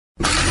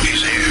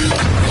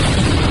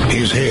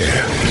He's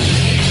here.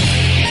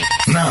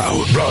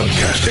 Now,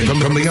 broadcasting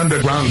from the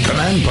underground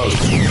command post,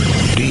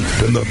 deep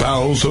in the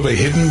bowels of a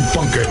hidden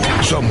bunker,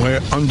 somewhere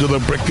under the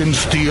brick and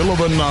steel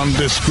of a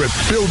nondescript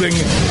building,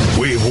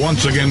 we've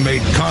once again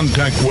made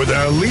contact with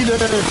our leader,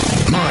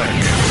 Mark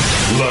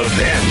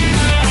Levin.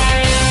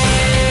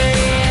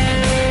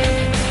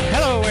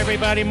 Hello,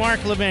 everybody.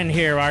 Mark Levin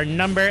here. Our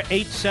number,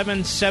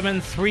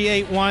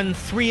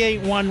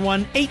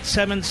 877-381-3811,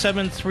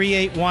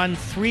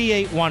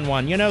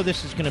 877-381-3811. You know,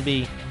 this is going to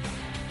be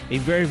a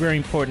very, very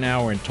important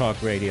hour in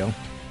talk radio.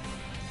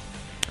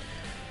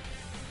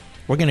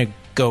 We're going to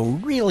go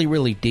really,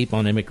 really deep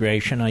on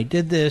immigration. I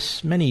did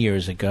this many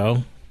years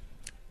ago,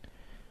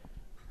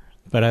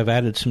 but I've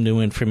added some new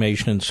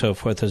information and so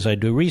forth as I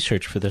do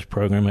research for this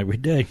program every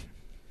day.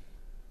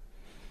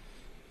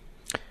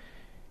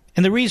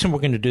 And the reason we're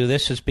going to do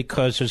this is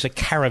because there's a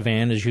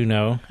caravan, as you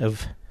know,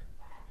 of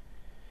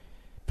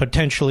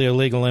potentially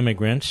illegal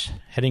immigrants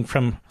heading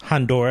from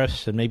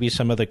Honduras and maybe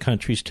some other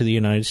countries to the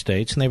United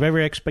States, and they have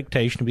every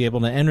expectation to be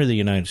able to enter the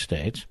United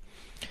States,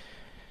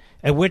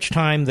 at which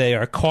time they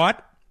are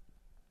caught.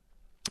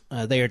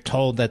 They are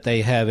told that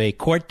they have a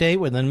court date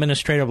with an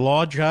administrative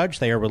law judge.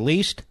 They are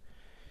released.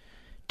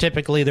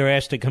 Typically, they're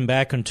asked to come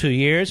back in 2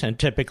 years, and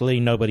typically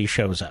nobody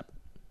shows up.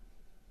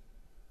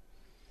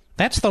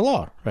 That's the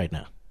law right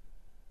now.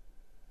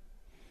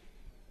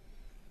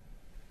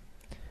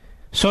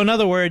 So in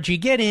other words, you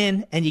get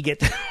in and you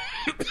get to,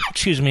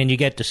 and you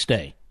get to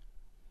stay.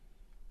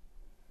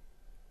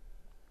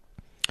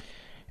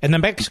 And the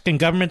Mexican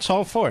government's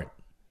all for it.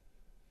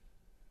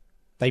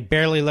 They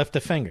barely lift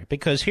a finger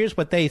because here's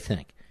what they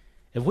think.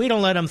 If we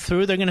don't let them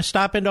through, they're going to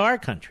stop into our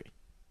country.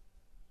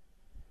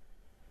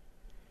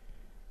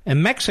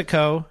 And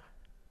Mexico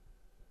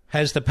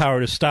has the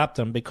power to stop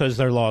them because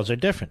their laws are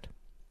different.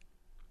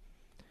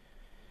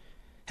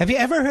 Have you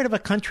ever heard of a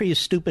country as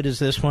stupid as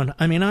this one?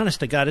 I mean,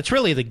 honest to God, it's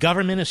really the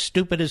government as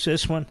stupid as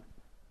this one.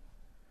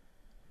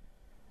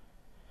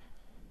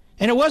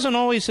 And it wasn't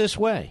always this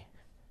way.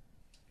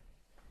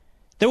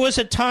 There was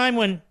a time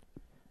when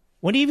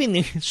even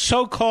the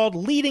so-called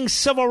leading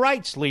civil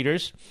rights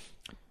leaders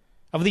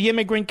of the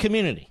immigrant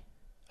community,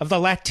 of the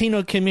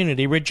Latino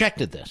community,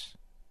 rejected this.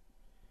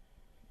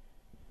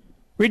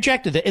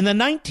 Rejected it. In the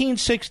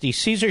 1960s,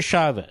 Cesar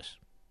Chavez,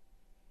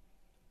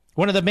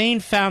 one of the main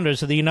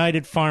founders of the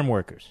United Farm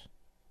Workers,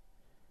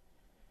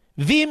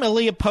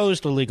 vehemently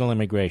opposed illegal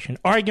immigration,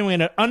 arguing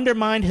it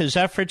undermined his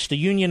efforts to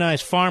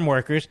unionize farm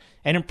workers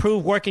and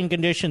improve working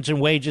conditions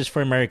and wages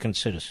for American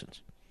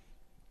citizens.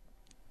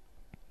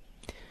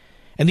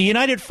 And the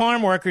United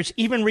Farm Workers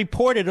even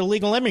reported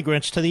illegal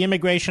immigrants to the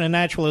Immigration and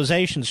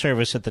Naturalization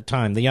Service at the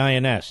time, the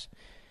INS.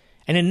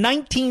 And in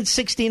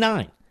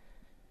 1969,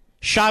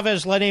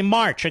 Chavez led a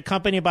march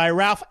accompanied by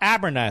Ralph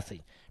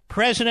Abernathy,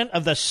 president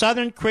of the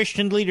Southern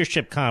Christian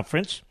Leadership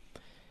Conference,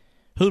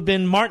 who'd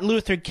been Martin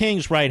Luther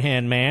King's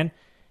right-hand man,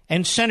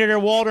 and Senator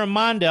Walter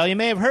Mondale, you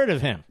may have heard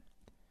of him,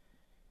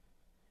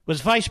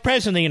 was vice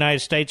president of the United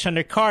States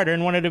under Carter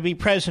and wanted to be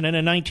president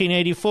in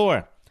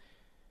 1984.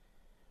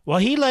 Well,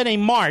 he led a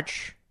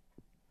march,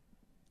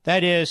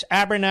 that is,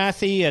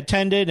 Abernathy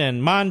attended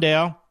and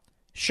Mondale,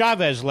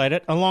 Chavez led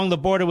it, along the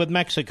border with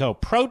Mexico,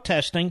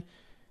 protesting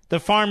the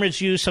farmers'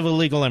 use of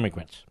illegal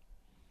immigrants.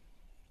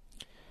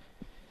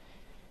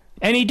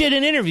 And he did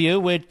an interview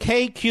with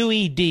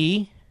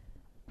KQED,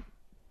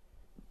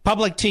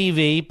 Public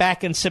TV,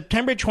 back in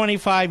September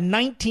 25,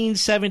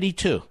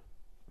 1972.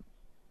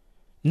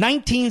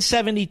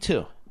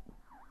 1972.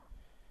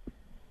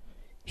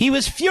 He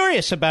was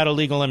furious about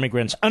illegal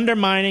immigrants,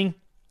 undermining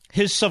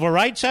his civil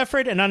rights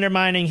effort and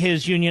undermining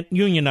his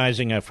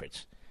unionizing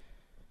efforts.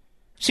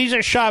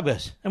 Cesar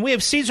Chavez. And we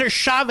have Cesar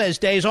Chavez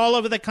days all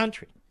over the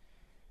country.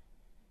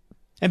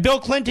 And Bill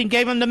Clinton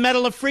gave him the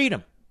Medal of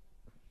Freedom.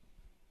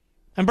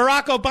 And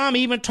Barack Obama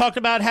even talked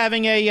about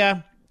having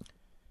a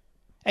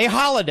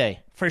holiday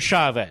for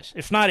Chavez.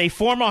 If not a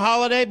formal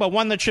holiday, but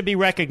one that should be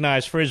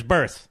recognized for his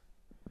birth.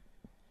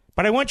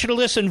 But I want you to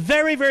listen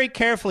very, very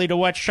carefully to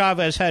what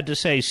Chavez had to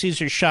say,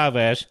 Cesar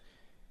Chavez,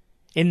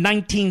 in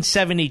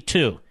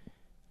 1972.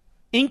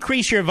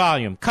 Increase your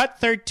volume. Cut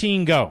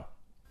 13, go.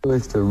 It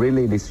was to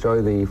really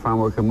destroy the farm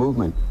worker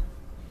movement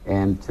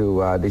and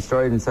to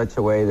destroy it in such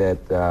a way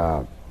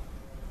that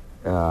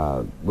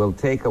will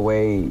take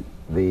away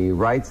the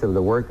rights of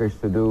the workers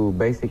to do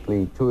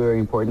basically two very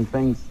important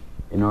things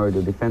in order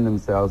to defend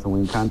themselves and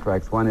win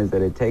contracts. One is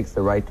that it takes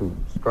the right to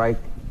strike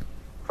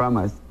from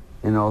us,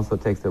 and also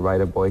takes the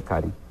right of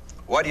boycotting.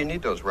 Why do you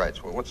need those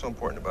rights? Well, what's so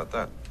important about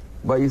that?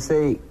 Well, you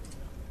see,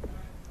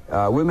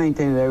 we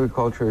maintain that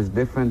agriculture is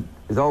different,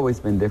 has always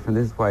been different.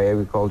 This is why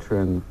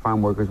agriculture and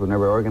farm workers were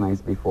never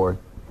organized before.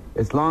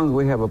 As long as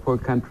we have a poor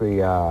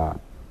country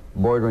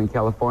bordering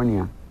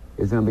California,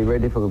 it's going to be very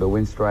difficult to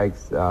win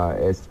strikes,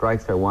 as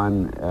strikes are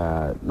won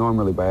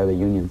normally by other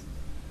unions.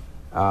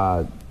 We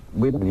don't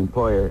have an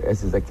employer,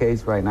 as is the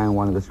case right now in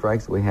one of the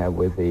strikes we have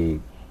with the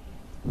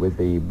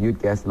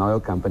Butte Gas and Oil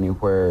Company,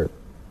 where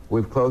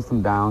we've closed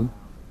them down,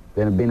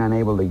 then have been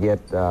unable to get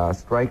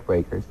strike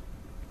breakers,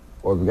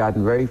 or we've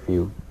gotten very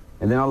few,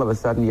 And then all of a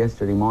sudden,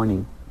 yesterday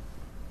morning,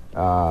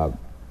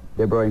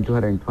 they brought in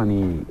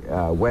 220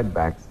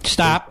 wetbacks.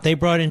 Stop. They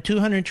brought in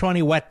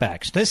 220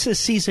 wetbacks. This is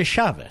Cesar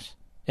Chavez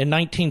in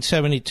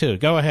 1972.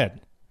 Go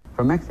ahead.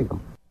 From Mexico.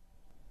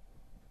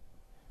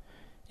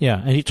 Yeah,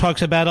 and he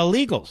talks about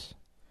illegals.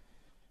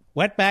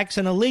 Wetbacks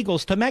and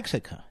illegals to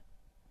Mexico.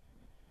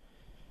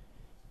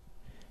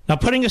 Now,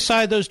 putting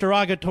aside those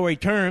derogatory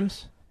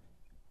terms,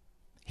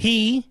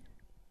 he,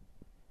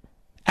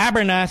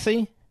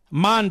 Abernathy,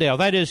 Mondale,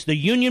 that is the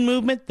union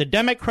movement, the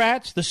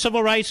Democrats, the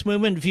civil rights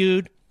movement,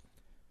 viewed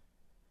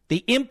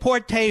the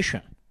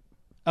importation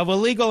of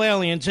illegal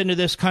aliens into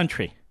this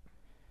country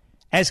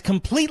as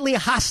completely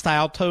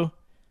hostile to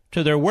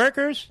their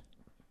workers,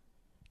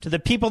 to the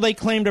people they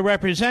claim to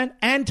represent,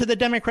 and to the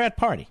Democrat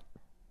Party.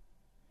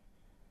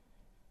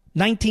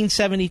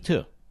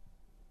 1972.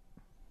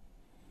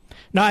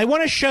 Now, I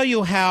want to show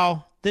you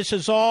how this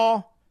is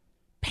all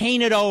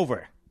painted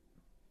over.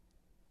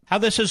 How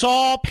this is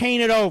all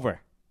painted over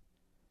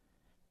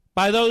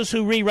by those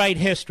who rewrite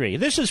history.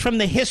 This is from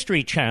the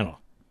History Channel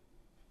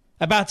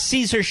about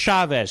Cesar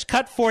Chavez.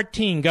 Cut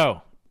 14,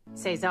 go.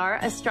 Cesar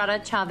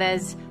Estrada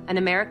Chavez, an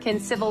American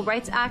civil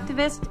rights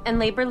activist and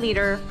labor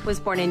leader, was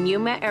born in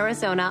Yuma,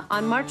 Arizona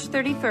on March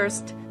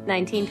 31st,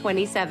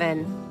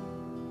 1927.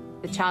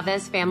 The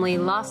Chavez family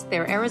lost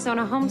their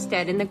Arizona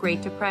homestead in the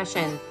Great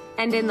Depression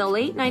and in the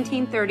late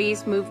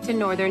 1930s moved to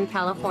Northern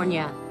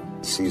California.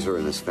 Cesar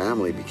and his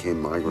family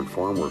became migrant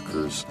farm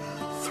workers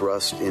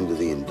thrust into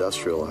the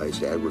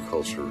industrialized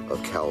agriculture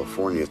of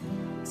California.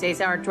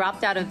 Cesar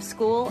dropped out of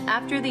school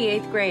after the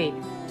 8th grade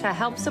to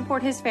help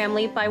support his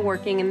family by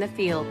working in the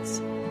fields.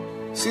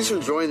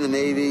 Cesar joined the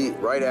Navy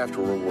right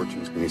after World War II,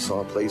 and he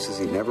saw places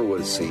he never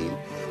would have seen.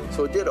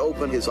 So it did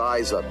open his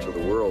eyes up to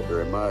the world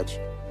very much.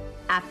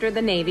 After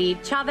the Navy,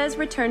 Chavez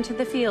returned to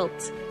the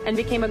fields and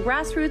became a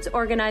grassroots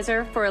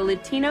organizer for a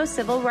Latino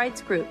civil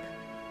rights group.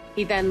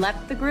 He then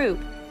left the group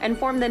and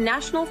formed the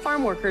National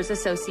Farm Workers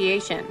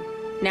Association,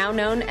 now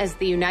known as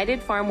the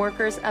United Farm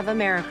Workers of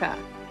America,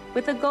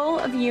 with the goal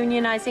of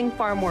unionizing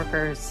farm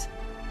workers.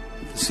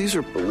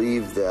 Cesar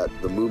believed that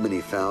the movement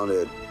he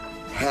founded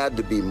had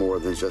to be more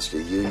than just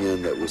a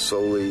union that was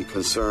solely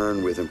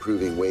concerned with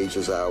improving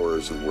wages,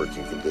 hours, and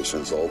working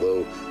conditions,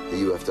 although the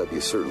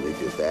UFW certainly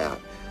did that.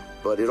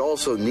 But it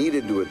also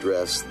needed to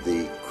address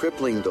the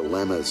crippling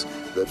dilemmas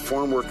that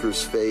farm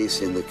workers face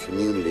in the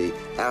community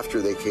after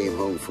they came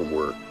home from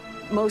work.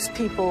 Most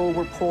people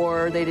were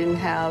poor. They didn't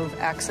have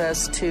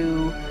access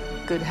to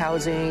good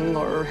housing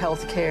or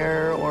health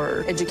care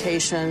or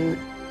education.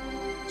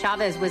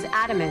 Chavez was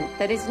adamant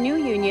that his new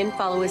union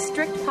follow a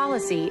strict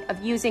policy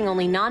of using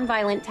only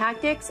nonviolent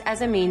tactics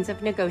as a means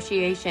of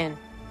negotiation.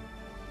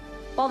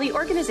 While the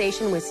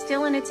organization was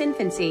still in its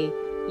infancy,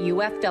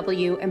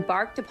 UFW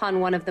embarked upon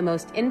one of the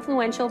most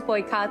influential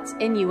boycotts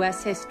in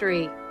U.S.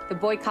 history, the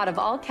boycott of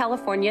all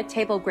California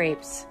table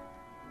grapes.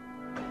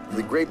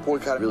 The grape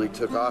boycott really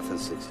took off in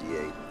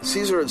 '68.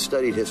 Cesar had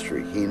studied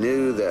history. He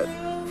knew that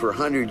for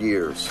 100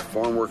 years,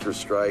 farm worker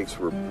strikes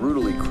were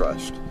brutally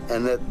crushed,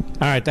 and that...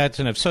 All right, that's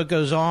enough. So it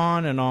goes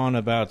on and on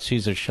about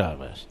Cesar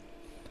Chavez.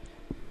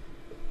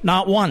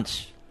 Not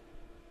once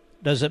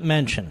does it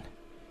mention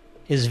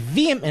his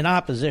vehement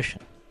opposition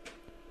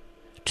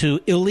to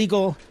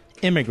illegal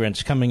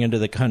immigrants coming into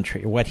the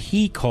country, what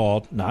he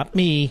called, not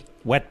me,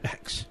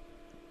 wetbacks.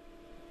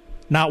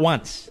 Not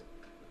once.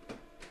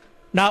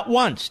 Not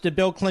once did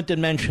Bill Clinton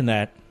mention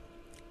that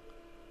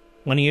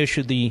when he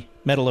issued the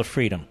Medal of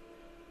Freedom.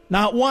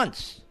 Not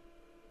once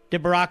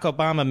did Barack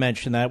Obama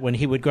mention that when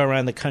he would go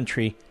around the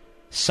country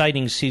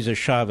citing Cesar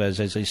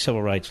Chavez as a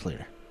civil rights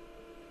leader.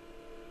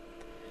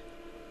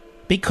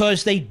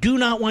 Because they do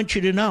not want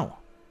you to know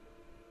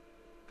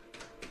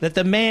that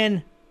the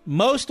man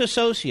most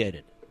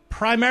associated,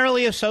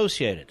 primarily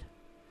associated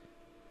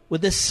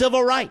with the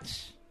civil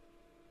rights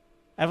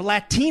of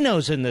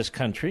Latinos in this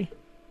country,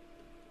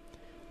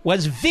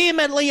 was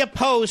vehemently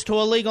opposed to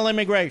illegal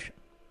immigration,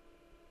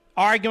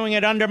 arguing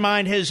it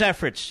undermined his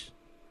efforts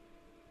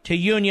to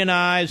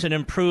unionize and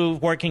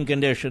improve working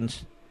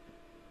conditions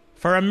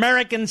for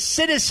American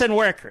citizen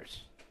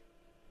workers.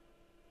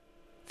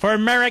 For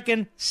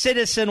American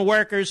citizen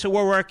workers who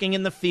were working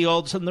in the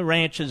fields and the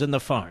ranches and the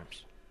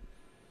farms.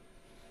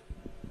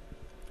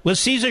 Was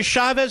Cesar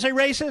Chavez a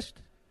racist?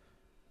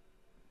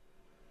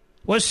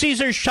 Was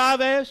Cesar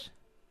Chavez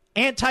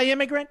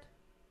anti-immigrant?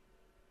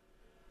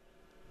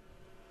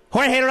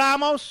 Jorge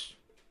Ramos?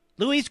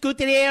 Luis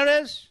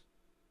Gutierrez?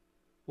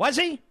 Was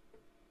he?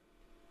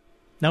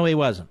 No, he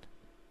wasn't.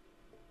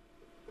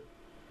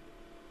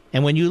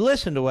 And when you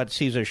listen to what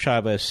Cesar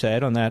Chavez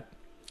said on that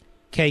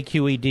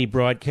KQED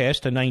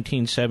broadcast in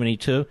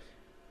 1972,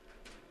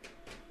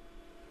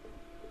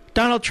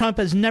 Donald Trump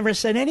has never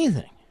said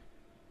anything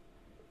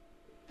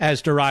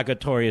as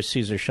derogatory as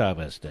Cesar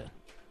Chavez did.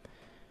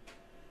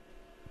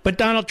 But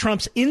Donald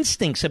Trump's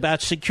instincts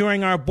about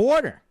securing our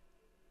border,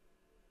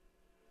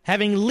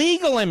 having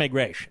legal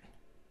immigration,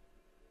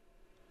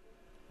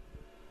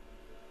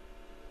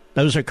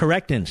 those are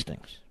correct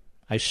instincts.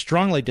 I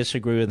strongly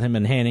disagree with him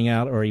in handing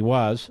out, or he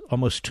was,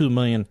 almost 2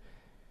 million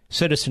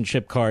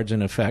citizenship cards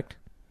in effect.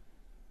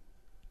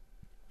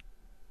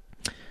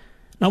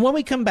 Now, when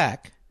we come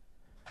back,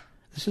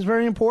 this is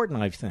very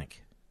important, I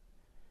think.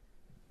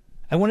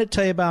 I want to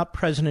tell you about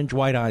President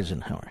Dwight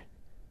Eisenhower.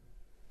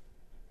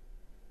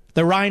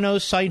 The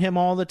rhinos cite him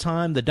all the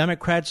time. The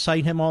Democrats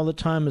cite him all the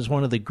time as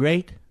one of the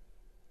great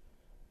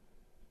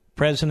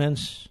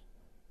presidents,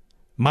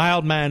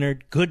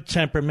 mild-mannered, good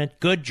temperament,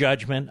 good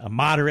judgment, a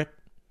moderate.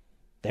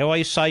 They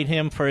always cite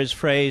him for his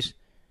phrase,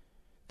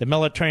 the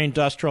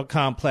military-industrial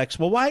complex.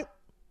 Well, why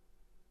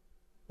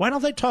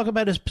don't they talk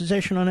about his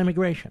position on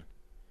immigration?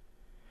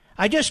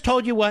 I just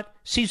told you what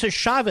Cesar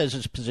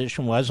Chavez's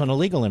position was on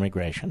illegal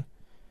immigration.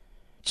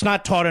 It's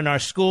not taught in our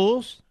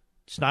schools.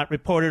 It's not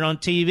reported on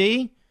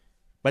TV.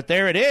 But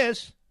there it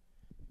is.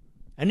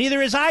 And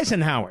neither is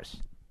Eisenhower's,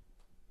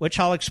 which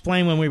I'll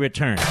explain when we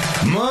return.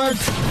 Mark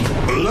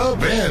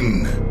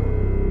Levin.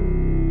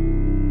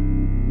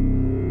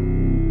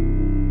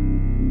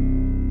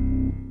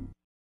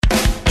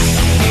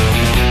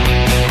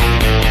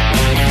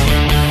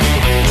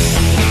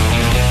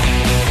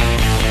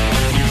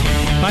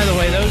 By the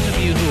way, those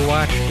of you who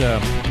watched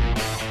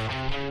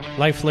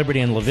Life,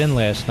 Liberty, and Levin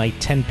last night,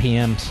 10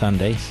 p.m.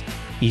 Sundays,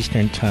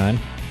 Eastern Time,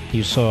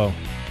 you saw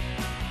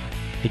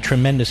a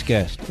tremendous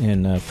guest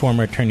in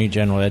former Attorney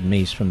General Ed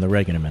Meese from the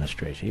Reagan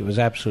administration. He was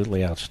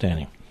absolutely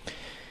outstanding.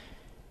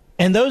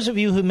 And those of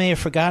you who may have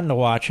forgotten to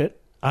watch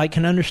it, I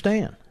can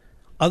understand.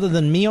 Other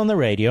than me on the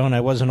radio, and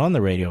I wasn't on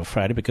the radio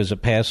Friday because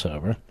of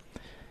Passover,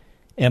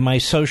 and my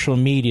social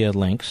media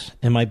links,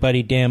 and my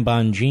buddy Dan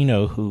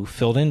Bongino, who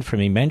filled in for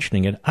me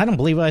mentioning it, I don't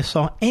believe I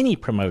saw any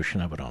promotion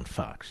of it on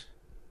Fox.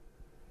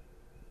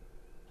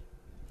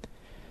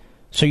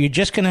 So you're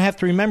just going to have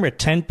to remember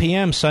 10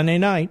 p.m. Sunday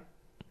night,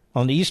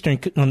 on the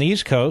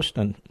East Coast,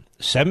 and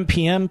 7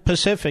 p.m.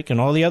 Pacific,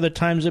 and all the other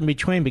times in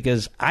between,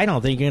 because I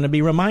don't think you're going to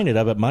be reminded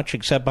of it much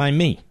except by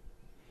me.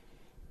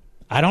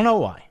 I don't know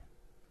why.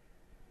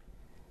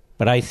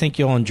 But I think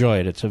you'll enjoy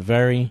it. It's a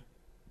very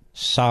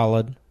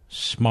solid,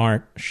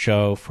 smart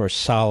show for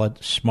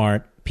solid,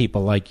 smart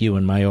people like you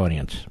in my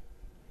audience.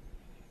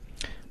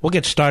 We'll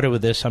get started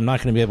with this. I'm not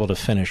going to be able to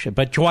finish it.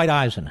 But Dwight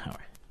Eisenhower.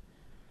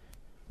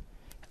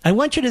 I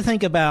want you to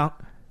think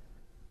about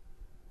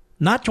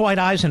not Dwight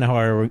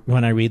Eisenhower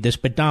when I read this,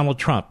 but Donald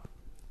Trump.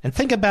 And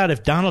think about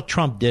if Donald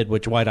Trump did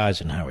what Dwight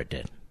Eisenhower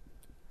did.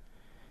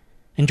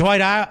 And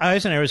Dwight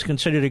Eisenhower is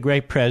considered a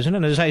great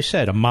president. As I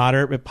said, a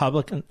moderate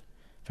Republican,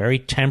 very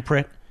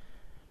temperate,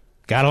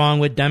 got along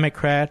with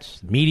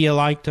Democrats. The media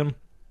liked him.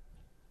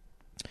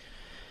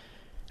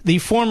 The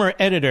former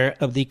editor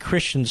of the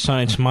Christian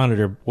Science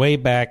Monitor, way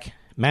back,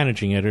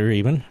 managing editor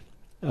even,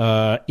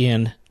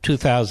 in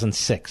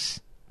 2006,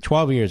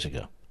 12 years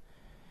ago,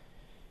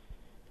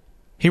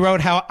 he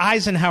wrote how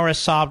Eisenhower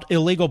solved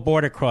illegal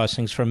border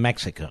crossings from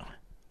Mexico.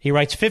 He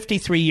writes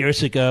 53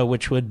 years ago,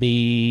 which would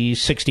be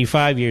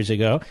 65 years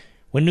ago,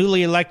 when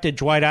newly elected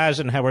Dwight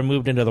Eisenhower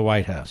moved into the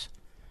White House.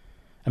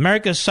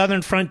 America's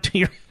southern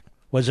frontier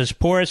was as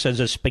porous as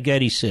a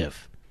spaghetti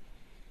sieve.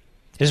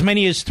 As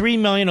many as 3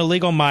 million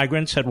illegal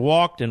migrants had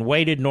walked and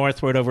waded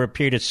northward over a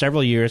period of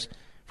several years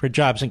for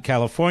jobs in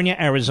California,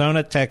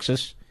 Arizona,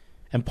 Texas,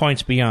 and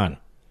points beyond.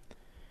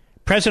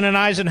 President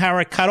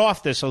Eisenhower cut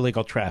off this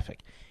illegal traffic.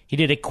 He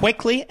did it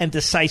quickly and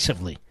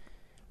decisively,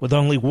 with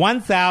only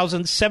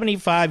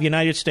 1,075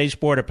 United States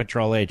Border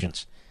Patrol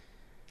agents.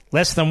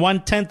 Less than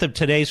 1/10 of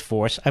today's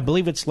force. I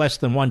believe it's less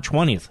than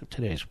 1/20th of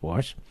today's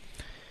force.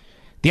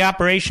 The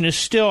operation is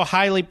still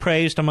highly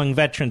praised among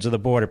veterans of the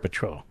Border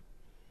Patrol.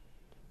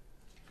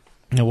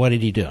 Now, what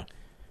did he do?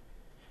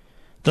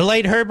 The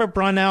late Herbert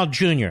Brownell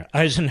Jr.,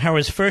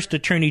 Eisenhower's first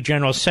Attorney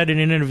General, said in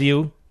an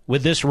interview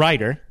with this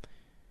writer,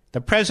 the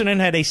president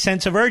had a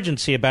sense of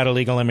urgency about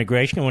illegal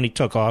immigration when he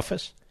took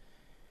office.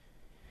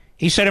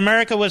 He said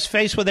America was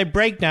faced with a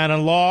breakdown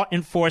in law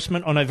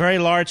enforcement on a very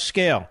large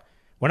scale.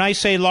 When I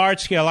say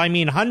large scale, I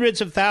mean hundreds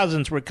of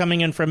thousands were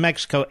coming in from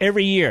Mexico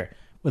every year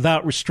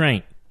without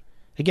restraint.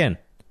 Again,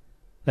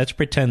 let's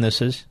pretend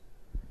this is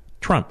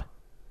Trump.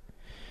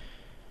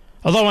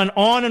 Although an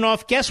on and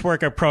off guest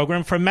worker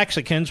program for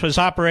Mexicans was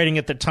operating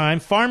at the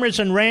time, farmers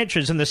and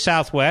ranchers in the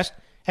Southwest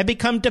had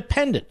become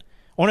dependent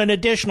on an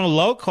additional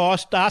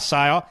low-cost,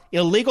 docile,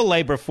 illegal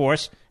labor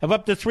force of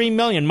up to 3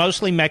 million,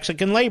 mostly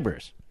Mexican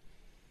laborers.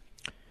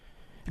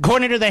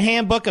 According to the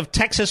Handbook of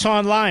Texas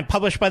Online,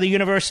 published by the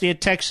University of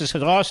Texas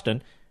at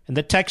Austin and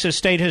the Texas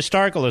State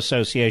Historical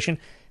Association,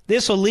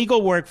 this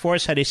illegal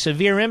workforce had a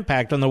severe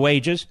impact on the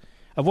wages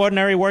of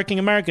ordinary working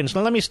Americans.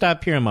 Now, let me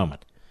stop here a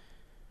moment.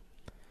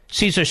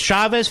 Cesar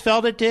Chavez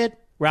felt it did.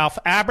 Ralph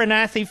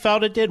Abernathy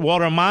felt it did.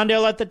 Walter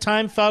Mondale at the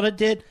time felt it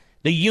did.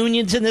 The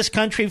unions in this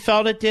country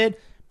felt it did.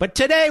 But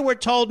today we're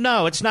told,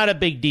 no, it's not a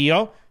big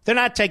deal. They're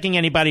not taking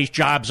anybody's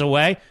jobs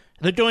away.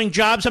 They're doing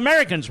jobs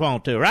Americans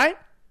won't do, right?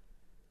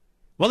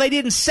 Well, they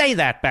didn't say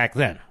that back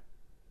then.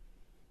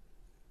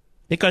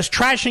 Because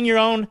trashing your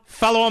own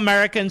fellow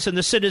Americans and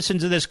the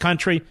citizens of this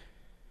country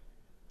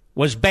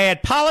was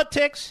bad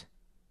politics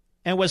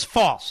and was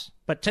false.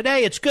 But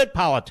today it's good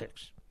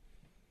politics.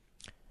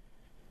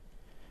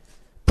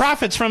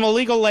 Profits from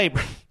illegal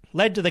labor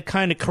led to the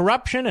kind of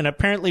corruption and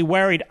apparently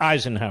worried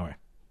Eisenhower.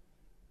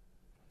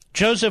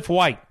 Joseph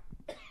White,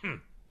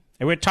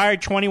 a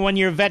retired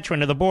 21-year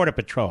veteran of the Border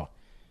Patrol,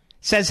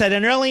 says that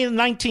in early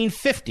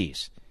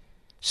 1950s,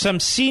 some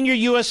senior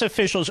U.S.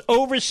 officials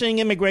overseeing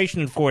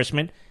immigration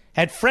enforcement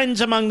had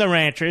friends among the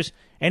ranchers,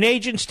 and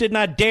agents did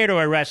not dare to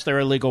arrest their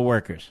illegal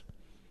workers.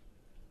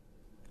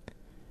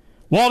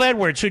 Walt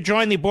Edwards, who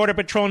joined the Border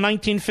Patrol in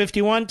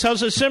 1951,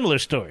 tells a similar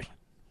story.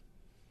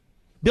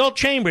 Bill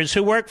Chambers,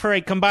 who worked for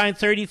a combined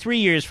 33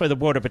 years for the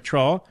Border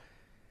Patrol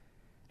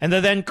and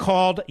the then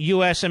called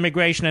U.S.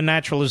 Immigration and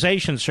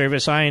Naturalization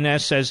Service,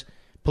 INS, says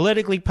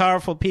politically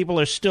powerful people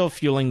are still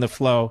fueling the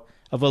flow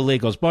of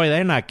illegals. Boy,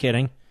 they're not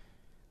kidding.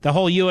 The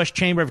whole U.S.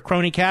 chamber of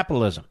crony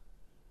capitalism.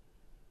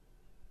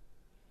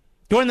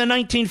 During the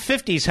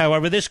 1950s,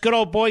 however, this good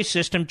old boy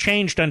system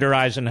changed under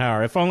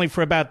Eisenhower, if only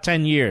for about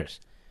 10 years.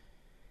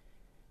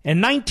 In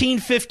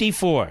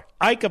 1954,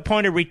 Ike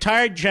appointed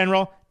retired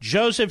General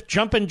Joseph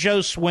Jumpin'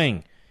 Joe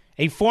Swing,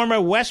 a former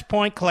West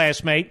Point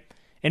classmate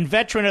and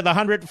veteran of the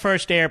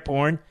 101st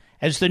Airborne,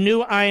 as the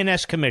new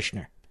INS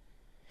commissioner.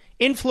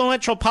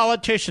 Influential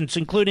politicians,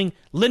 including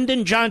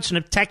Lyndon Johnson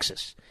of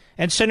Texas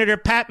and Senator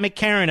Pat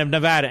McCarran of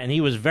Nevada, and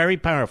he was very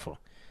powerful,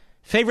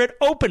 favored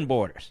open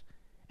borders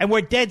and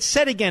were dead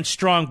set against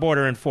strong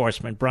border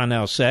enforcement,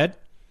 Brownell said.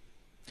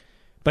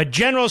 But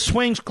General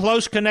Swing's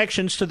close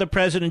connections to the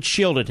president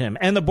shielded him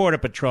and the Border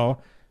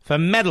Patrol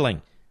from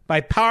meddling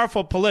by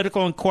powerful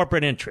political and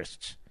corporate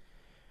interests.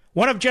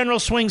 One of General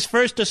Swing's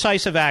first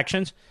decisive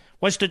actions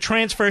was to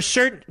transfer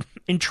certain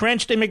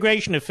entrenched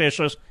immigration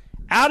officials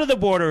out of the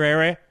border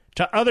area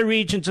to other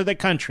regions of the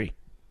country,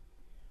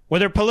 where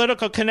their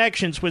political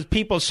connections with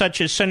people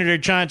such as Senator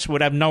Johnson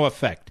would have no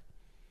effect.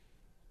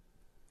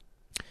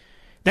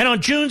 Then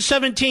on June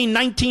 17,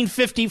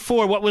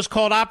 1954, what was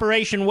called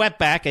Operation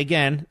Wetback,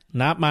 again,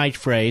 not my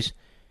phrase,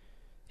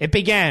 it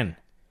began.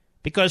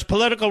 Because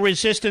political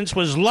resistance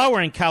was lower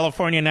in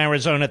California and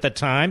Arizona at the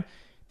time,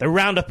 the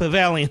roundup of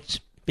aliens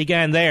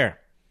began there.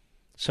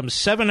 Some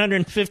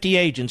 750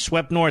 agents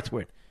swept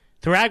northward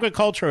through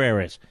agriculture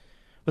areas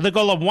with a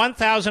goal of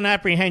 1,000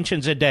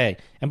 apprehensions a day.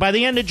 And by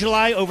the end of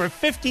July, over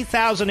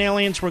 50,000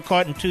 aliens were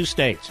caught in 2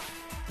 states.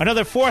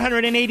 Another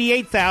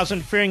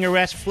 488,000, fearing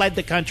arrest, fled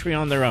the country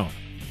on their own.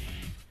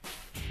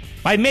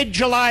 By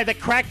mid-July, the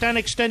crackdown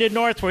extended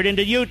northward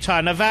into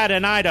Utah, Nevada,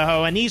 and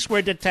Idaho, and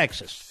eastward to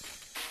Texas.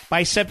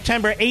 By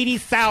September,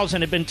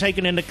 80,000 had been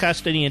taken into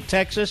custody in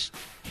Texas,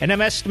 and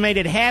an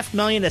estimated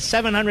 500,000 to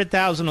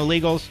 700,000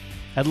 illegals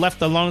had left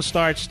the Lone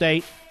Star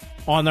State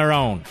on their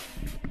own.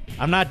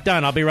 I'm not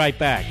done. I'll be right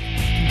back.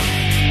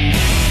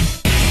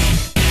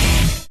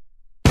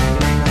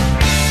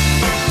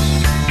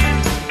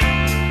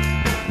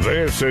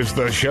 This is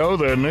the show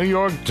the New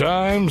York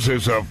Times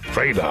is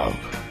afraid of.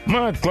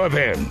 Mark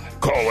Levin.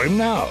 Call him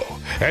now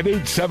at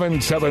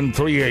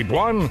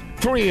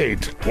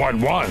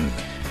 877-381-3811.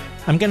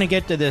 I'm going to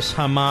get to this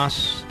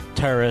Hamas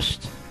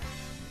terrorist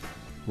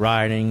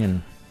rioting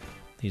and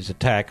these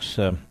attacks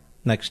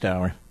next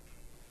hour.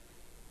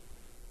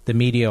 The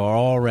media are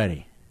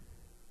already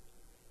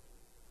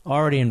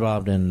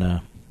involved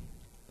in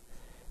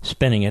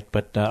spinning it,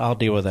 but I'll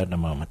deal with that in a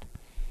moment.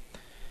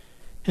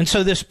 And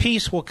so this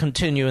piece will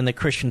continue in the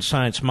Christian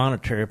Science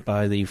Monitor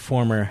by the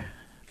former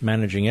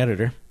managing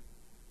editor.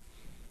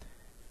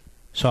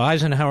 So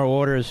Eisenhower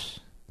orders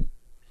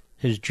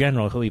his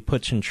general, who he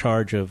puts in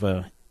charge of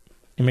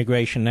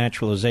Immigration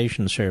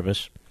Naturalization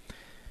Service,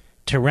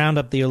 to round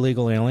up the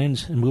illegal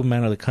aliens and move them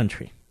out of the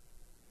country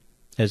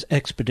as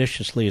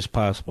expeditiously as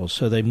possible.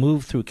 So they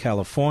move through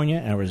California,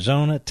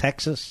 Arizona,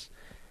 Texas.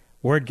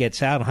 Word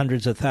gets out,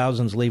 hundreds of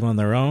thousands leave on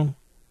their own.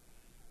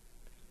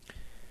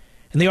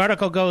 And the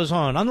article goes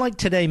on. Unlike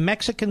today,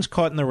 Mexicans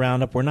caught in the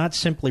roundup were not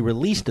simply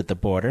released at the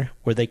border,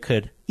 where they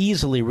could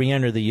easily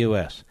re-enter the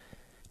U.S.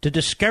 To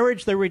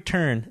discourage their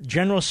return,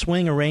 General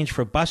Swing arranged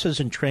for buses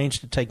and trains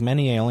to take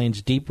many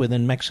aliens deep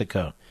within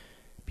Mexico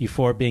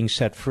before being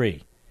set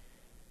free.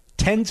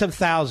 Tens of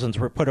thousands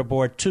were put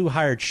aboard 2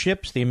 hired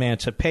ships, the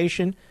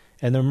Emancipation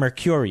and the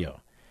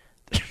Mercurio.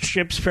 The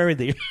ships ferried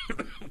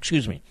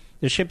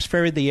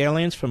the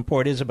aliens from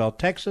Port Isabel,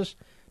 Texas,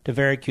 to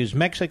Veracruz,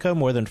 Mexico,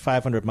 more than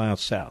 500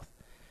 miles south.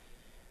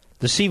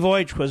 The sea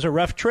voyage was a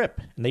rough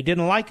trip, and they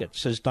didn't like it,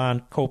 says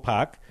Don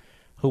Kopak,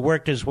 who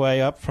worked his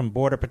way up from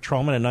Border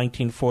Patrolman in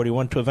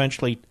 1941 to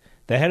eventually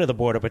the head of the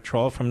Border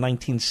Patrol from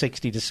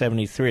 1960 to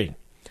 73.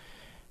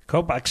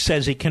 Kopak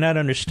says he cannot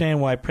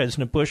understand why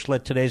President Bush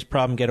let today's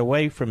problem get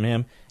away from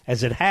him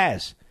as it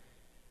has.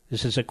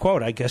 This is a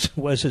quote. I guess it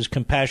was his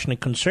compassionate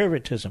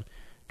conservatism,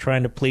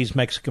 trying to please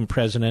Mexican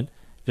President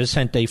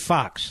Vicente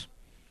Fox.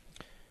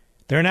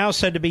 There are now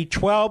said to be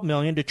 12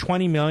 million to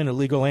 20 million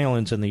illegal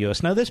aliens in the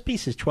U.S. Now, this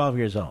piece is 12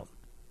 years old.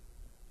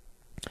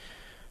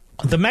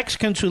 The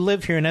Mexicans who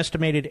live here, an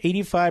estimated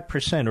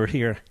 85% are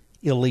here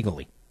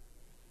illegally.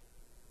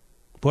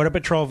 Border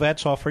Patrol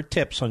vets offer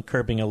tips on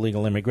curbing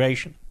illegal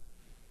immigration.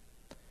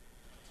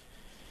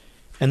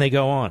 And they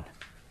go on.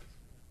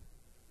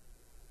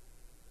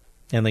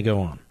 And they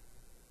go on.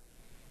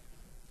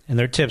 In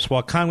their tips,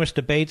 while Congress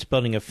debates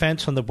building a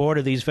fence on the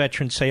border, these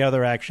veterans say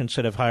other actions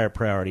should have higher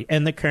priority.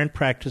 End the current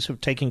practice of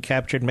taking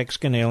captured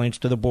Mexican aliens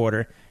to the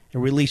border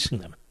and releasing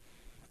them.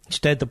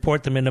 Instead,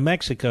 deport them into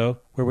Mexico,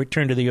 where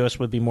return to the U.S.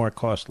 would be more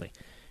costly.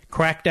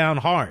 Crack down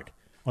hard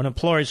on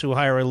employers who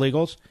hire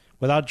illegals.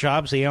 Without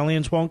jobs, the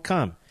aliens won't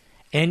come.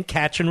 End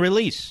catch and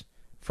release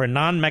for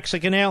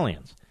non-Mexican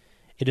aliens.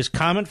 It is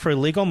common for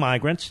illegal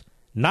migrants,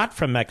 not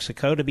from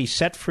Mexico, to be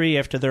set free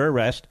after their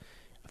arrest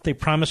if they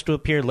promise to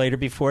appear later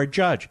before a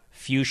judge.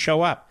 Few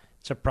show up.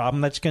 It's a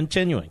problem that's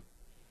continuing.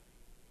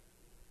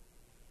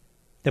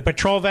 The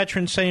patrol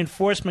veterans say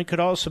enforcement could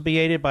also be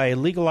aided by a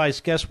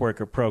legalized guest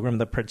worker program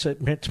that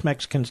permits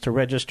Mexicans to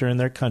register in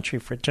their country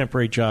for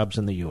temporary jobs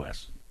in the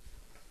U.S.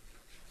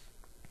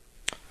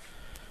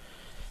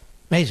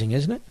 Amazing,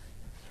 isn't it?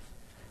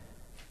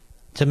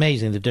 It's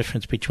amazing the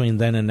difference between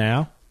then and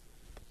now.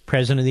 The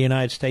President of the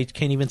United States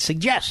can't even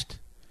suggest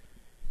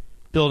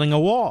building a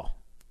wall.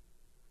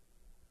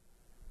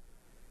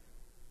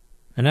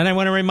 And then I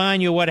want to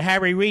remind you what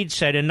Harry Reid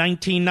said in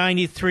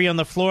 1993 on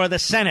the floor of the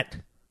Senate.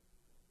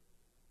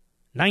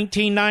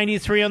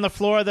 1993 on the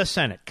floor of the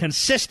Senate.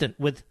 Consistent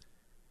with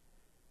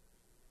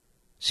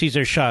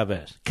Cesar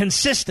Chavez.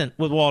 Consistent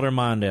with Walter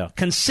Mondale.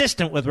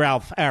 Consistent with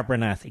Ralph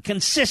Abernathy.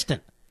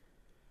 Consistent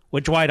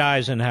with Dwight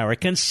Eisenhower.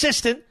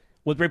 Consistent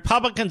with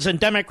Republicans and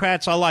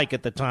Democrats alike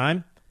at the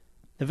time.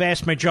 The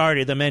vast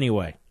majority of them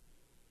anyway.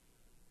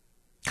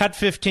 Cut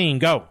 15,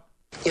 go.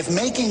 If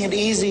making it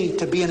easy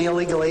to be an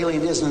illegal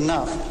alien isn't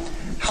enough,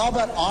 how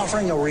about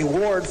offering a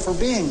reward for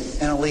being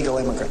an illegal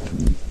immigrant?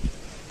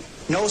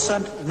 No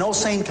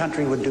sane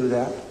country would do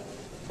that,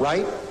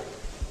 right?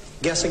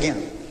 Guess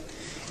again.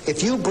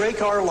 If you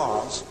break our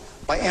laws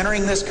by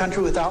entering this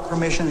country without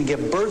permission and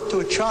give birth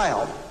to a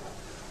child,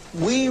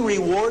 we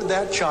reward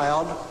that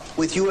child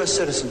with U.S.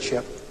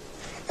 citizenship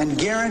and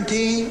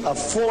guarantee of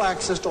full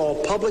access to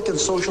all public and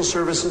social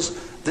services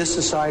this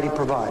society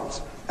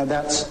provides. And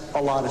that's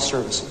a lot of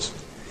services.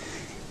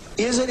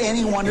 Is it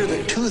any wonder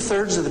that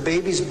 2/3 of the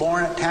babies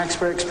born at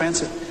taxpayer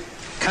expense at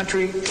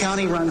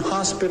county-run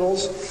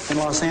hospitals in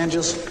Los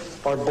Angeles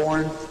are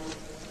born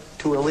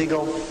to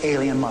illegal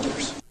alien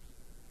mothers?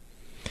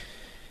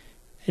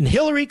 And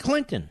Hillary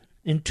Clinton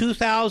in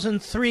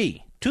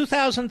 2003,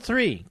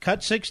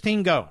 cut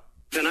 16, go.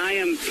 And I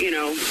am,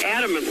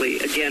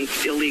 adamantly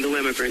against illegal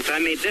immigrants. I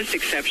made this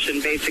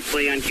exception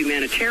basically on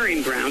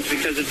humanitarian grounds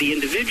because of the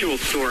individual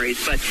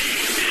stories. But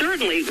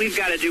certainly we've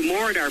got to do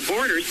more at our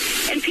borders.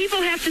 And people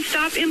have to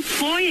stop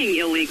employing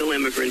illegal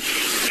immigrants.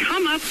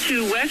 Come up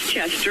to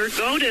Westchester,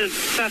 go to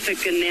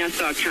Suffolk and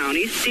Nassau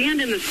counties,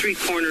 stand in the street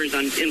corners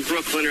in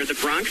Brooklyn or the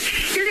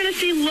Bronx. You're going to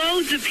see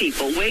loads of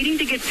people waiting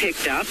to get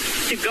picked up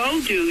to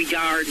go do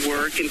yard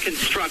work and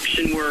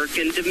construction work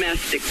and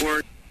domestic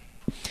work.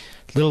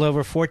 A little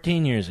over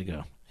 14 years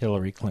ago,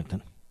 Hillary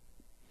Clinton.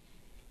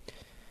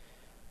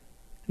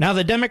 Now,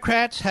 the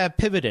Democrats have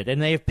pivoted,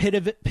 and they have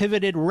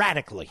pivoted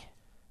radically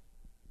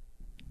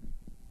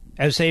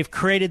as they've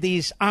created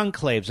these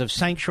enclaves of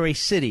sanctuary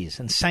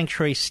cities and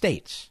sanctuary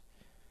states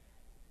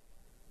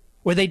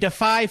where they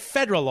defy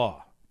federal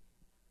law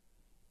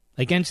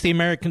against the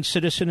American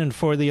citizen and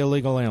for the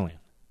illegal alien,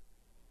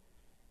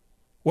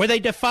 where they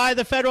defy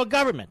the federal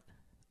government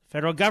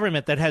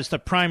that has the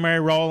primary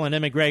role in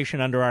immigration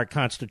under our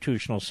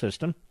constitutional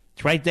system.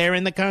 It's right there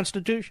in the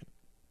Constitution.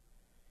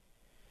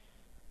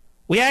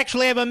 We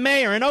actually have a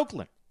mayor in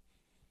Oakland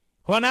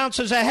who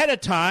announces ahead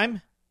of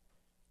time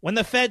when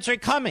the feds are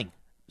coming,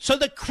 so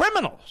the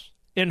criminals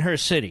in her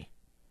city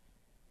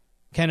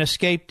can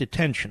escape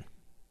detention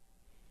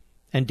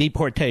and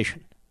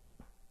deportation.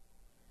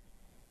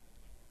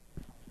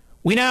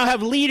 We now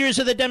have leaders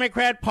of the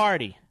Democrat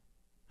Party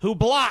who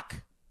block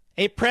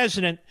a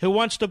president who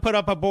wants to put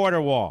up a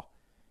border wall,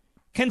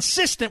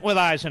 consistent with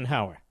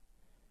Eisenhower,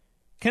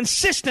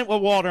 consistent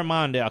with Walter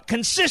Mondale,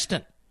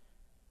 consistent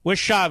with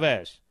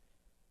Chavez.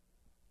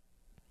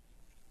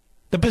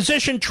 The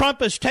position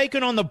Trump has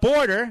taken on the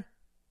border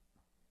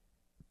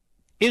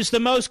is the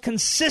most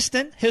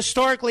consistent,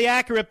 historically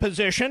accurate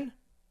position,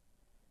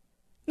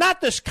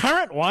 not this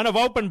current one of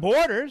open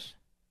borders.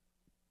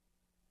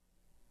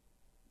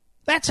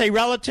 That's a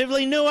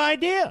relatively new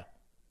idea.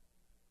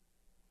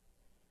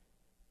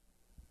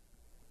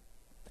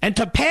 And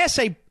to pass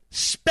a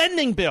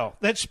spending bill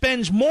that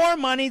spends more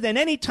money than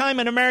any time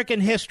in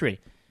American history,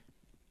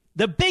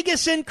 the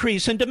biggest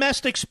increase in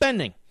domestic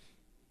spending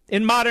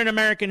in modern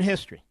American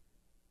history,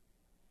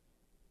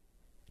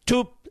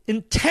 to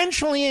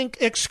intentionally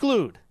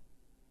exclude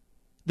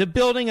the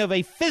building of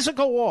a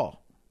physical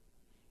wall,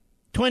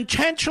 to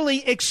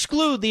intentionally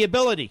exclude the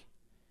ability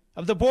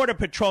of the Border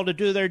Patrol to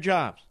do their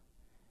jobs,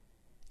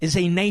 is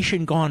a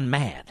nation gone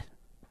mad.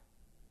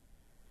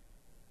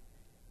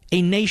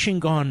 A nation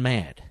gone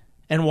mad.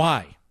 And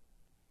why?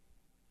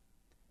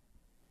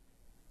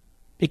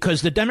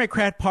 Because the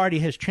Democrat Party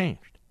has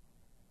changed.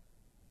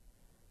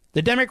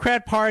 The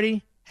Democrat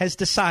Party has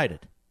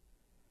decided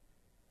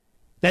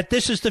that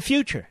this is the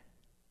future,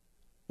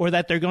 or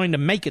that they're going to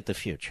make it the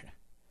future.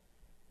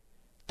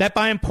 That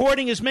by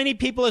importing as many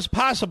people as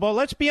possible,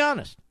 let's be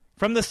honest,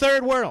 from the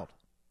third world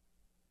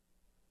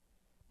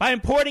by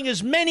importing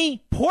as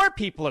many poor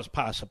people as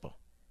possible,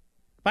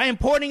 by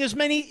importing as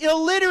many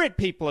illiterate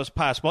people as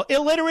possible,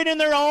 illiterate in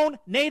their own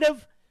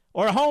native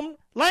or home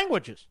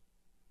languages,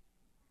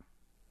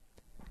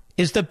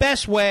 is the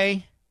best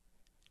way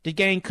to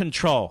gain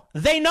control.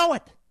 They know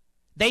it.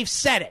 They've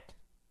said it.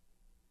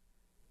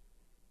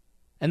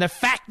 And the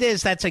fact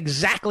is, that's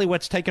exactly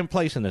what's taken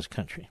place in this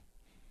country.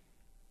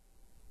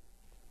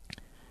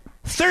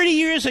 30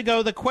 years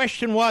ago, the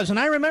question was, and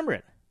I remember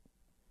it,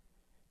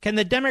 can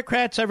the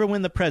Democrats ever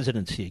win the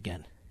presidency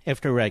again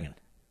after Reagan?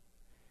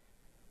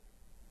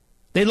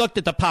 They looked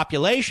at the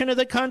population of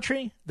the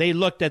country. They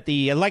looked at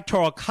the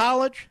Electoral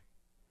College.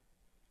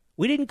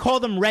 We didn't call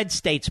them red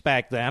states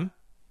back then.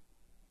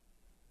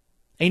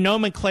 A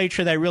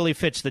nomenclature that really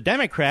fits the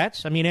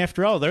Democrats. I mean,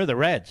 after all, they're the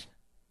Reds.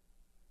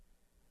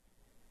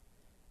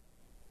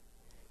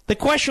 The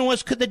question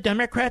was, could the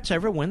Democrats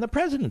ever win the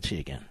presidency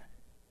again?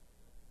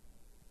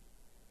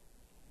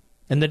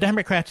 And the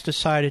Democrats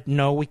decided,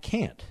 no, we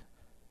can't,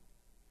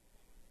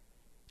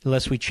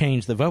 unless we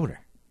change the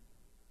voter.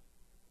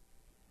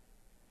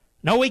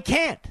 No, we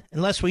can't,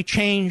 unless we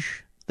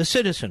change the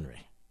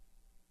citizenry.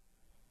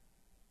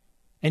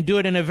 And do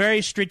it in a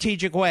very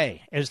strategic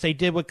way, as they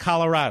did with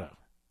Colorado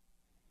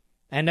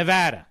and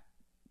Nevada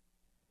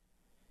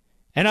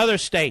and other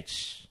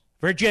states,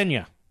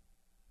 Virginia.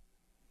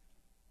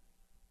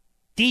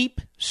 Deep,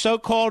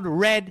 so-called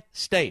red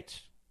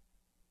states.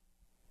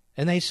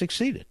 And they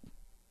succeeded.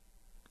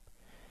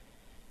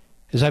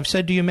 As I've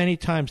said to you many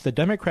times, the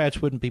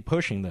Democrats wouldn't be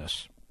pushing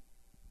this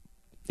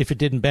if it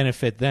didn't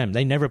benefit them.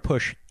 They never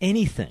push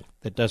anything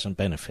that doesn't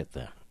benefit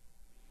them.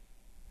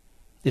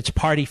 It's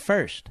party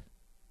first.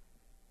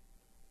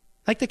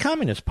 Like the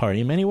Communist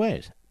Party in many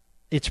ways.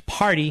 It's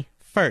party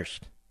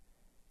first.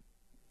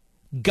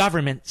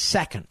 Government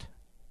second.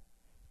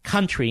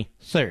 Country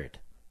third.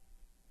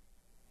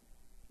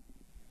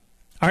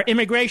 Our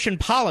immigration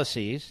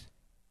policies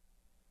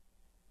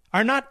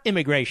are not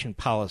immigration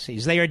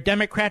policies. They are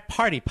Democrat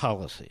Party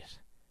policies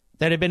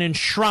that have been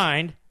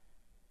enshrined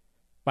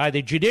by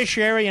the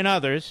judiciary and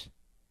others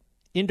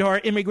into our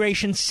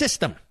immigration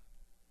system.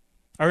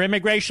 Our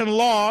immigration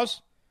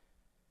laws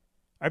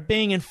are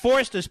being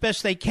enforced as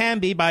best they can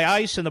be by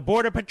ICE and the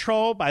Border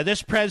Patrol, by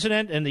this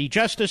president and the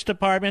Justice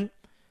Department.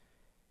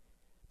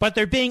 But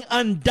they're being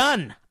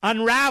undone,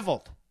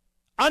 unraveled,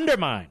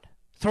 undermined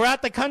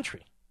throughout the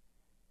country.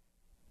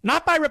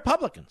 Not by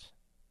Republicans,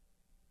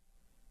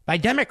 by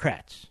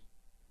Democrats,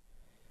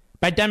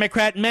 by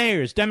Democrat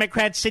mayors,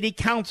 Democrat city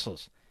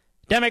councils,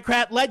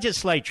 Democrat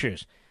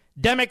legislatures,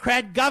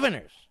 Democrat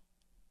governors.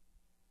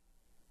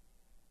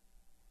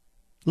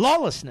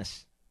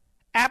 Lawlessness,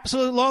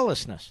 absolute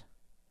lawlessness.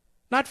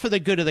 Not for the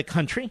good of the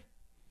country,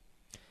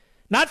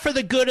 not for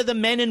the good of the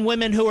men and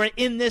women who are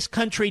in this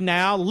country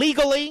now,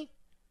 legally,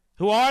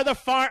 who are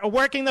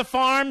working the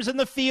farms and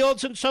the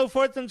fields and so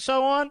forth and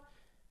so on.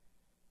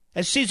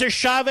 As Cesar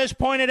Chavez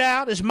pointed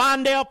out, as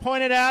Mondale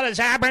pointed out, as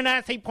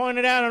Abernathy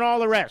pointed out, and all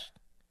the rest.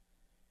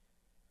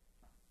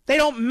 They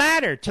don't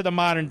matter to the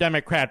modern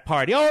Democrat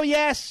Party. Oh,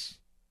 yes.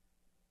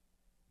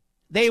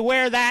 They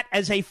wear that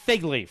as a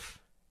fig leaf.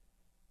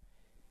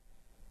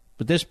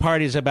 But this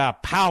party is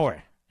about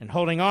power and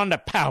holding on to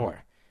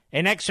power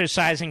and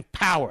exercising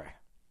power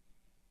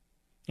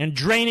and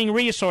draining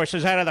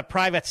resources out of the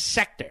private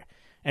sector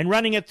and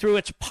running it through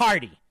its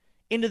party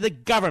into the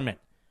government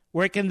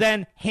where it can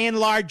then hand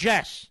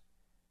largesse.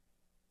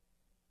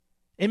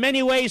 In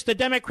many ways, the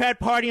Democrat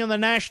Party on the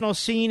national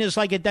scene is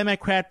like a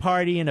Democrat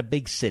Party in a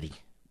big city,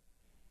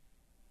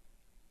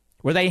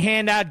 where they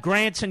hand out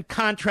grants and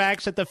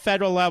contracts at the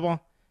federal level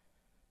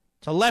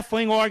to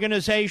left-wing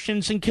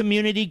organizations and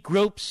community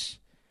groups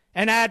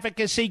and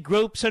advocacy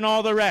groups and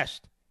all the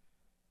rest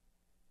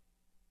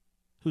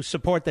who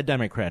support the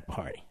Democrat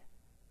Party.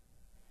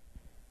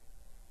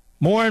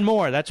 More and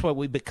more, that's what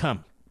we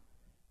become.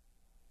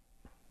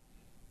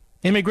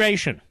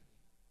 Immigration.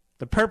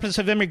 The purpose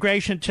of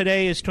immigration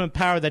today is to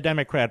empower the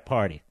Democrat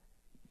Party.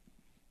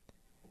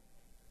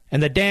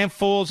 And the damn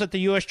fools at the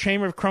U.S.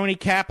 Chamber of Crony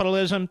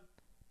Capitalism,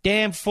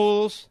 damn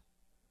fools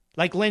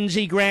like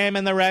Lindsey Graham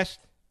and the rest,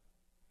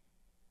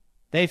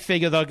 they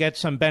figure they'll get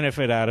some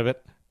benefit out of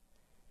it.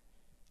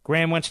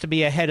 Graham wants to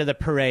be ahead of the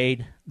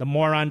parade. The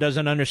moron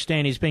doesn't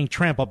understand he's being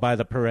trampled by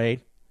the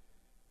parade.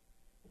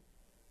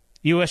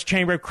 U.S.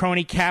 Chamber of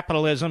Crony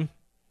Capitalism.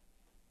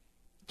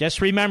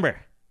 Just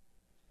remember,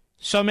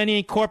 so many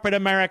in corporate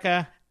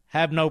America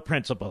have no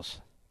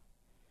principles.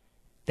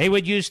 They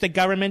would use the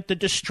government to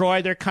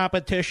destroy their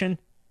competition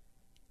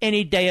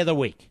any day of the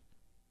week.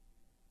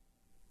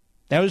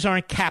 Those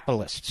aren't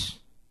capitalists.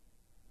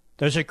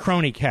 Those are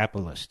crony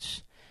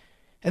capitalists.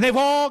 And they've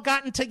all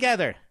gotten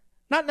together,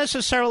 not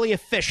necessarily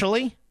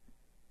officially,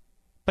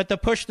 but to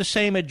push the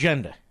same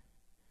agenda.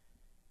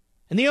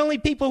 And the only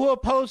people who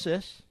oppose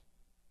this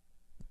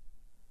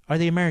are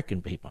the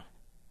American people.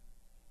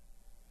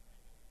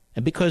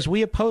 And because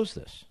we oppose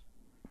this,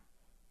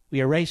 we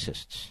are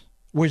racists.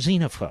 We're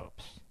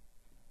xenophobes.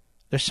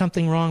 There's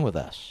something wrong with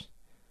us.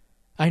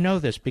 I know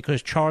this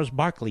because Charles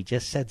Barkley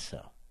just said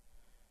so.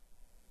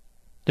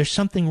 There's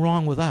something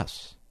wrong with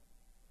us.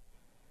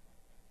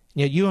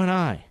 Yet you and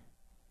I,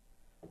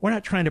 we're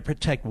not trying to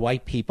protect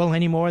white people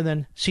any more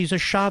than Cesar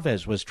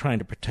Chavez was trying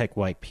to protect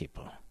white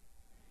people.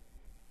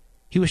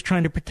 He was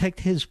trying to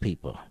protect his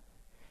people.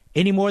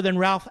 Any more than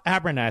Ralph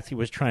Abernathy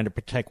was trying to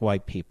protect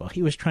white people.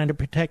 He was trying to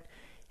protect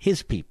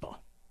his people.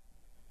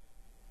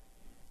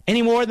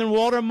 Any more than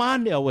Walter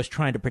Mondale was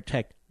trying to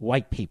protect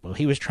white people.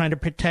 He was trying to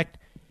protect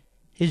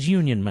his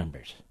union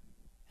members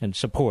and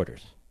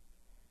supporters.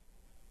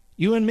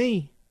 You and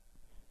me,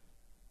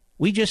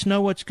 we just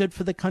know what's good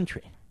for the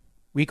country,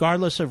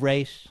 regardless of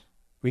race,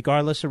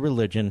 regardless of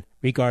religion,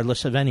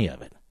 regardless of any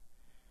of it.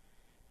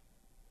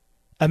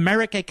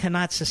 America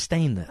cannot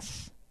sustain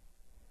this.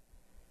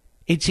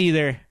 It's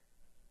either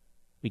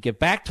we get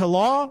back to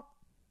law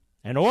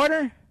and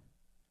order,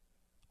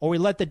 or we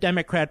let the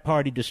Democrat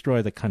Party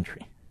destroy the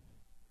country.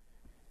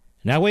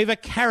 Now we have a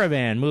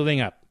caravan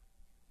moving up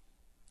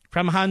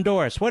from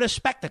Honduras. What a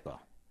spectacle.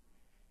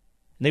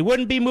 And they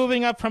wouldn't be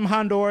moving up from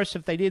Honduras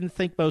if they didn't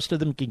think most of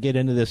them could get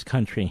into this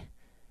country.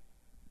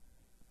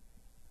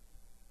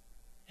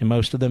 And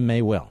most of them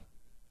may well.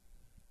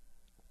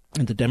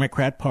 And the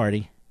Democrat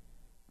Party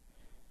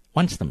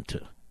wants them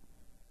to.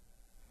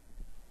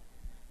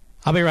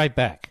 I'll be right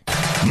back.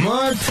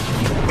 Mark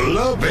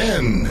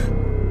Levin.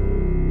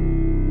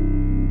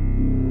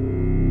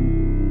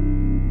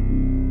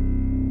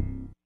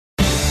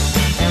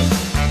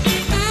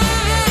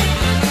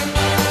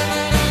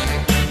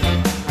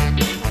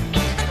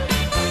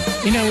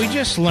 You know, we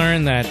just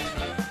learned that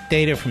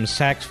data from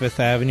Saks Fifth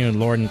Avenue and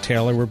Lord &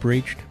 Taylor were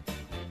breached,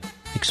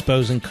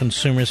 exposing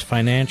consumers'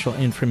 financial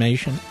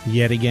information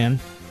yet again.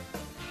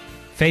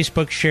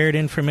 Facebook shared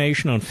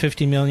information on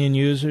 50 million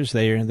users.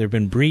 There have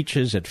been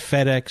breaches at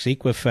FedEx,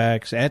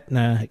 Equifax,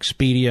 Aetna,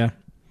 Expedia.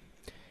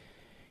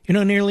 You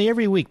know, nearly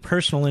every week,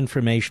 personal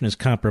information is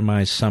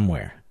compromised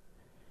somewhere.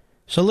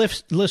 So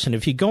listen,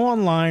 if you go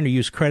online or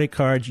use credit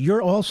cards,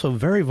 you're also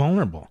very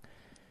vulnerable.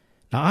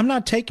 Now, I'm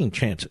not taking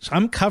chances.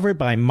 I'm covered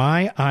by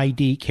My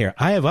ID Care.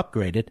 I have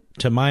upgraded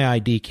to My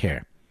ID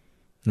Care,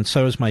 and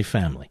so is my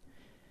family.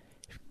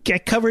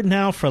 Get covered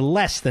now for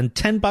less than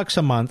 $10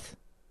 a month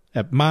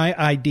at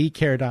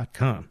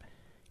myidcare.com.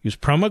 Use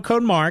promo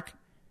code MARK,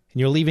 and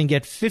you'll even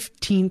get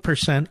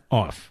 15%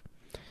 off.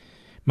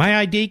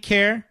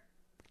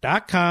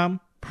 myidcare.com,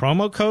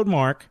 promo code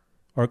MARK,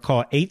 or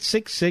call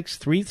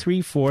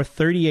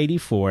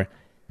 866-334-3084.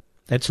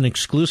 That's an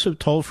exclusive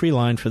toll-free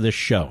line for this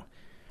show.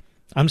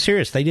 I'm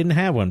serious. They didn't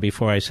have one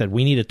before I said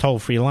we need a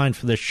toll-free line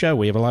for this show.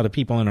 We have a lot of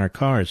people in our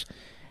cars.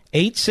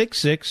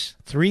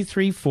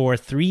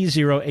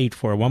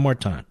 866-334-3084. One more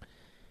time.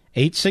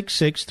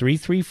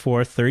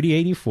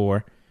 866-334-3084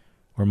 or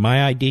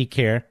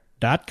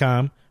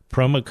myidcare.com,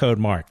 promo code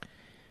MARK.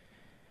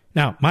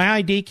 Now, My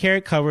ID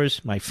Care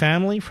covers my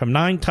family from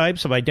 9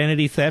 types of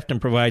identity theft and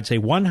provides a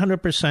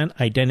 100%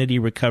 identity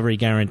recovery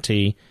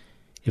guarantee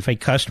if a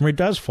customer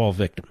does fall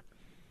victim.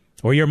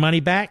 Or your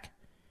money back.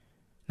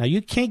 Now,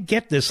 you can't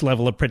get this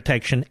level of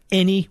protection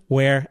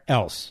anywhere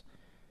else.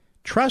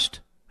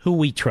 Trust who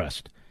we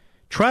trust.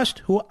 Trust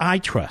who I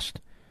trust.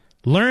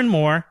 Learn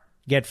more.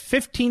 Get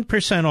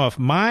 15% off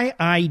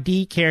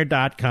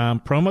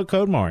myidcare.com, promo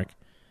code MARK,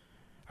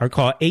 or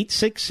call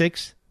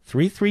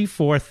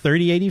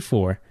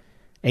 866-334-3084,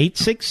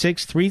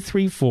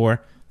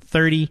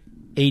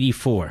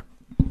 866-334-3084.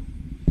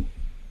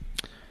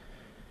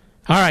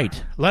 All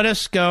right, let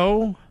us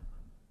go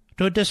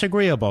to a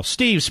disagreeable.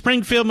 Steve,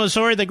 Springfield,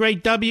 Missouri, the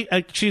great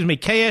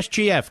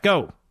KSGF,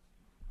 go.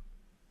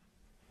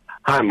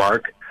 Hi,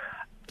 Mark.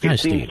 Hi, it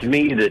seems Steve. to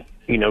me that,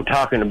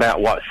 talking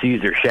about what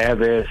Cesar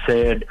Chavez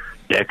said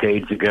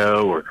decades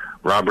ago or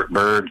Robert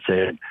Byrd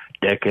said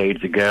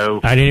decades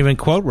ago. I didn't even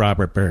quote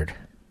Robert Byrd.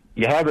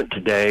 You haven't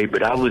today,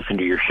 but I listen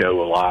to your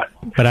show a lot.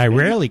 But I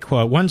rarely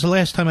quote. When's the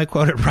last time I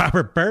quoted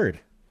Robert Byrd?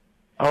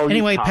 Oh,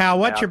 anyway, pal,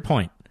 what's your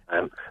point?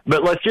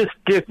 But let's just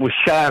stick with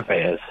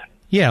Chavez.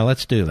 Yeah,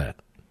 let's do that.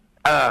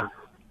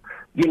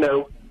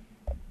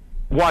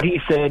 What he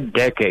said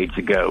decades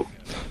ago,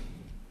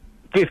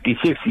 50,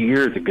 60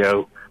 years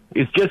ago,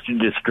 is just a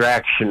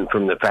distraction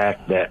from the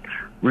fact that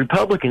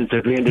Republicans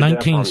have ended up on the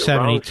wrong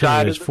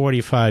 1972 is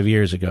 45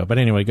 years ago. But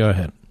anyway, go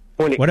ahead.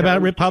 What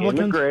about Republicans?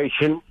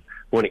 Immigration,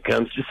 when it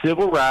comes to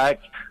civil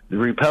rights, the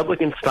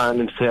Republicans find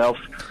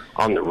themselves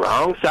on the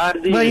wrong side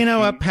of the issue. Well, you know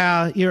what,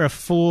 pal? You're a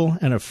fool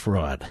and a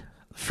fraud.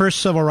 The first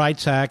Civil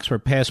Rights Acts were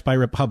passed by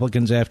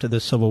Republicans after the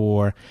Civil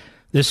War.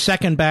 The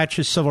second batch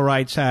of Civil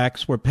Rights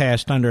Acts were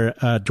passed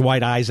under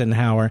Dwight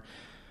Eisenhower,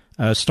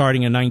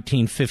 starting in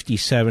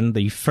 1957.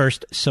 The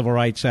first Civil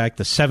Rights Act,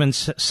 the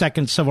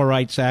second Civil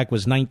Rights Act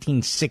was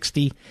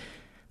 1960.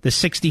 The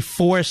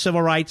 64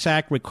 Civil Rights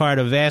Act required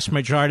a vast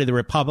majority of the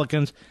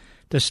Republicans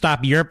to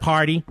stop your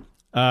party.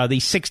 The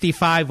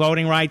 65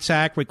 Voting Rights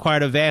Act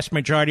required a vast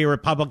majority of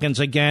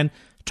Republicans again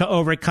to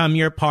overcome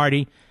your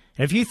party.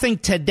 And if you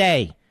think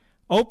today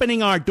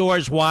opening our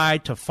doors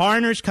wide to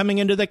foreigners coming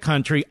into the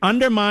country,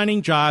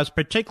 undermining jobs,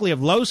 particularly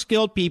of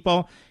low-skilled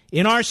people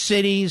in our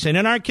cities and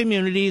in our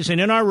communities and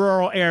in our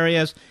rural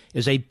areas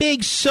is a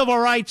big civil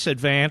rights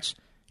advance,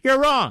 you're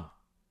wrong.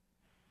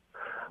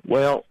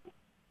 Well,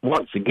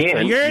 once again...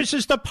 Now, yours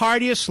is the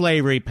party of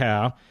slavery,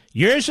 pal.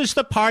 Yours is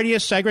the party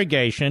of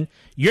segregation.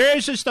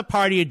 Yours is the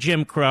party of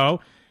Jim Crow.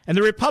 And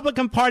the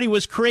Republican Party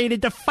was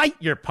created to fight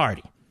your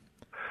party.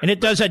 And it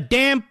does a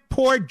damn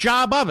poor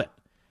job of it.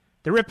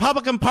 The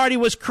Republican Party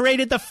was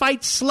created to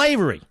fight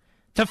slavery,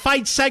 to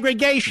fight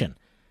segregation,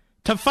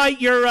 to fight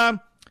your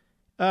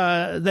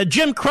the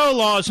Jim Crow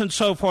laws and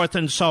so forth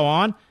and so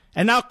on.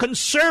 And now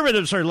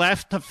conservatives are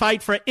left to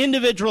fight for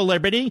individual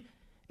liberty,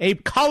 a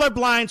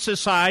colorblind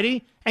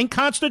society, and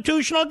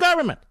constitutional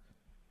government.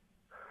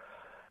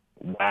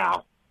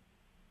 Wow.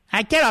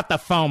 Hey, get off the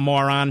phone,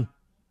 moron.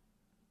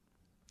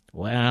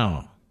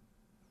 Wow.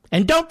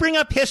 And don't bring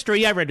up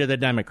history ever to the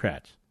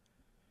Democrats.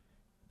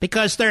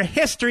 Because their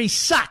history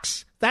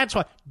sucks. That's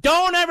why.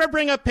 Don't ever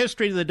bring up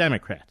history to the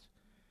Democrats.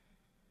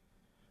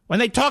 When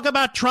they talk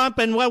about Trump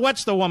and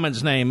what's the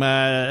woman's name?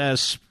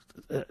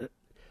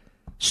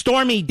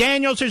 Stormy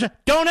Daniels.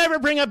 Don't ever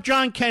bring up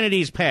John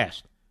Kennedy's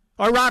past.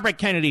 Or Robert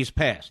Kennedy's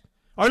past.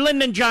 Or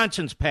Lyndon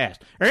Johnson's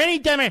past. Or any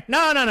Democrat.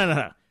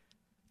 No.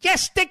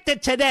 Just stick to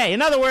today.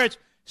 In other words,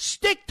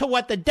 stick to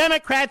what the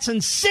Democrats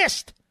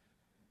insist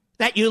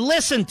that you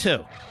listen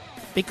to.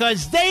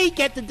 Because they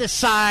get to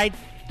decide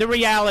the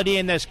reality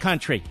in this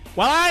country.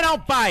 Well, I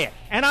don't buy it,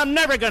 and I'm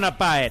never going to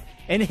buy it.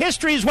 And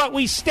history is what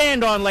we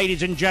stand on,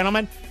 ladies and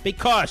gentlemen,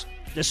 because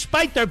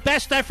despite their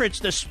best efforts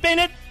to spin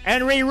it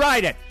and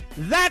rewrite it,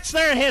 that's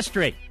their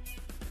history.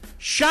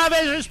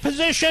 Chavez's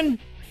position,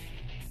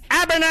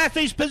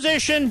 Abernathy's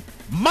position,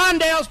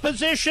 Mondale's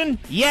position,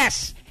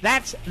 yes,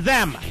 that's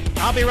them.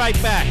 I'll be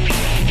right back.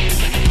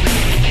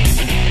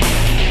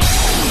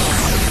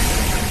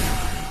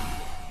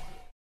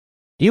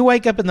 Do you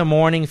wake up in the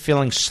morning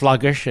feeling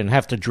sluggish and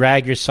have to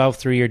drag yourself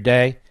through your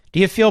day?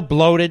 Do you feel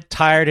bloated,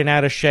 tired, and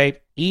out of shape?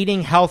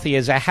 Eating healthy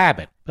is a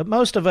habit, but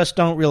most of us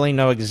don't really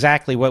know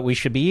exactly what we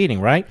should be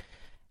eating, right?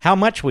 How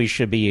much we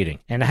should be eating,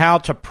 and how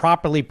to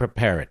properly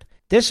prepare it.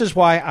 This is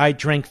why I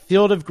drink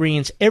Field of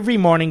Greens every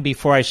morning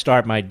before I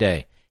start my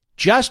day.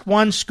 Just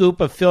one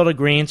scoop of Field of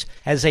Greens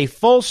has a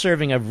full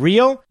serving of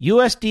real,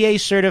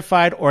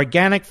 USDA-certified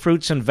organic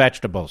fruits and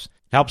vegetables.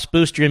 Helps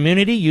boost your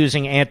immunity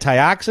using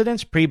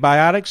antioxidants,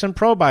 prebiotics, and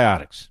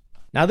probiotics.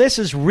 Now, this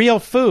is real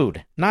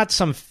food, not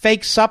some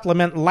fake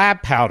supplement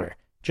lab powder.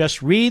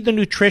 Just read the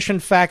nutrition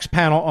facts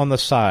panel on the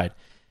side.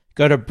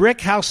 Go to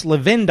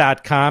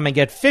BrickhouseLevin.com and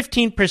get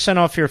 15%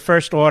 off your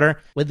first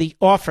order with the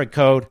offer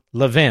code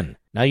LEVIN.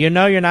 Now, you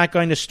know you're not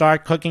going to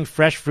start cooking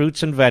fresh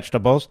fruits and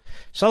vegetables,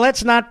 so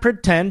let's not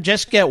pretend.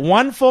 Just get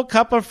 1 full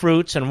cup of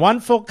fruits and 1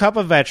 full cup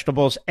of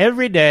vegetables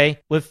every day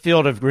with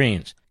Field of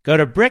Greens. Go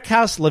to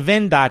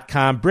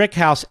BrickhouseLevin.com,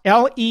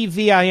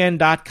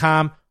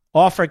 BrickhouseLevin.com,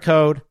 offer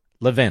code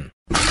LEVIN.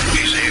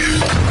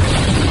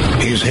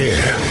 He's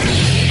here.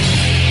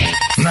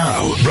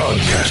 Now,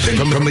 broadcasting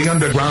from the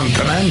underground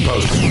command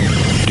post,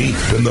 deep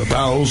in the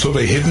bowels of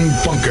a hidden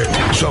bunker,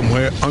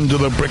 somewhere under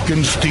the brick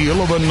and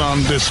steel of a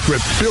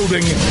nondescript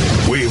building,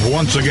 we've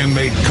once again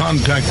made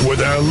contact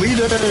with our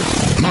leader,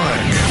 Mark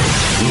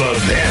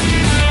Levin.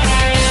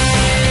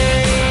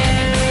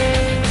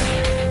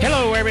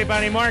 Hello,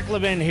 everybody. Mark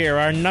Levin here.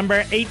 Our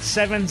number,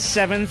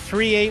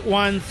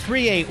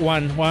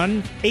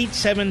 877-381-3811,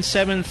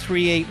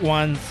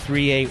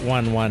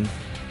 877-381-3811.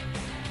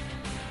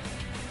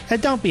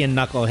 Don't be a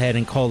knucklehead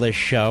and call this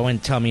show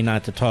and tell me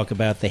not to talk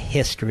about the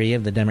history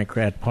of the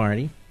Democrat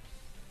Party.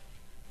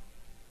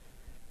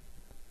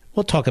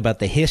 We'll talk about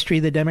the history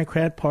of the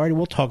Democrat Party.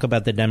 We'll talk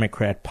about the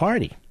Democrat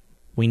Party.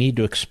 We need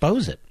to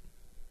expose it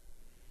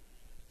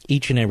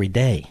each and every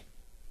day.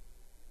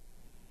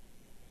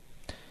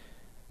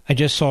 I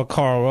just saw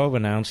Karl Rove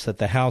announce that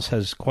the House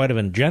has quite an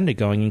agenda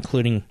going,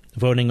 including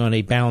voting on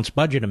a balanced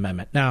budget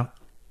amendment. Now,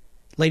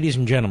 ladies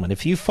and gentlemen,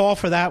 if you fall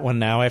for that one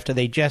now after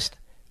they just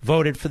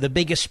voted for the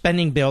biggest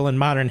spending bill in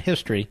modern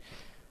history,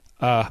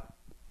 then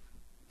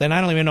I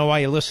don't even know why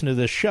you listen to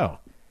this show.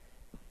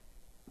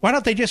 Why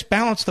don't they just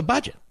balance the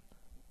budget?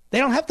 They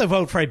don't have to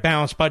vote for a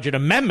balanced budget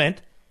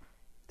amendment.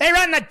 They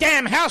run the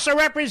damn House of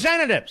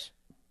Representatives,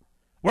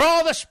 where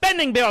all the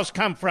spending bills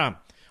come from,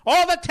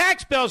 all the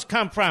tax bills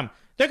come from.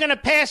 They're going to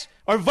pass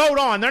or vote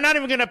on. They're not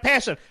even going to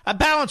pass a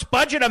balanced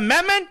budget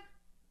amendment?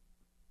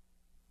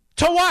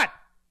 To what?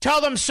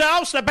 Tell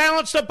themselves to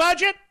balance the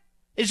budget?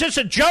 Is this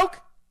a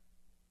joke?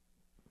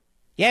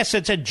 Yes,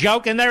 it's a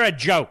joke, and they're a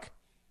joke.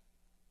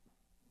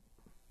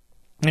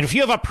 And if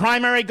you have a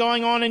primary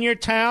going on in your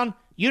town,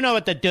 you know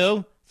what to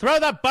do. Throw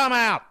the bum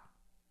out.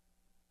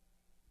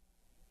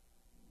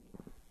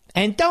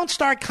 And don't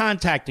start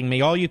contacting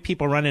me, all you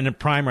people running in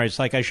primaries,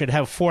 like I should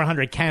have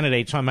 400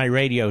 candidates on my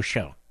radio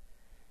show.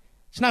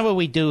 It's not what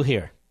we do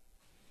here.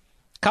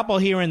 A couple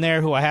here and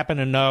there who I happen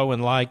to know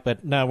and like,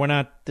 but no, we're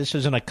not. This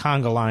isn't a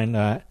conga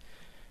line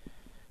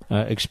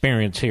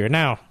experience here.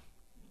 Now,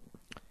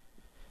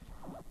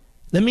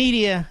 the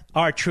media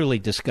are truly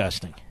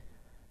disgusting.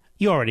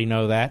 You already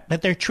know that,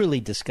 but they're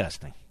truly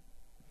disgusting.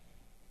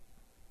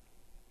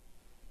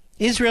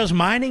 Israel's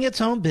minding its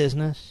own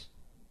business.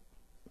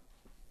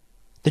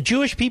 The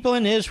Jewish people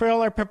in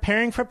Israel are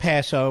preparing for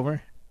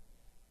Passover.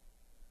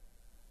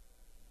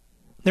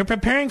 They're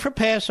preparing for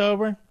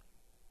Passover.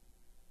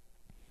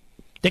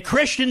 The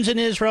Christians in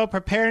Israel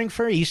preparing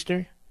for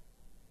Easter.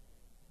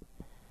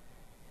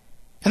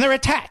 And they're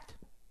attacked.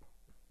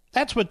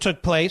 That's what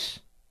took place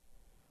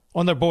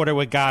on their border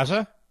with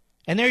Gaza.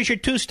 And there's your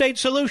two-state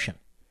solution.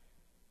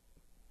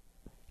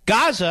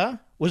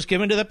 Gaza was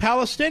given to the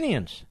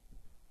Palestinians.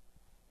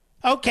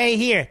 Okay,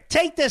 here,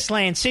 take this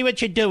land, see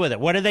what you do with it.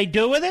 What do they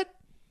do with it?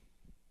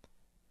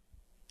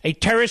 A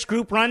terrorist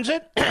group runs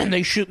it.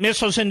 They shoot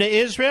missiles into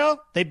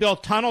Israel. They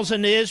build tunnels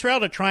into Israel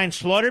to try and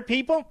slaughter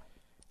people.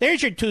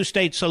 There's your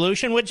two-state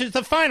solution, which is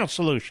the final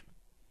solution.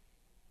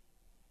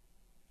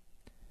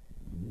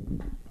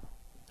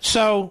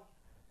 So,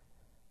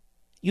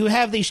 you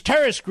have these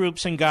terrorist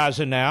groups in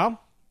Gaza now,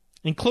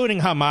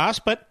 including Hamas,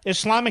 but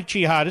Islamic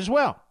Jihad as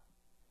well.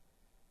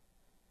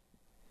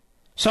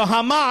 So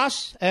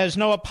Hamas, as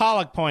Noah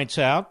Pollack points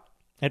out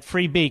at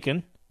Free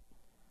Beacon,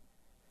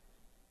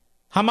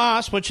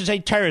 Hamas, which is a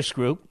terrorist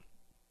group,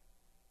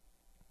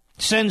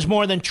 sends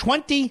more than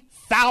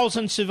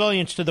 20,000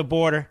 civilians to the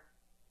border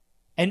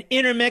and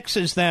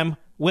intermixes them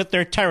with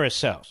their terrorist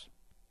cells.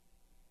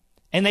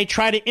 And they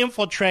try to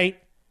infiltrate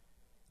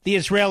the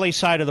Israeli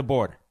side of the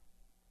border.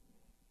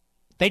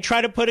 They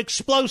try to put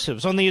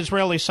explosives on the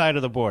Israeli side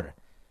of the border.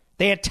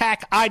 They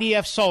attack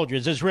IDF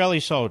soldiers,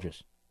 Israeli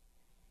soldiers.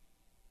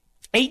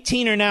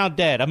 18 are now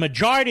dead. A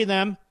majority of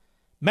them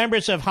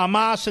members of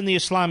Hamas and the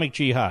Islamic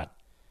Jihad.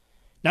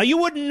 Now, you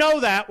wouldn't know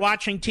that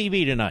watching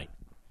TV tonight.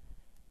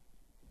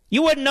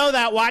 You wouldn't know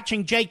that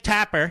watching Jake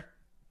Tapper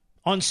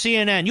on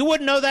CNN. You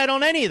wouldn't know that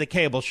on any of the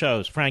cable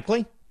shows,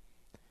 frankly.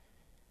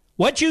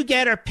 What you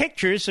get are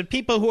pictures of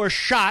people who are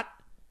shot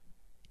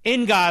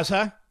in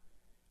Gaza,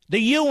 the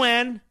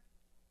UN,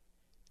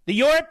 the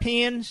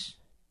Europeans,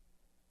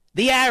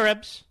 the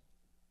Arabs,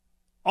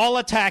 all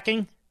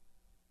attacking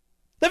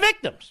the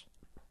victims,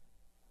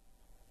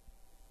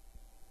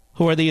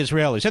 who are the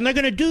Israelis. And they're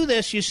going to do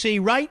this, you see,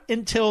 right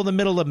until the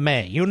middle of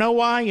May. You know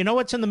why? You know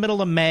what's in the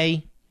middle of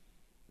May?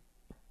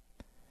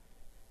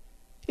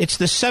 It's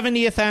the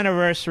 70th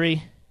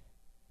anniversary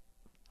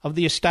of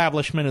the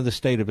establishment of the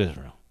State of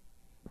Israel.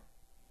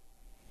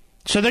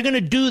 So they're going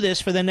to do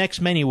this for the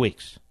next many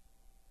weeks.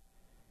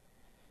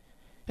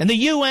 And the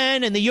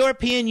UN and the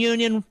European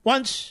Union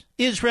wants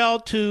Israel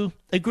to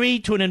agree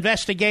to an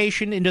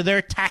investigation into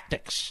their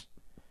tactics.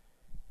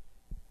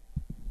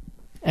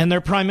 And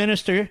their Prime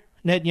Minister,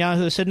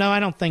 Netanyahu, said, no, I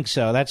don't think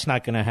so. That's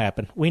not going to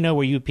happen. We know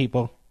where you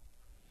people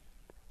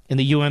in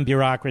the UN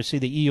bureaucracy,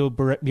 the EU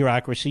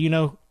bureaucracy,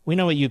 we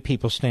know what you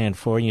people stand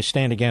for, and you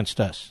stand against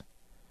us.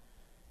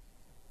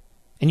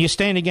 And you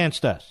stand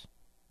against us.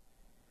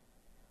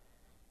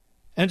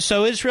 And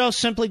so Israel's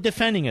simply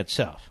defending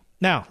itself.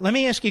 Now, let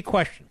me ask you a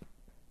question.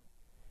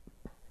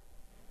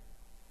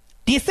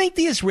 Do you think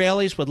the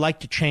Israelis would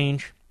like to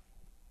change?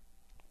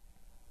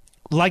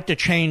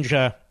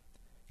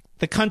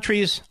 The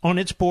countries on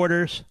its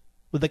borders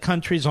with the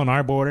countries on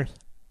our borders?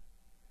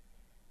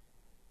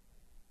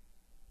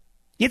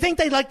 You think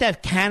they'd like to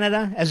have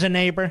Canada as a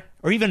neighbor?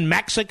 Or even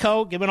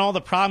Mexico, given all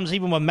the problems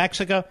even with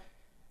Mexico?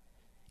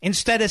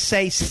 Instead of,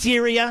 say,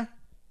 Syria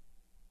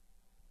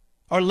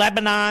or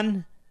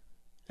Lebanon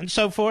and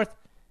so forth?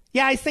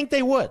 Yeah, I think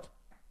they would.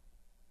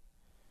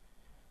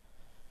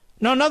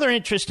 Now, another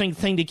interesting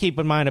thing to keep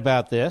in mind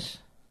about this,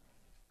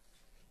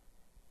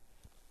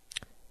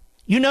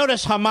 you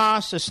notice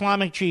Hamas,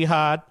 Islamic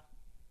Jihad,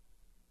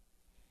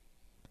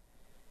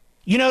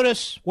 you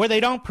notice where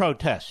they don't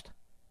protest.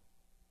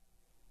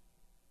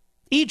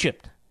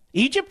 Egypt.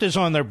 Egypt is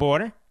on their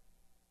border.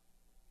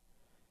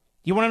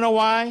 You want to know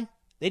why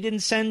they didn't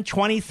send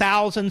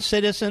 20,000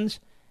 citizens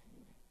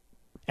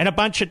and a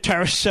bunch of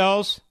terrorist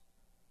cells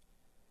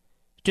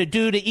to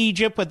do to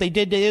Egypt what they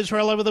did to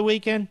Israel over the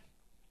weekend?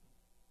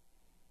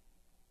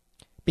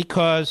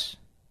 Because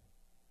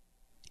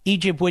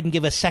Egypt wouldn't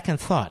give a second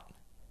thought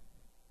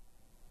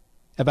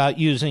about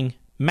using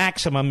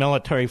maximum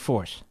military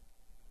force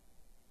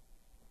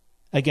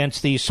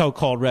against these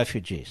so-called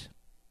refugees.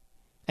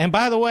 And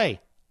by the way,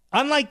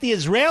 unlike the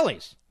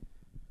Israelis,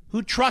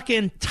 who truck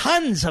in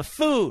tons of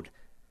food,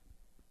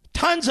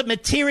 tons of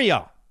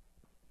material,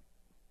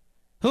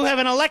 who have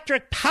an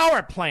electric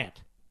power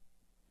plant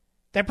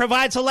that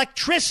provides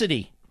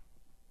electricity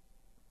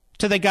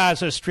to the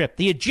Gaza Strip,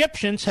 the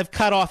Egyptians have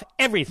cut off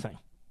everything.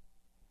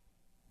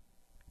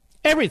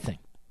 Everything.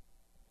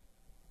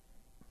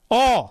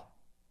 All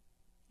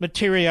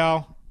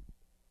material,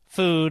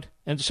 food,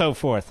 and so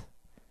forth.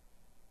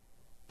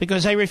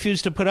 Because they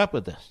refuse to put up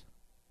with this.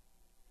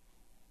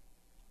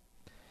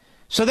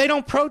 So they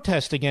don't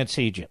protest against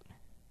Egypt.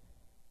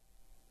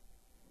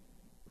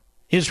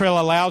 Israel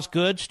allows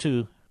goods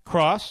to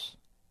cross.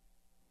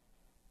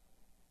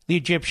 The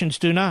Egyptians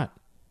do not.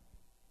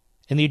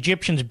 And the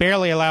Egyptians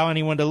barely allow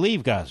anyone to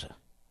leave Gaza.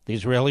 The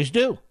Israelis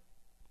do.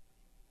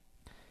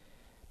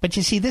 But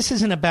you see, this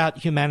isn't about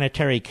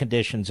humanitarian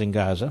conditions in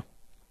Gaza.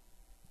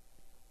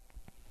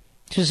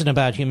 This isn't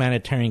about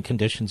humanitarian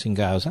conditions in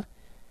Gaza.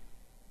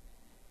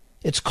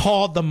 It's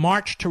called the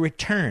March to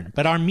Return,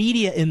 but our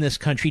media in this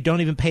country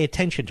don't even pay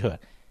attention to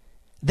it.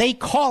 They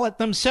call it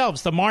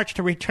themselves the March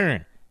to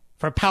Return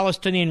for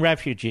Palestinian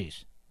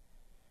refugees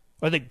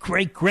or the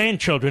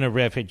great-grandchildren of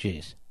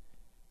refugees.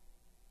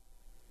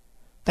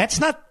 That's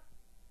not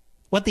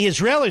what the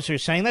Israelis are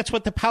saying. That's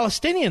what the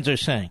Palestinians are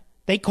saying.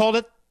 They called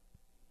it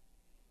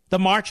the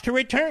March to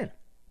Return.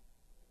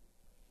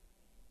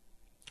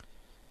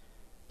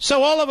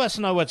 So all of us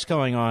know what's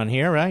going on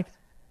here, right?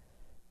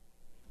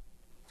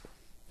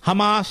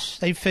 Hamas,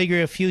 they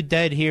figure a few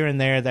dead here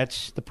and there,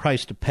 that's the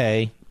price to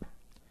pay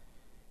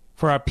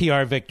for our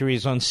PR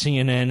victories on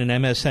CNN and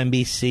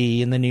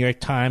MSNBC and the New York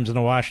Times and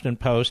the Washington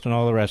Post and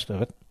all the rest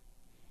of it.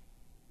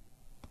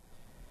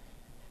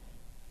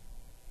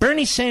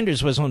 Bernie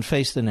Sanders was on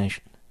Face the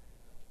Nation.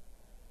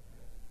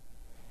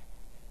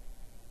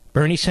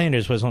 Bernie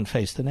Sanders was on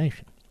Face the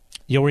Nation.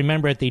 You'll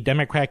remember at the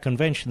Democrat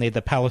convention, they had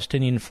the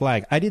Palestinian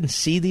flag. I didn't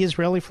see the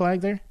Israeli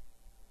flag there.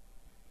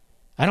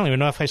 I don't even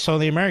know if I saw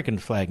the American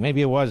flag.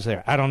 Maybe it was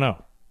there. I don't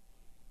know.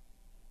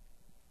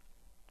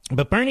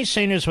 But Bernie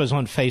Sanders was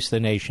on Face the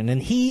Nation,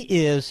 and he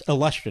is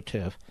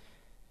illustrative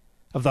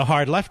of the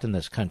hard left in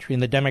this country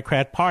and the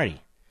Democrat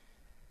Party.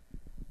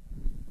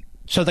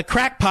 So the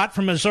crackpot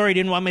from Missouri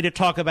didn't want me to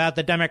talk about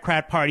the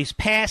Democrat Party's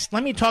past.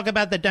 Let me talk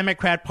about the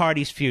Democrat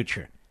Party's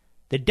future.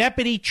 The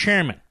deputy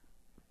chairman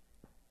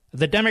of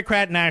the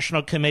Democrat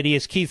National Committee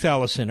is Keith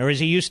Ellison, or as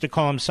he used to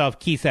call himself,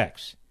 Keith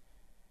X,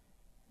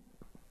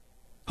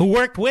 who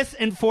worked with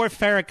and for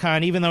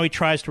Farrakhan, even though he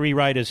tries to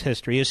rewrite his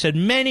history. He has said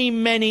many,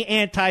 many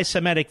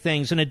anti-Semitic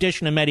things in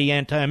addition to many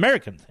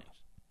anti-American things.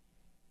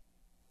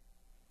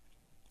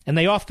 And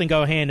they often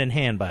go hand in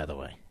hand, by the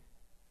way.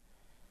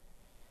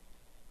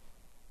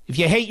 If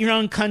you hate your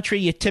own country,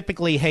 you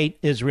typically hate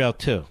Israel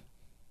too.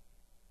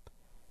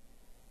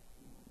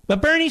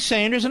 But Bernie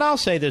Sanders, and I'll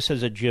say this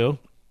as a Jew,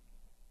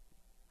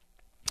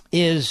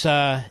 is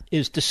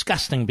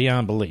disgusting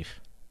beyond belief.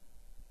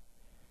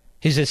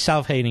 He's a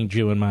self-hating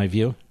Jew, in my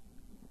view.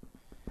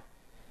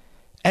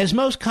 As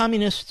most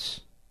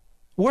communists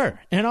were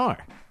and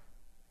are.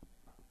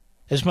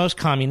 As most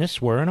communists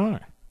were and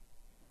are.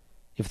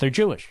 If they're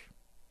Jewish.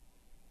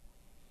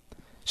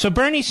 So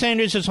Bernie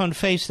Sanders is on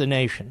Face the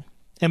Nation.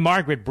 And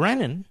Margaret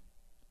Brennan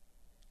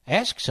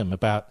asks him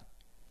about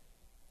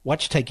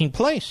what's taking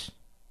place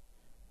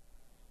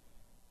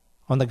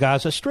on the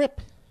Gaza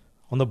Strip,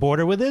 on the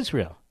border with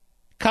Israel.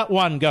 Cut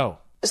one, go.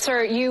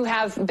 Sir, you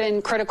have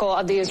been critical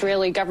of the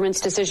Israeli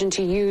government's decision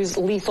to use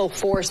lethal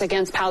force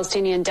against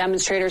Palestinian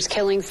demonstrators,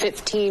 killing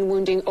 15,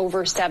 wounding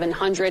over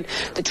 700.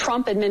 The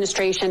Trump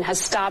administration has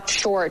stopped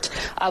short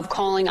of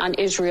calling on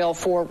Israel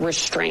for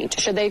restraint.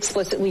 Should they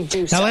explicitly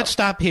do so? Now let's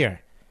stop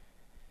here.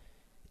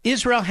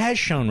 Israel has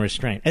shown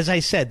restraint. As I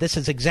said, this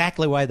is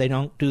exactly why they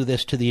don't do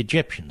this to the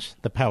Egyptians,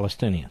 the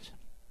Palestinians.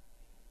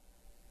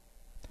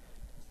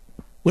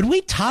 Would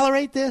we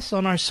tolerate this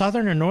on our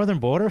southern or northern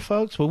border,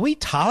 folks? Would we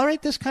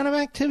tolerate this kind of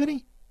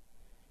activity?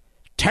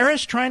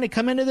 Terrorists trying to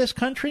come into this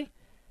country?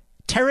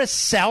 Terrorist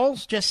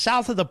cells just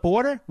south of the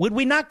border? Would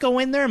we not go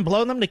in there and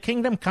blow them to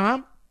kingdom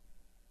come?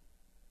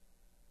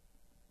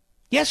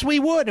 Yes, we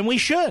would, and we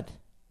should.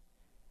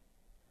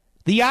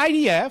 The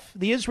IDF,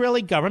 the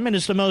Israeli government,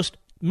 is the most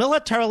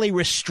militarily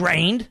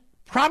restrained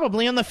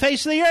probably on the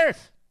face of the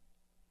earth.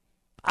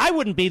 I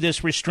wouldn't be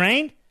this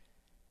restrained,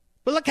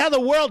 but look how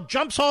the world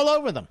jumps all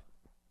over them.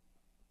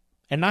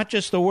 And not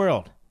just the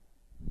world.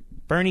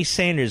 Bernie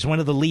Sanders, one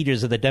of the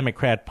leaders of the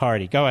Democrat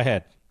Party. Go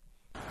ahead.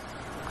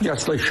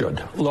 Yes, they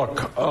should.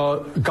 Look,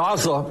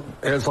 Gaza,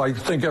 as I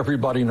think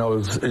everybody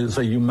knows, is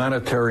a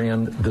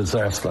humanitarian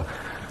disaster.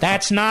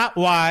 That's not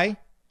why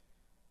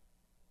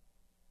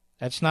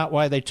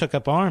they took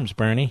up arms,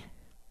 Bernie.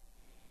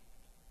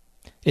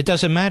 It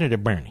doesn't matter to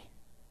Bernie.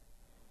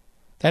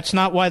 That's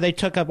not why they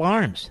took up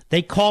arms.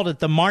 They called it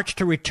the March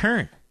to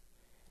Return,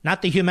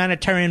 not the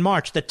humanitarian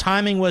march. The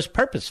timing was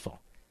purposeful.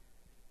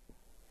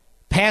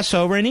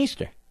 Passover and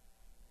Easter,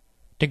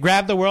 to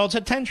grab the world's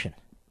attention.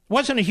 It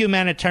wasn't a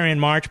humanitarian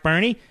march,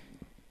 Bernie.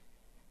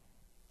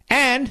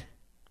 And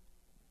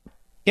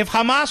if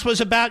Hamas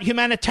was about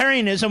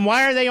humanitarianism,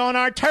 why are they on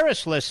our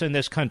terrorist list in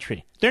this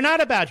country? They're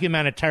not about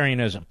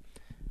humanitarianism.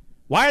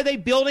 Why are they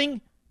building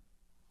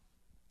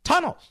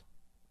tunnels?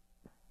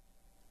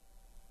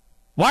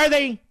 Why are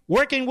they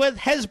working with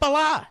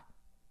Hezbollah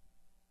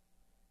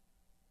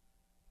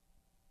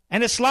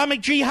and Islamic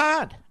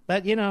Jihad?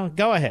 But,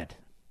 go ahead.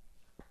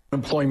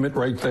 Employment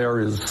rate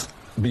there is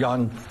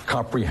beyond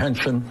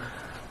comprehension,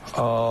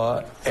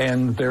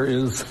 and there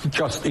is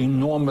just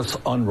enormous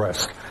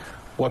unrest.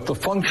 What the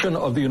function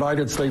of the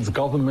United States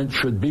government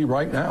should be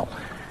right now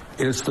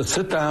is to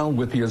sit down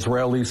with the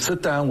Israelis,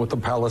 sit down with the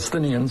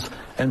Palestinians,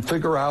 and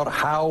figure out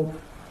how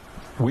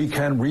we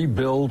can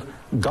rebuild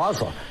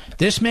Gaza.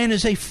 This man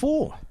is a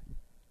fool.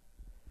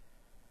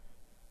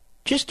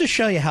 Just to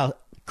show you how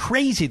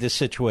crazy this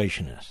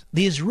situation is,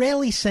 the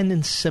Israelis send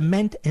in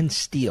cement and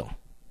steel.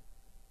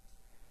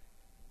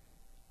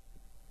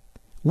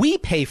 We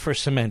pay for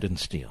cement and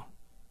steel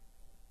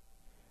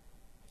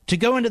to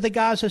go into the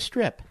Gaza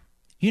Strip.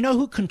 You know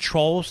who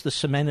controls the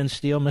cement and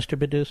steel, Mr.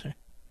 Producer?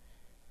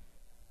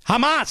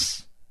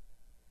 Hamas.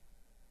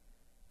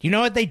 Do you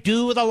know what they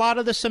do with a lot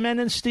of the cement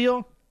and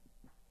steel?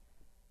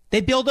 They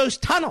build those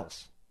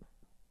tunnels.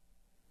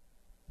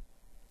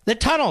 The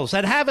tunnels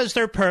that have as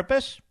their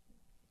purpose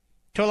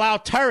to allow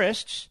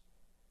terrorists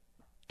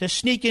to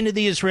sneak into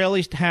the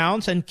Israeli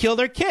towns and kill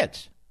their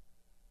kids.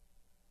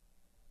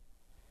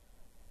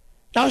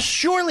 Now,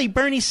 surely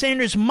Bernie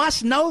Sanders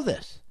must know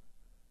this.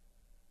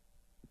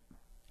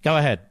 Go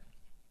ahead.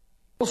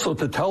 Also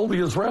to tell the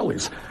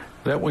Israelis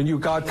that when you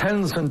got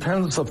tens and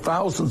tens of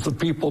thousands of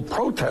people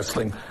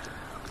protesting,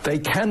 they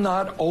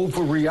cannot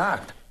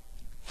overreact.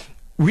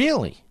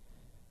 Really?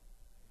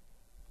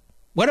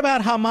 What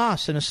about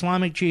Hamas and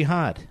Islamic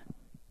Jihad?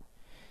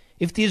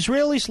 If the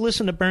Israelis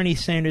listened to Bernie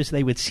Sanders,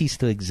 they would cease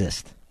to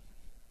exist.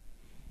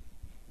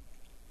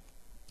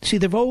 See,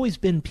 there have always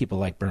been people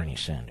like Bernie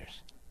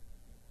Sanders.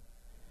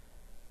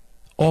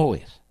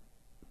 Always.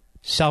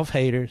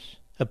 Self-haters,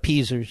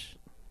 appeasers.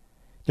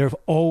 There have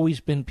always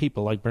been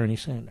people like Bernie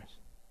Sanders.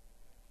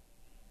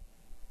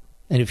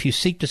 And if you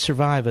seek to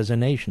survive as a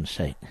nation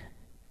state,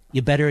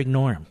 you better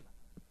ignore him.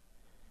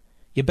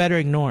 You better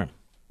ignore him.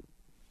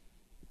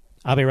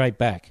 I'll be right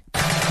back.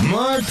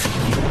 Mark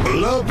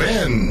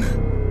Levin.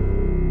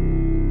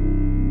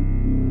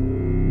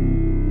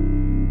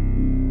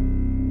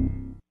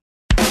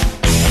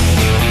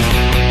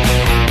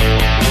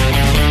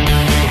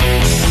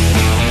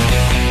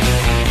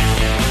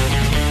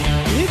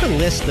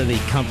 List of the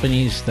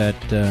companies that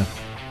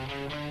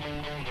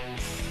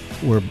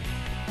were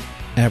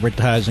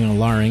advertising a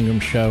Laura Ingraham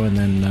show and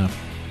then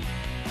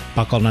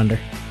buckled under.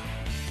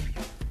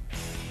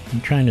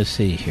 I'm trying to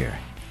see here.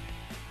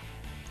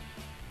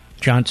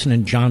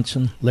 Johnson &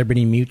 Johnson,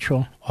 Liberty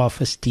Mutual,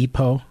 Office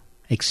Depot,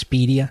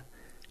 Expedia,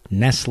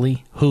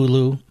 Nestle,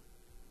 Hulu.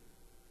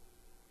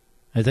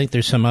 I think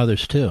there's some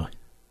others too.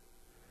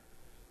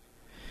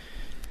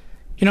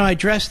 You know, I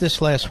addressed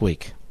this last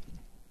week.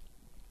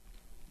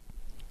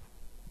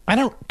 I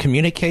don't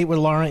communicate with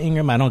Laura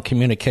Ingraham. I don't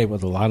communicate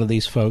with a lot of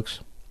these folks.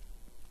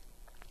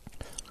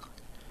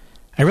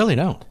 I really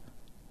don't.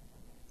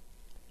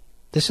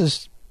 This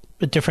is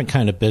a different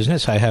kind of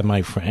business. I have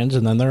my friends,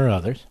 and then there are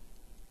others.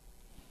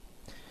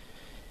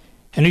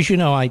 And as you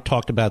know, I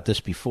talked about this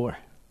before.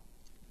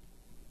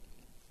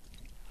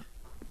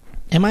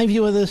 And my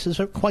view of this is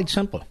quite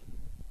simple.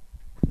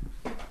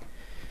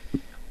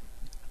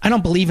 I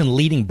don't believe in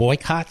leading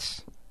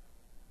boycotts.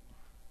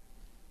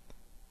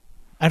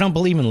 I don't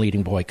believe in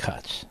leading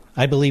boycotts.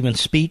 I believe in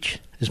speech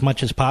as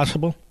much as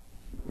possible.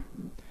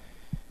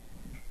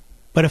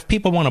 But if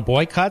people want to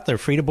boycott, they're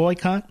free to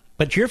boycott.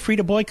 But you're free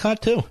to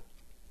boycott too.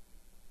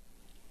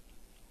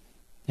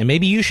 And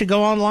maybe you should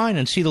go online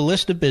and see the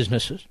list of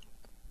businesses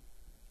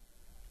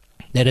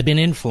that have been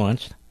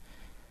influenced,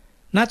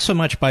 not so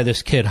much by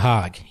this kid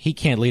Hogg. He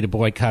can't lead a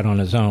boycott on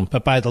his own,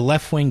 but by the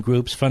left-wing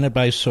groups funded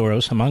by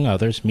Soros, among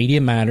others, Media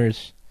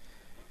Matters,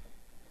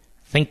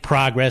 Think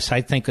Progress, I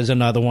think, is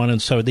another one,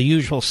 and so the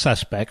usual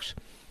suspects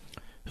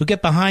who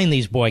get behind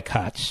these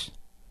boycotts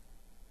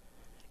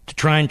to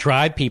try and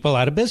drive people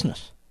out of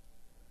business.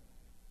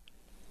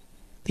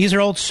 These are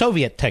old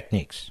Soviet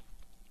techniques.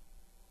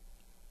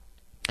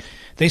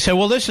 They say,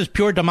 well, this is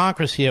pure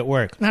democracy at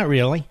work. Not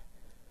really.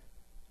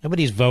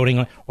 Nobody's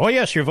voting. Oh,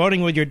 yes, you're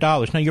voting with your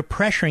dollars. No, you're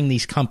pressuring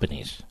these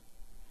companies.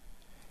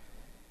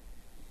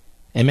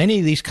 And many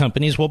of these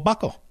companies will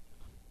buckle.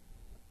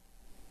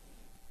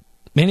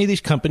 Many of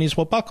these companies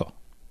will buckle.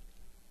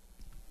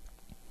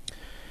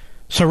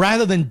 So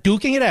rather than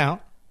duking it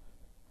out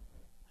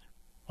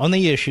on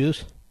the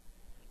issues,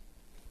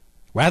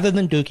 we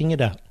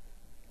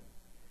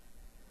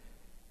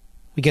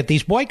get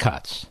these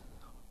boycotts.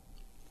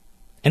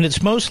 And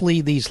it's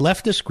mostly these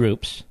leftist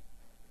groups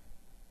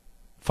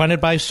funded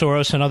by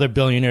Soros and other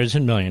billionaires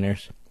and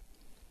millionaires.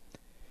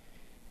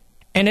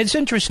 And it's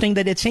interesting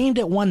that it's aimed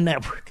at one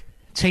network.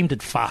 It's aimed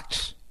at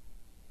Fox.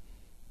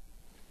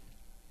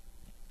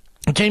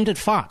 It's aimed at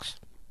Fox.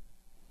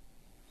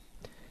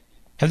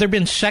 Have there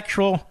been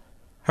sexual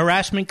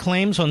harassment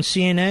claims on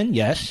CNN?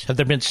 Yes. Have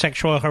there been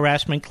sexual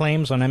harassment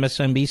claims on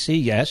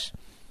MSNBC? Yes.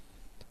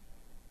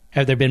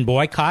 Have there been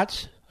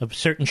boycotts of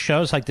certain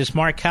shows? Like this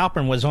Mark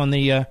Halpern was on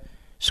the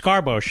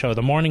Scarborough show,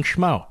 the Morning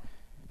Schmo.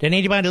 Did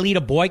anybody lead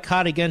a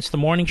boycott against the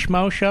Morning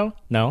Schmo show?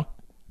 No.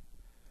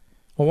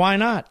 Well, why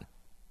not?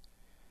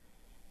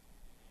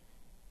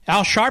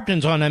 Al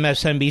Sharpton's on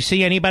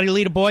MSNBC. Anybody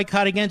lead a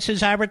boycott against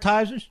his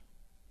advertisers?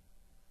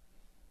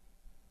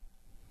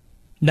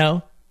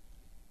 No.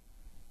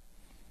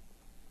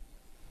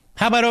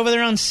 How about over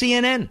there on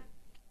CNN?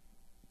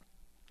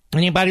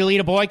 Anybody lead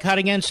a boycott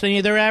against any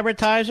of their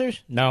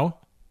advertisers? No.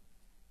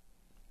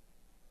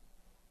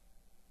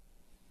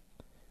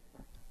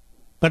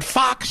 But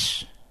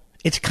Fox,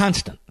 it's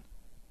constant.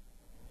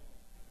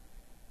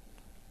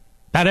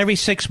 About every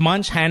 6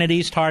 months,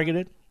 Hannity's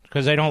targeted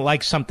because they don't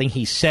like something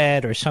he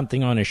said or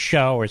something on his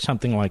show or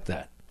something like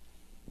that.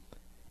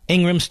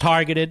 Ingram's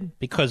targeted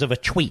because of a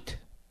tweet.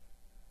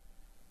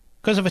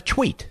 Because of a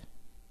tweet.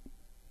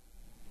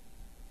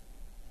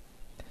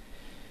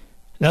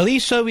 Now,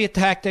 these Soviet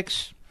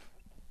tactics,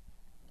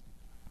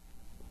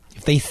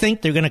 if they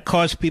think they're going to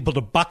cause people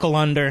to buckle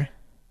under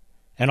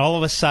and all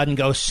of a sudden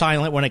go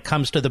silent when it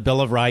comes to the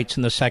Bill of Rights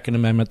and the Second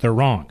Amendment, they're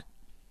wrong.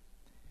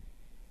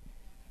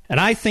 And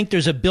I think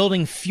there's a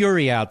building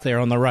fury out there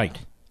on the right.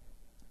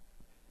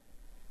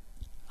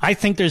 I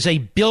think there's a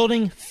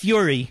building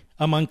fury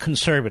among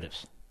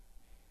conservatives.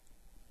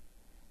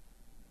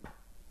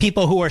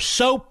 People who are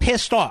so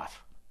pissed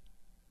off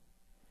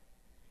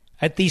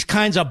at these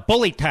kinds of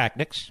bully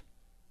tactics.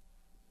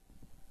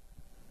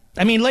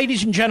 I mean,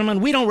 ladies and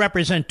gentlemen, we don't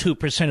represent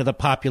 2% of the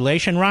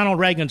population. Ronald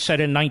Reagan said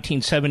in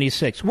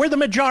 1976, we're the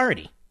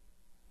majority.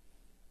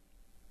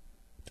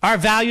 Our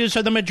values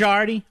are the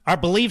majority. Our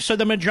beliefs are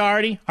the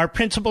majority. Our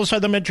principles are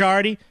the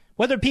majority.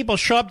 Whether people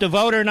show up to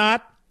vote or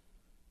not,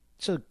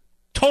 it's a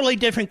totally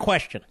different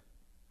question.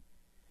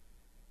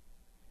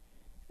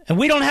 And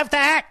we don't have to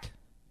act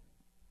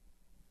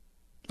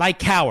like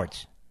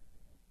cowards.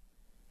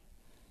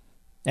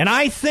 And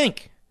I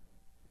think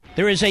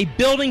there is a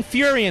building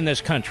fury in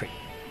this country.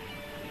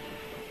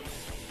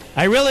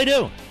 I really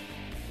do.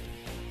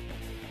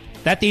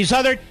 That these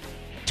other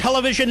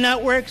television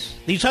networks,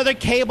 these other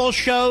cable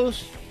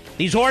shows,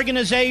 these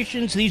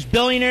organizations, these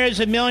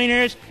billionaires and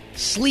millionaires,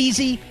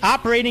 sleazy,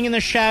 operating in the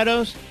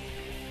shadows,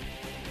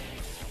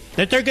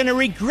 that they're going to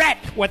regret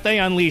what they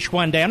unleash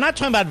one day. I'm not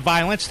talking about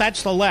violence.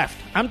 That's the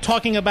left. I'm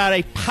talking about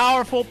a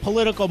powerful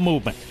political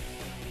movement.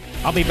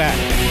 I'll be back.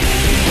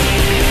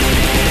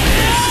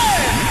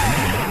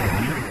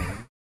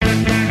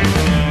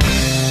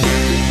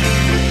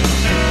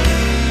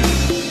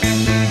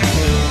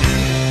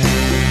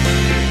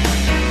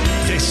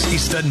 This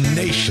is the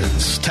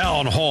nation's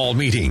town hall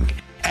meeting,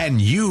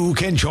 and you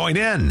can join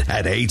in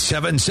at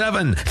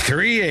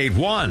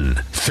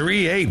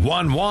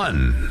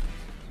 877-381-3811.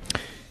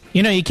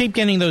 You know, you keep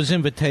getting those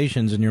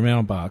invitations in your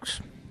mailbox.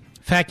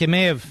 In fact, you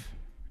may have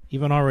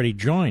even already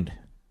joined.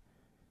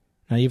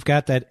 Now, you've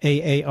got that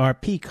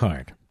AARP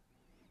card.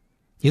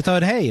 You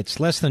thought, hey, it's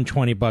less than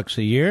 $20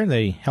 a year.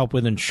 They help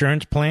with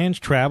insurance plans,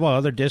 travel,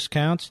 other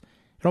discounts.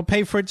 It'll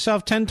pay for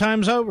itself 10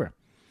 times over.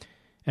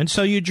 And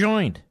so you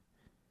joined.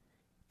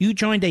 You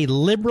joined a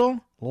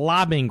liberal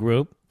lobbying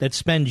group that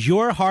spends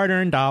your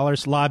hard-earned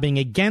dollars lobbying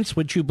against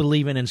what you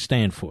believe in and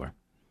stand for.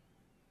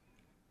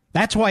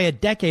 That's why a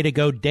decade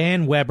ago,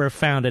 Dan Weber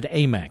founded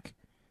AMAC.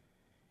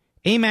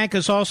 AMAC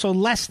is also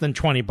less than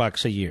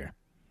 $20 a year.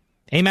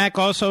 AMAC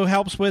also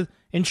helps with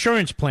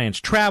insurance plans,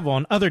 travel,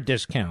 and other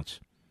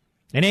discounts.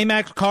 An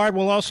AMAC card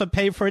will also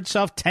pay for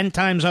itself 10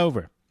 times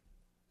over.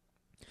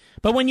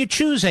 But when you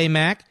choose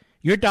AMAC,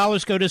 your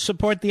dollars go to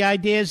support the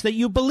ideas that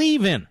you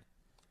believe in,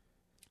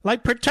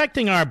 like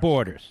protecting our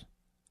borders,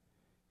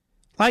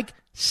 like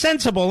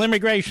sensible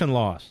immigration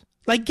laws,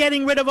 like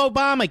getting rid of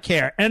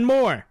Obamacare, and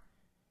more.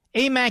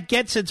 AMAC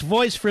gets its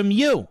voice from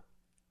you,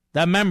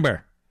 the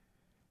member.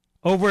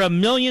 Over 1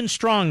 million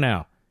strong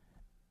now.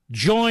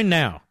 Join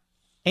now.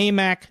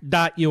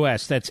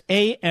 AMAC.us. That's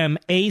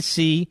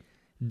AMAC.us.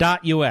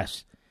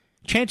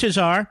 Chances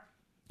are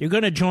you're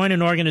going to join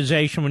an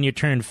organization when you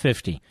turn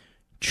 50.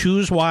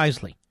 Choose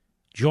wisely.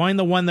 Join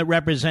the one that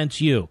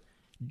represents you.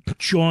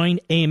 Join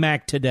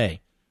AMAC today.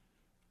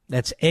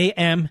 That's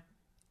AMAC.us.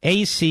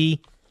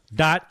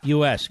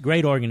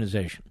 Great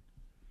organization.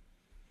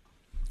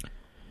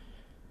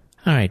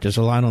 All right, there's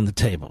a lot on the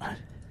table.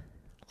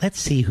 Let's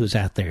see who's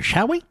out there,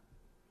 shall we?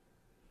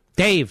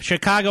 Dave,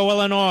 Chicago,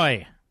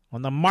 Illinois,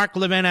 on the Mark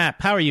Levin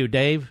app. How are you,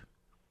 Dave?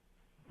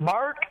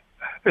 Mark,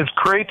 it's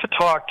great to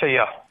talk to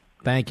you.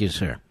 Thank you,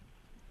 sir.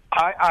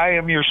 I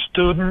am your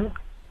student,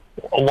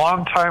 a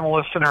long-time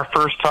listener,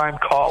 first-time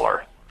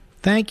caller.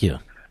 Thank you.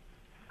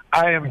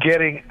 I am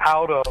getting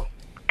out of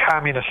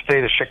communist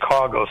state of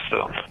Chicago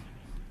soon.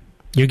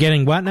 You're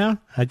getting what now?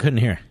 I couldn't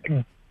hear.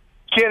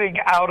 Getting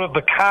out of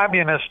the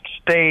communist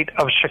state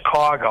of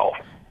Chicago.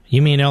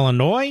 You mean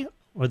Illinois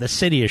or the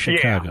city of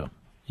Chicago?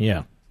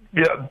 Yeah.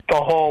 Yeah, the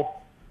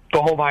whole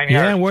 9 yards.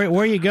 Yeah, where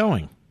are you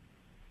going?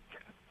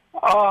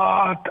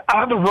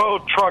 On the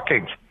road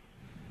trucking.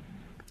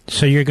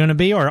 So you're going to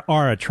be or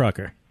are a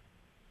trucker?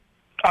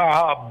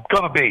 Going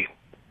to be.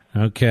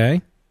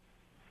 Okay.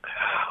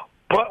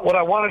 But what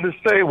I wanted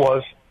to say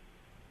was,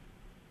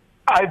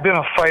 I've been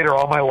a fighter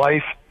all my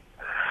life.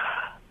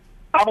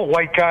 I'm a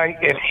white guy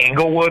in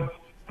Englewood,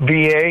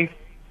 VA.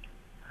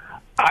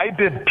 I've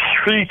been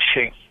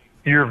preaching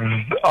your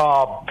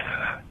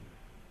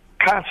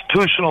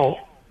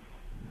constitutional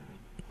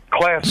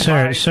class.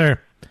 Sir,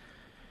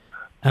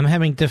 I'm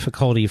having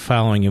difficulty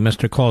following you,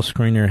 Mr. Call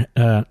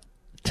Screener.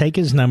 Take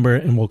his number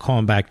and we'll call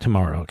him back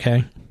tomorrow,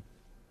 okay?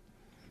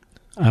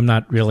 I'm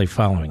not really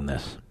following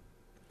this.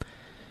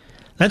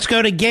 Let's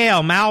go to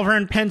Gail,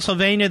 Malvern,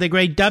 Pennsylvania, the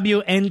great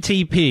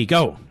WNTP.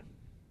 Go.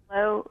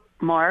 Hello,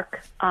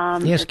 Mark.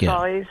 Yes, It's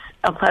always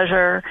a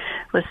pleasure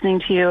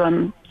listening to you.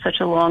 I'm such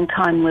a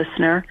long-time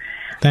listener.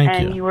 Thank you.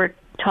 And you were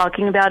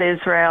talking about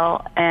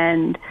Israel,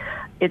 and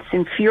it's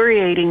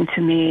infuriating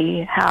to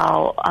me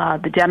how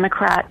the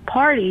Democrat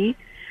Party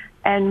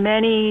and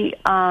many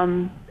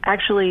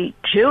actually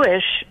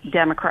Jewish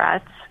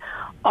Democrats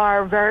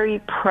are very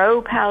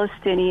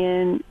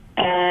pro-Palestinian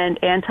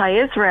and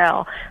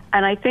anti-Israel.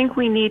 And I think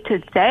we need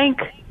to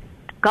thank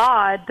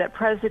God that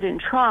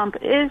President Trump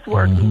is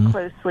working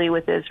closely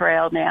with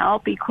Israel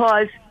now,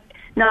 because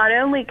not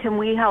only can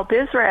we help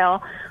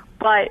Israel,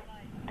 but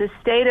the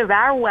state of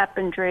our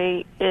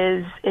weaponry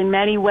is in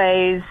many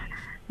ways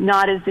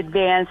not as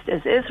advanced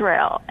as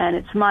Israel. And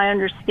it's my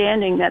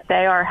understanding that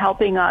they are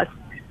helping us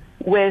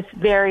with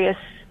various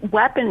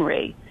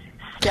weaponry.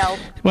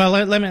 Well,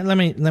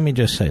 let me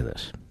just say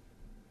this.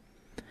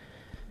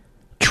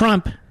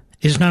 Trump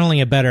is not only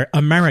a better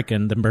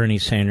American than Bernie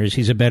Sanders,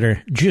 he's a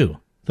better Jew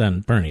than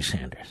Bernie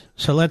Sanders.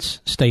 So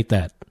let's state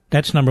that.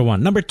 That's number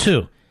one. Number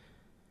two,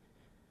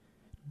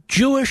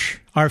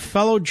 our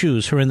fellow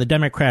Jews who are in the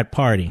Democrat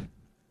Party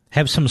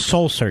have some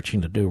soul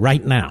searching to do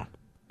right now.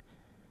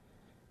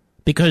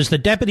 Because the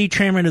deputy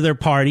chairman of their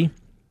party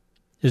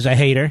is a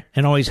hater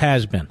and always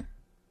has been.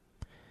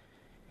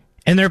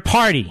 And their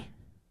party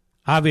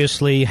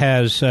obviously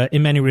has,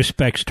 in many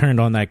respects, turned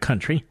on that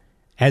country,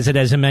 as it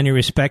has in many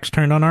respects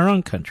turned on our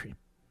own country.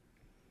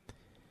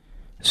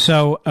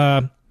 So,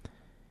 we're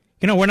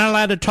not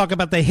allowed to talk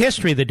about the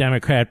history of the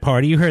Democrat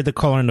Party. You heard the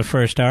caller in the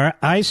first hour.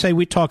 I say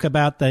we talk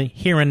about the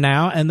here and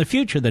now and the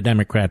future of the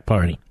Democrat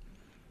Party.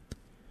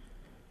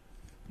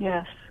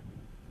 Yes.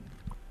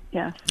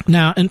 Yes.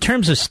 Now, in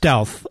terms of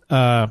stealth,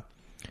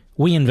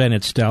 we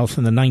invented stealth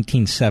in the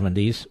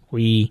 1970s.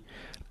 We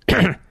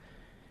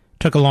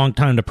took a long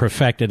time to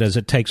perfect it, as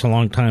it takes a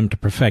long time to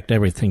perfect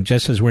everything,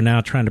 just as we're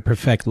now trying to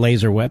perfect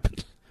laser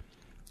weapons,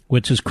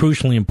 which is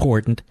crucially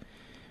important,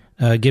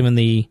 given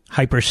the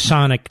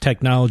hypersonic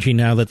technology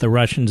now that the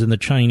Russians and the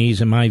Chinese,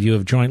 in my view,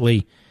 have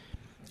jointly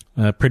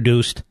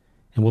produced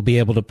and will be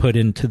able to put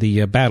into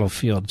the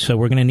battlefield. So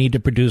we're going to need to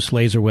produce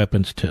laser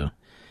weapons, too.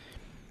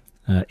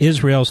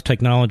 Israel's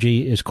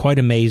technology is quite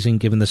amazing,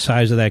 given the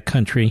size of that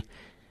country.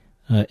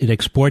 It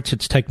exports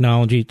its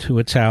technology to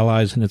its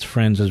allies and its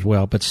friends as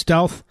well. But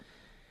stealth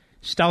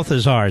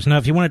is ours. Now,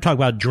 if you want to talk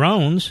about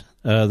drones,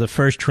 the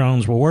first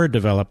drones were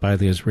developed by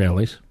the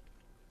Israelis.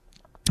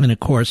 And,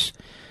 of course,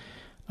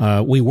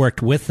 we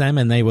worked with them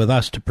and they with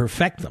us to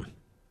perfect them.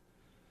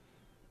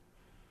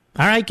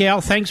 All right,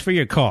 Gail, thanks for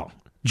your call.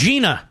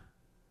 Gina,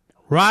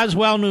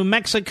 Roswell, New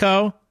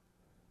Mexico.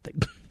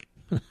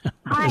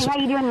 Hi, how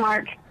you doing,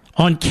 Mark?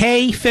 On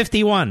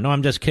K51. No,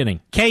 I'm just kidding.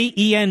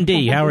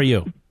 KEND. How are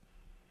you?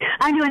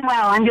 I'm doing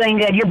well. I'm doing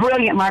good. You're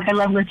brilliant, Mark. I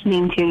love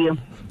listening to you.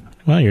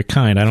 Well, you're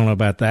kind. I don't know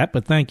about that,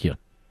 but thank you.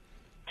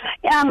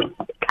 I don't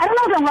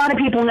know if a lot of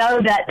people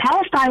know that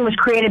Palestine was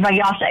created by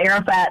Yasser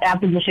Arafat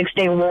after the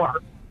Six-Day War.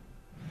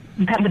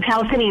 The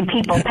Palestinian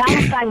people.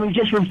 Palestine was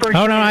just referred to.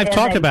 Oh, no, I've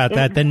talked about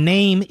that. The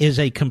name is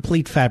a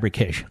complete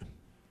fabrication.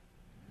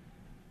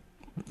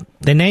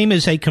 The name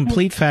is a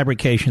complete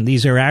fabrication.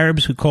 These are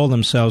Arabs who call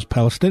themselves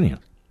Palestinians.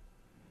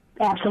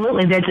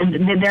 Absolutely.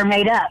 They're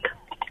made up.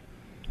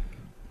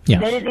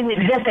 Yes. They didn't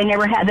exist. They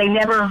never had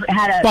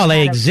a... Well,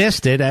 they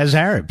existed as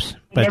Arabs,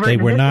 but they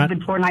were not...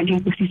 before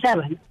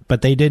 1967.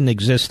 But they didn't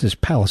exist as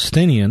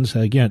Palestinians.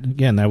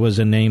 Again, that was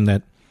a name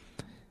that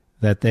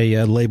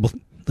they labeled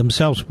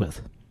themselves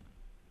with.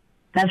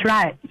 That's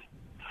right.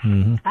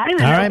 Mm-hmm. I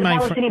don't even know if the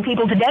Palestinian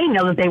people today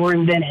know that they were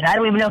invented. I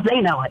don't even know if they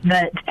know it,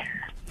 but...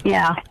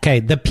 Yeah. Okay,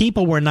 the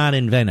people were not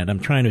invented. I'm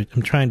trying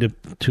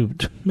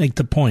to make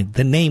the point.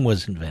 The name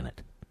was invented.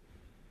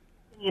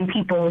 And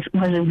people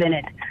was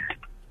invented.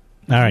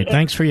 All right,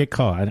 thanks for your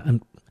call.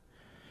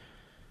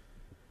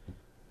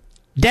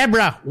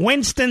 Deborah,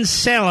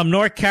 Winston-Salem,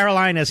 North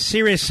Carolina,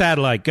 Sirius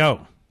Satellite,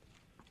 go.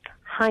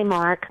 Hi,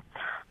 Mark.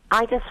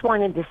 I just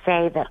wanted to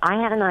say that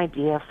I had an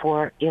idea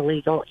for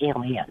illegal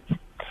aliens.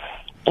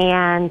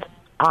 And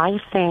I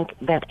think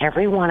that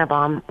every one of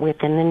them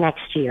within the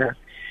next year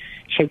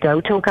should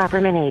go to a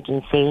government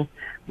agency,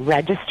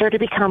 register to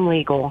become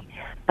legal,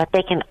 but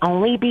they can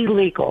only be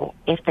legal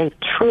if they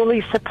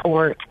truly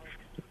support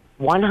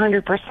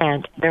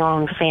 100% their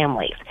own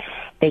families.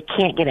 They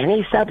can't get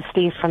any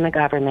subsidies from the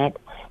government,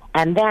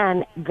 and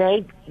then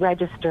they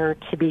register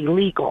to be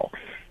legal.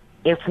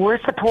 If we're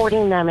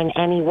supporting them in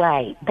any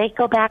way, they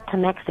go back to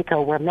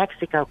Mexico where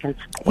Mexico can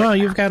support Well, them.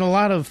 you've got a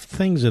lot of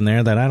things in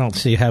there that I don't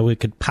see how we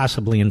could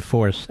possibly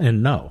enforce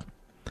and know.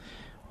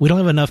 We don't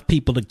have enough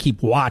people to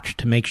keep watch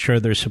to make sure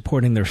they're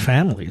supporting their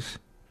families.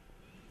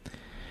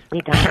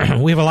 We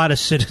don't. We have a lot of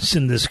citizens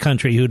in this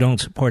country who don't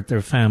support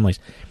their families.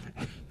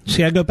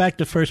 See, I go back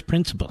to first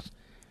principles.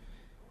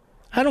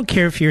 I don't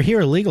care if you're here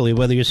illegally,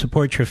 whether you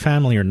support your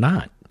family or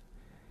not.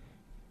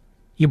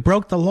 You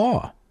broke the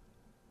law.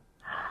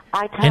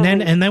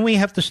 And then we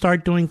have to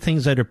start doing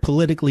things that are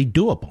politically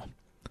doable.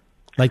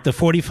 Like the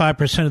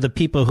 45% of the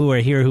people who are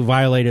here who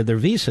violated their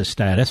visa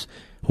status,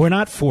 who are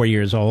not 4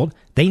 years old,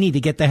 they need to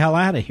get the hell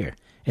out of here.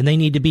 And they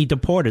need to be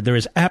deported. There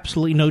is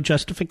absolutely no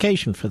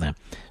justification for them.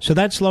 So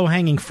that's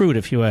low-hanging fruit,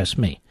 if you ask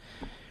me.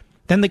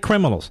 Then the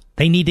criminals,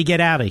 they need to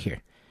get out of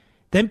here.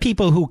 Then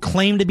people who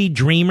claim to be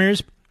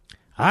dreamers.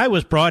 I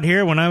was brought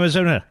here when I was,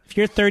 if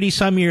you're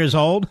 30-some years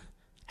old,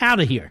 out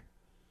of here.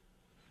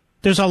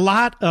 There's a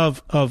lot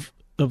of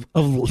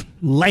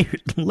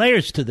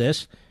layers to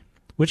this.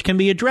 which can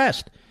be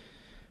addressed.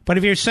 But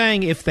if you're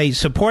saying if they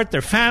support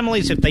their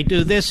families, if they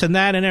do this and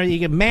that and everything, you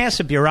get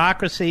massive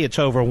bureaucracy, it's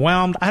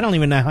overwhelmed. I don't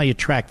even know how you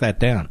track that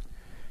down.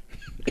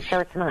 So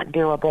it's not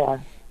doable.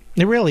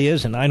 It really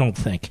isn't, I don't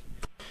think.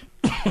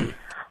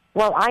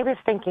 Well, I was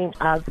thinking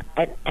of,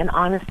 and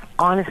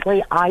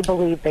honestly, I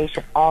believe they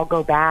should all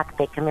go back.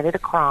 They committed a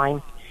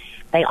crime.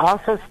 They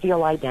also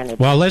steal identity.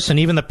 Well, listen,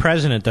 even the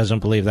president doesn't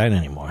believe that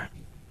anymore.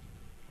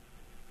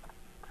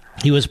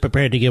 He was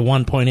prepared to give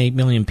 1.8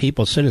 million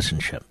people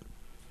citizenship.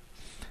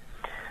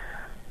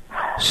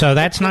 So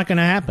that's not going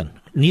to happen.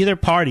 Neither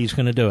party's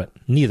going to do it.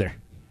 Neither.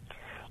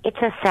 It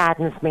just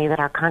saddens me that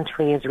our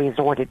country has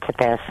resorted to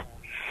this.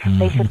 Mm-hmm.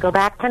 They should go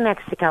back to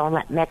Mexico and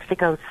let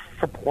Mexico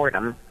support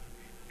them,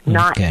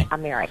 not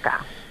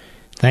America.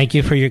 Thank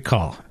you for your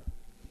call.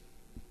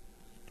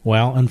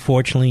 Well,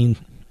 unfortunately,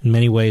 in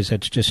many ways,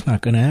 that's just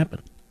not going to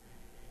happen.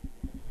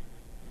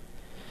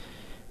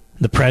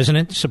 The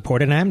president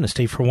supported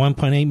amnesty for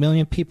 1.8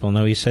 million people.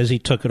 No, he says he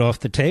took it off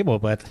the table,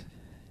 but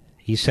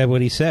he said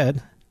what he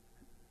said.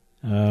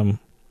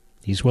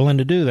 He's willing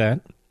to do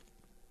that.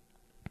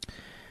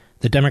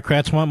 The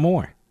Democrats want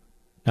more.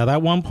 Now,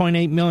 that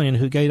 1.8 million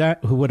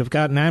who would have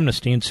gotten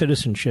amnesty and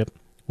citizenship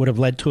would have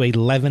led to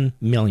 11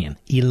 million.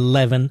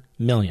 11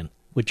 million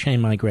with chain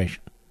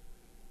migration.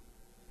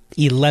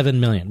 11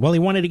 million. Well, he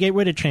wanted to get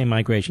rid of chain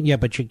migration. Yeah,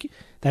 but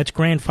that's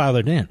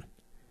grandfathered in.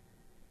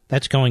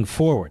 That's going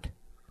forward.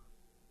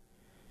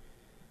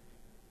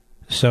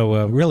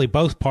 So, really,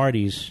 both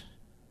parties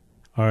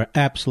are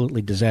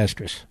absolutely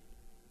disastrous,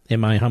 in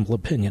my humble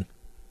opinion.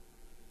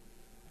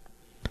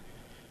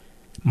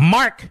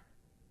 Mark,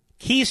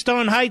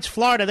 Keystone Heights,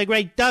 Florida, the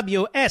great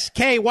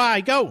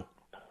WSKY. Go.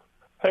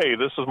 Hey,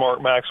 this is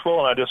Mark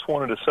Maxwell, and I just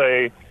wanted to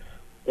say,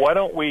 why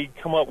don't we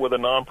come up with a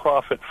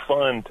nonprofit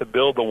fund to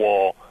build the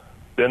wall?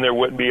 Then there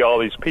wouldn't be all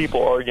these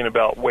people arguing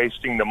about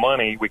wasting the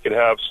money. We could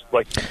have,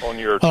 like, on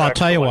your Well, I'll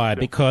tell you why.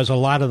 Because a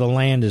lot of the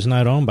land is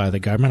not owned by the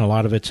government. A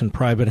lot of it's in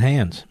private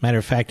hands. Matter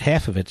of fact,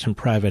 half of it's in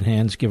private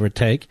hands, give or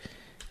take.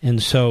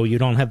 And so you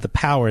don't have the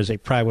power as a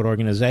private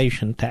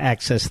organization to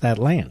access that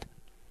land.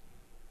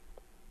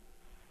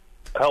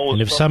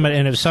 And if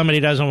somebody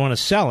doesn't want to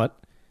sell it,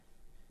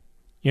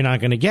 you're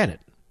not going to get it.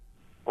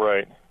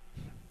 Right.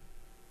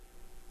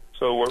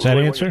 So what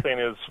you're saying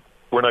is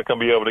we're not going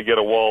to be able to get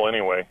a wall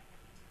anyway,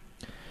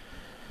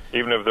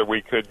 even if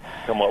we could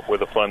come up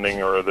with the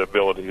funding or the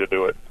ability to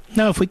do it.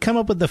 No, if we come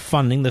up with the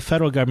funding, the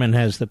federal government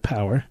has the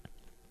power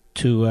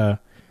to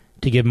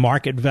give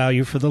market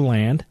value for the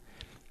land.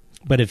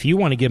 But if you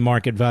want to give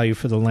market value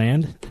for the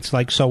land, it's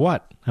like, so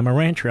what? I'm a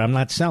rancher. I'm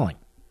not selling.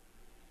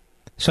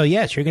 So,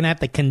 yes, you're going to have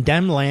to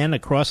condemn land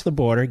across the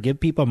border, give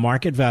people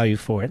market value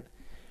for it.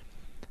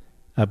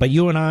 But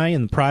you and I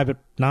and the private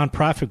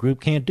nonprofit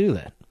group can't do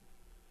that.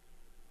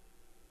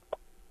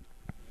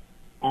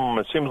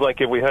 It seems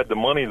like if we had the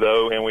money,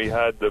 though, and we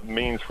had the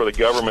means for the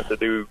government to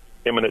do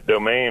eminent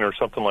domain or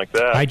something like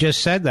that. I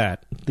just said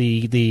that.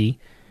 The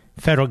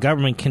federal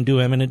government can do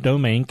eminent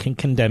domain, can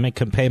condemn it,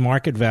 can pay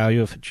market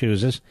value if it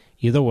chooses.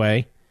 Either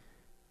way,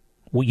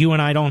 well, you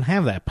and I don't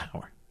have that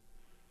power.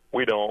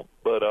 We don't,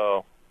 but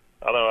I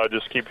don't know. I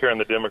just keep hearing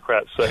the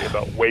Democrats say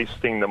about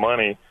wasting the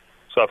money.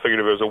 So I figured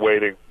if there was a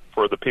way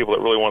for the people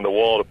that really wanted the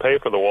wall to pay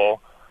for the wall,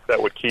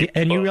 that would keep.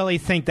 And you really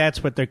think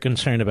that's what they're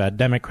concerned about,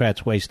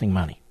 Democrats wasting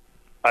money?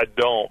 I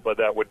don't, but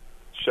that would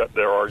shut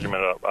their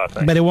argument up, I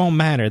think. But it won't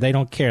matter. They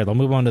don't care. They'll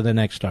move on to the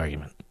next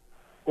argument.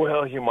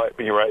 Well, you might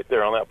be right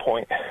there on that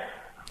point.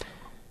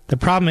 The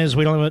problem is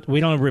we don't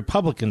have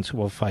Republicans who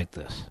will fight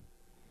this.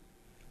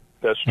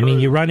 That's true. I mean,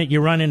 you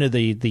run into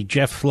the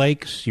Jeff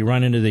Flakes, you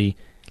run into the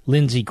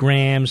Lindsey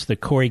Grahams, the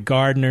Cory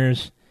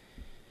Gardners.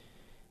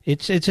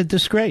 It's a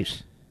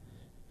disgrace,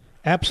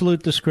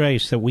 absolute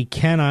disgrace that we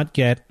cannot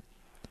get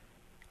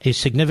a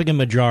significant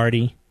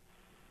majority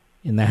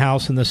in the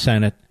House and the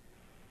Senate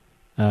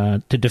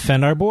to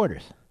defend our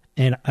borders.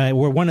 And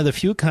we're one of the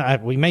few,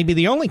 we may be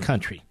the only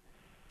country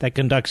that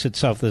conducts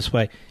itself this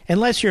way.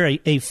 Unless you're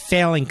a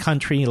failing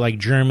country like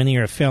Germany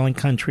or a failing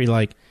country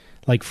like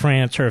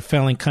France or a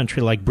failing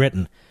country like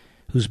Britain,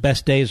 whose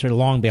best days are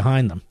long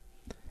behind them.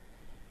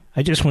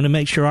 I just want to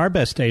make sure our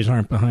best days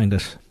aren't behind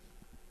us.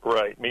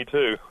 Right, me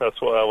too.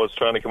 That's why I was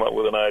trying to come up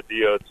with an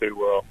idea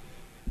to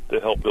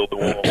help build the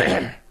wall.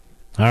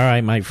 All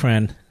right, my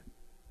friend.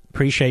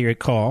 Appreciate your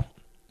call.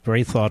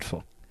 Very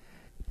thoughtful.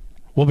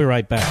 We'll be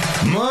right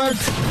back. Mark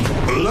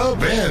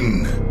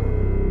Levin.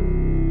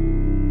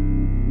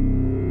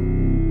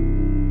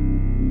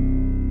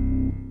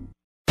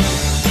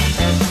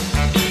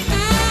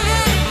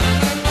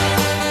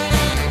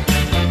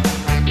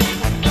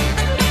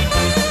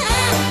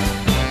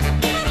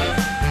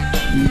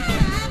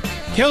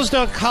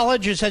 Hillsdale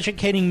College is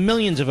educating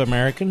millions of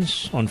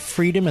Americans on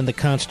freedom and the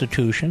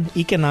Constitution,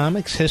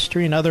 economics,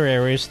 history, and other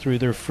areas through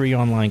their free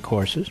online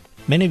courses.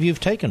 Many of you have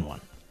taken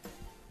one.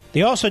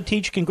 They also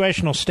teach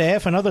congressional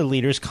staff and other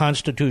leaders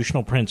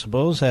constitutional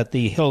principles at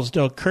the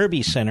Hillsdale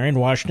Kirby Center in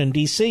Washington,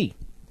 D.C.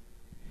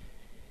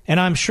 And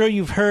I'm sure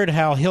you've heard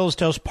how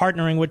Hillsdale's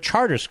partnering with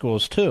charter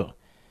schools, too.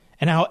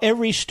 and how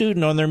every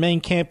student on their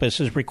main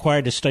campus is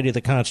required to study the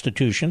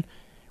Constitution,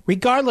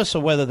 regardless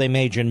of whether they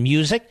major in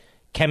music,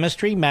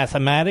 chemistry,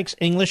 mathematics,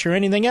 English, or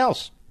anything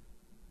else.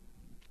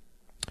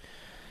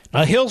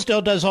 Now,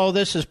 Hillsdale does all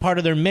this as part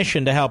of their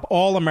mission to help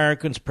all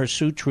Americans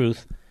pursue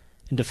truth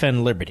and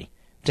defend liberty,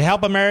 to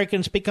help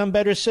Americans become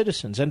better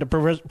citizens, and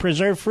to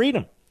preserve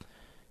freedom.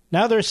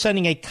 Now they're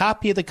sending a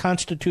copy of the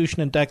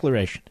Constitution and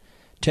Declaration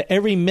to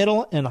every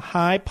middle and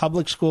high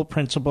public school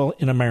principal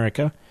in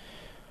America,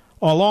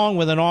 along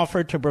with an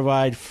offer to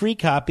provide free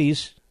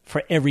copies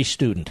for every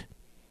student.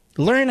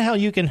 Learn how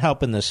you can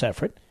help in this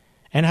effort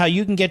and how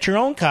you can get your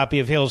own copy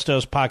of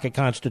Hillsdale's Pocket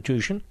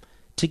Constitution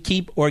to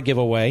keep or give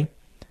away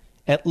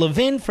at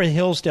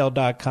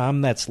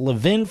levinforhillsdale.com. That's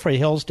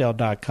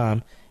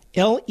levinforhillsdale.com,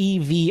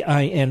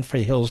 Levin for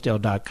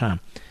Hillsdale.com.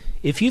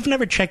 If you've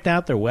never checked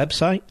out their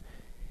website,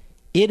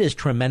 it is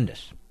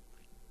tremendous.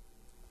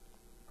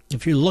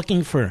 If you're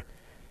looking for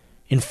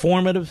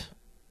informative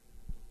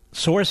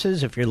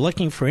sources, if you're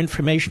looking for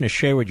information to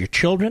share with your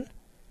children,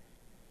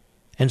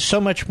 and so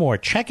much more,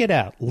 check it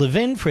out.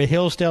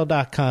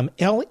 levinforhillsdale.com,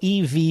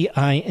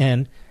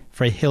 Levin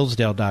for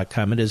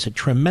Hillsdale.com. It is a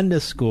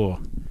tremendous school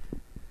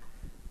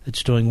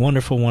that's doing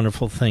wonderful,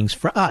 wonderful things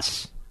for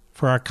us,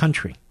 for our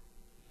country.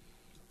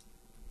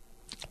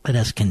 Let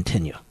us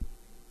continue.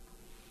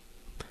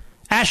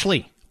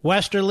 Ashley,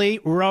 Westerly,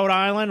 Rhode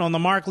Island, on the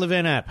Mark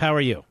Levin app. How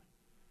are you?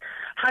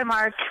 Hi,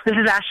 Mark. This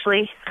is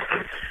Ashley.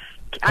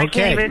 I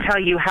can't even tell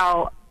you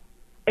how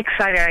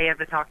excited I am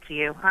to talk to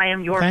you. I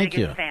am your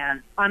biggest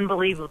fan,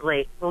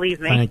 unbelievably. Believe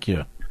me. Thank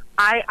you.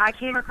 I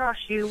came across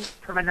you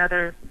from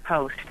another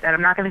post, and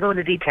I'm not going to go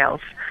into details.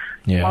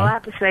 Yeah. All I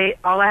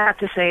have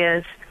to say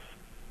is,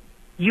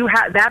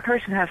 that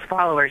person has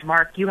followers,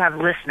 Mark. You have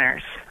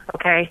listeners.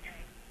 Okay.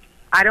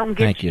 I don't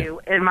get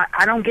you in my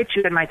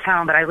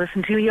town, but I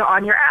listen to you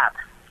on your app.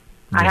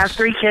 Yes. I have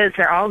 3 kids.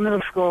 They're all in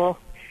middle school,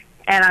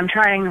 and I'm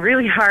trying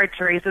really hard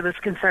to raise them as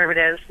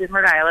conservatives in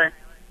Rhode Island,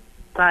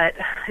 but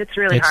it's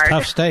really hard. It's a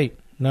tough state.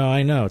 No,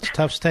 I know. It's a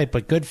tough state,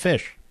 but good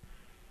fish.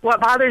 What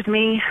bothers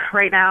me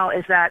right now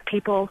is that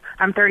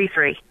I'm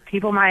 33,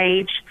 people my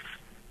age,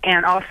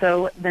 and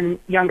also the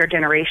younger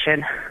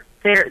generation,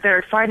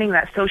 they're finding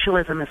that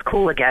socialism is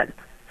cool again.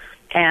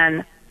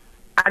 And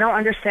I don't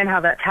understand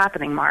how that's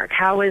happening, Mark.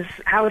 How is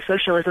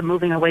socialism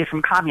moving away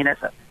from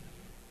communism?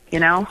 You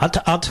know?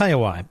 I'll tell you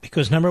why.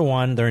 Because, number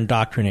one, they're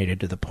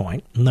indoctrinated to the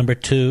point. Number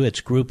two, it's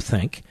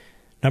groupthink.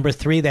 Number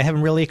three, they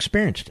haven't really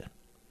experienced it.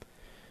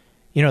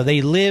 You know,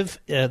 they live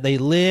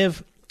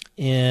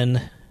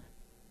in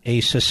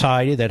a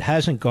society that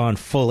hasn't gone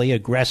fully,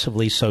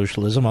 aggressively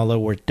socialism, although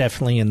we're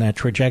definitely in that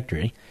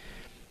trajectory.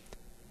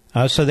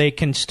 So they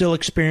can still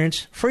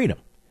experience freedom.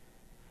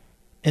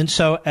 And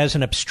so as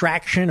an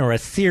abstraction or a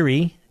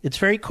theory, it's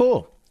very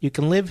cool. You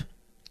can live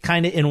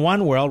kind of in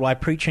one world while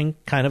preaching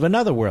kind of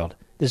another world.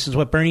 This is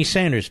what Bernie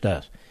Sanders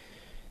does.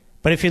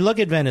 But if you look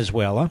at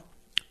Venezuela,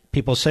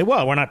 people say,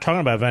 well, we're not talking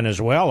about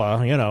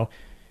Venezuela, you know.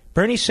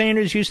 Bernie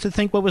Sanders used to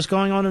think what was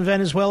going on in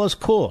Venezuela is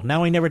cool.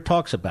 Now he never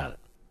talks about it.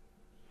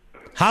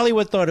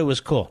 Hollywood thought it was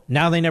cool.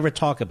 Now they never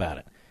talk about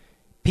it.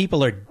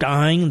 People are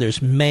dying.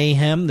 There's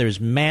mayhem. There's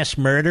mass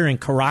murder in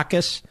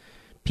Caracas.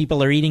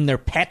 People are eating their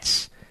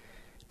pets.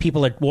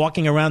 People are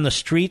walking around the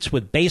streets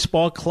with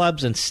baseball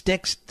clubs and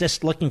sticks,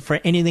 just looking for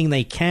anything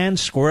they can.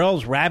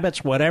 Squirrels,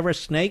 rabbits, whatever,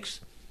 snakes.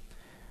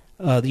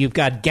 You've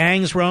got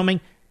gangs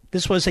roaming.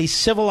 This was a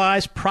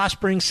civilized,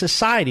 prospering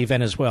society,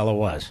 Venezuela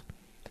was.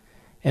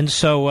 And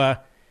so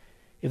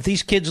if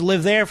these kids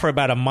live there for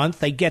about a month,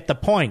 they get the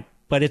point.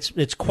 But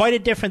it's quite a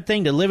different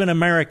thing to live in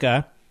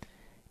America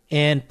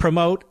and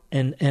promote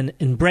and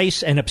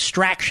embrace an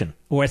abstraction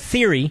or a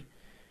theory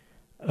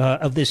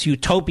of this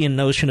utopian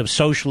notion of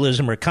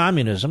socialism or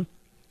communism,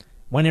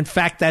 when in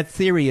fact that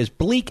theory is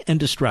bleak and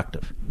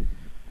destructive.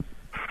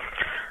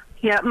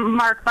 Yeah,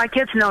 Mark, my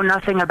kids know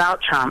nothing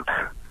about Trump.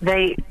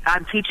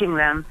 I'm teaching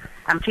them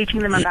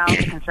about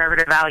the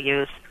conservative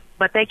values,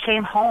 but they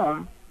came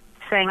home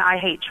saying, I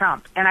hate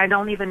Trump, and I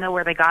don't even know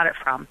where they got it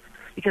from,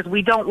 because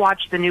we don't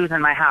watch the news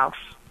in my house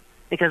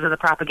because of the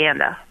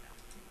propaganda.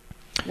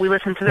 We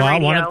listen to the radio.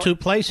 Well, one of two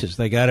places.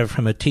 They got it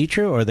from a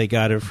teacher or they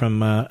got it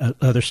from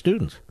other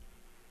students.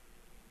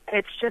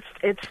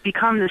 It's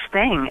become this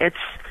thing.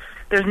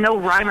 There's no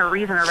rhyme or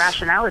reason or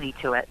rationality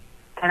to it.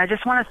 And I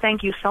just want to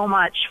thank you so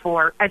much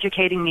for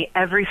educating me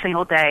every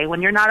single day.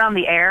 When you're not on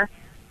the air,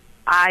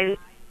 I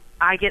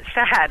get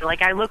sad.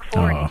 Like, I look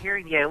forward to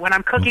hearing you. When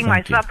I'm cooking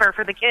my supper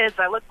for the kids,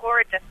 I look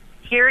forward to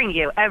hearing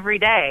you every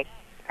day.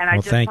 And I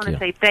just want to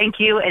say thank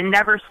you and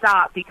never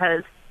stop,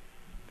 because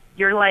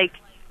you're, like,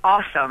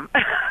 awesome.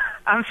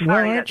 I'm sorry.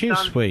 Well, aren't you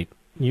sweet?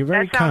 You're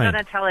very kind.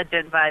 That sounds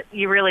unintelligent, but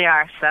you really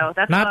are. So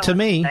that's not to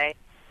me. Say.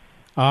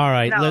 All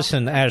right,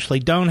 listen, Ashley,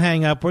 don't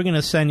hang up. We're going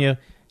to send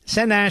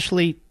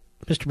Ashley,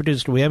 Mr.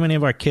 Producer, do we have any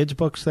of our kids'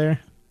 books there?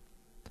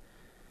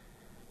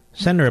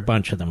 Send her a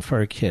bunch of them for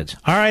her kids.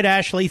 All right,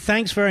 Ashley,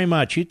 thanks very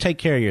much. You take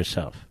care of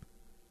yourself.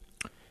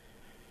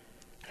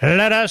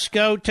 Let us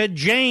go to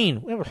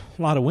Jane. We have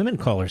a lot of women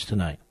callers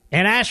tonight.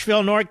 In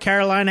Asheville, North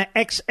Carolina,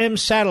 XM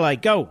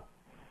Satellite. Go.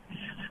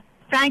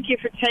 thank you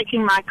for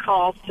taking my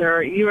call,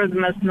 sir. You are the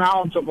most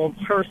knowledgeable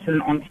person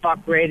on Talk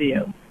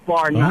Radio,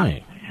 bar none.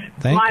 Right.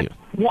 Thank you.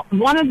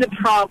 One of the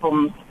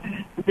problems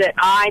that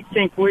I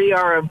think we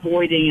are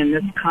avoiding in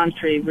this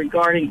country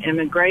regarding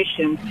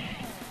immigration,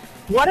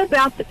 what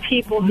about the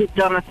people who've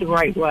done it the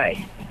right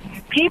way?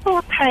 People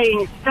are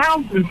paying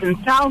thousands and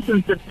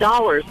thousands of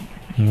dollars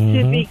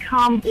to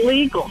become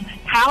legal.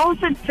 How is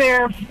it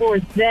fair for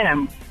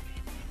them?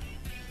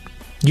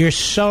 You're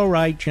so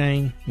right,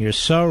 Jane. You're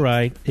so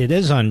right. It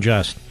is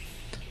unjust.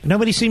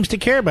 Nobody seems to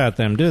care about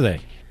them, do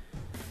they?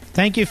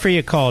 Thank you for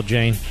your call,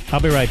 Jane.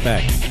 I'll be right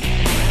back.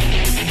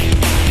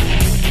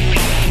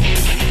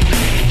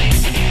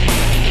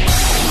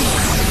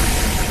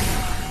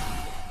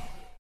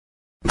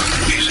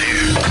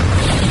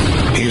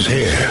 He's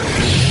here.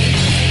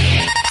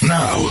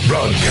 Now,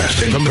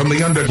 broadcasting from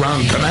the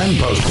underground command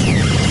post,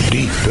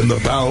 deep in the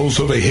bowels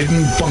of a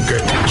hidden bunker,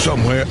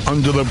 somewhere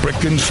under the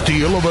brick and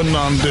steel of a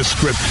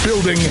nondescript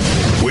building,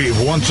 we've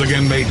once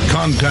again made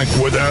contact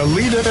with our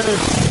leader,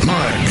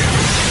 Mark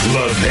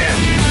Levin.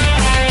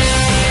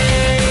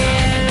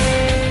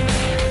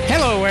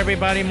 Hello,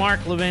 everybody.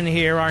 Mark Levin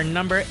here. Our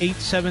number,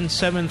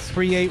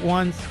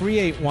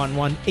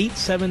 877-381-3811,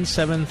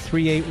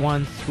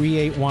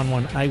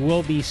 877-381-3811. I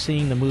will be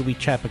seeing the movie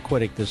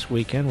Chappaquiddick this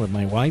weekend with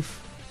my wife.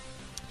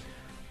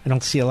 I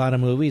don't see a lot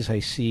of movies. I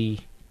see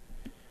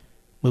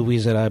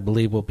movies that I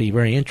believe will be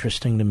very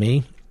interesting to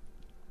me,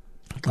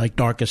 like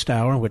Darkest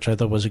Hour, which I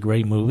thought was a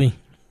great movie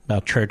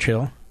about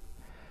Churchill,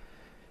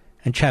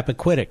 and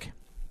Chappaquiddick.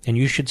 And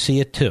you should see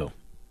it, too,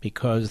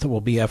 because there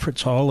will be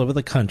efforts all over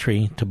the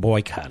country to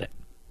boycott it,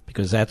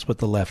 because that's what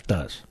the left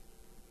does.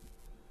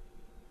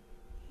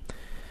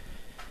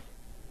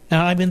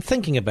 Now, I've been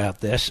thinking about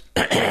this,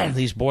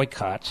 these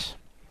boycotts,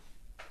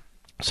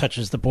 such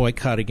as the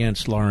boycott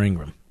against Laura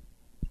Ingraham.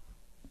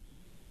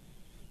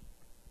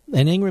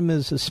 And Ingraham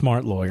is a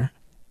smart lawyer.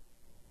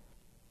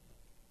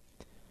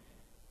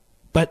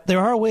 But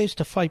there are ways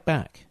to fight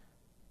back.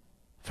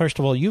 First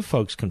of all, you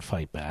folks can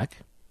fight back.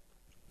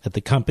 At the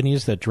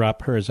companies that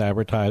drop her as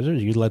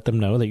advertisers, you let them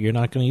know that you're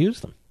not going to use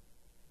them.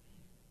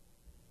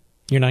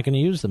 You're not going to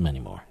use them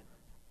anymore.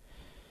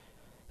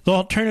 The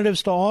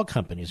alternatives to all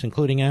companies,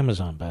 including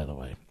Amazon, by the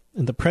way.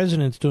 And the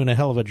president's doing a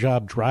hell of a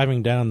job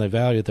driving down the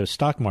value of their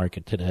stock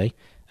market today.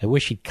 I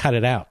wish he'd cut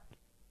it out.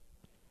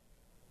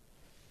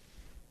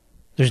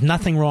 There's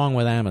nothing wrong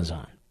with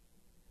Amazon.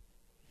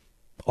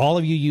 All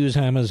of you use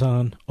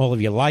Amazon. All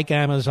of you like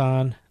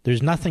Amazon.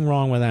 There's nothing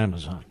wrong with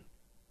Amazon.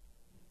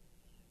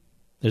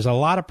 There's a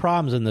lot of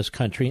problems in this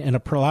country and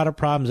a lot of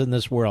problems in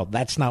this world.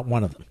 That's not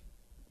one of them.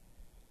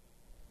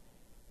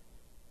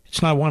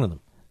 It's not one of them.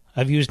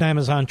 I've used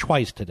Amazon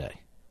twice today.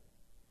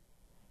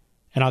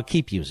 And I'll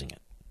keep using it.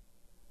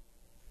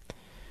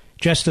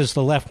 Just as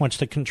the left wants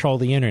to control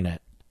the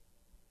internet.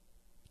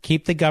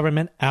 Keep the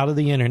government out of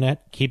the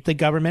internet. Keep the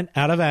government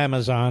out of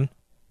Amazon.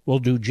 We'll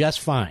do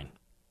just fine.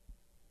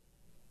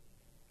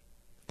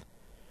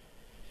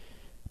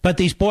 But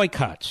these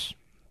boycotts.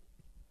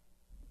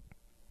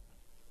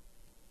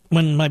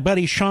 When my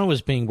buddy Sean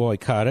was being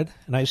boycotted,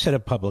 and I said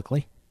it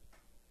publicly,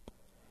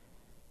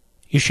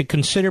 you should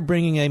consider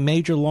bringing a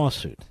major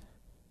lawsuit.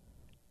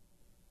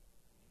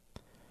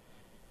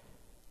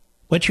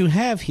 What you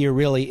have here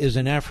really is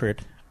an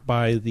effort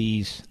by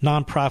these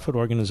nonprofit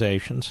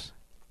organizations,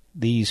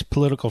 these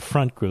political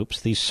front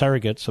groups, these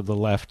surrogates of the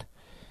left,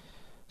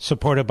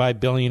 supported by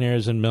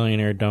billionaires and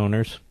millionaire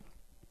donors,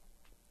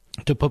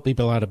 to put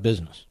people out of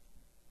business.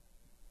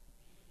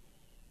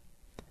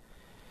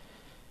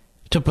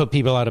 To put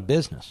people out of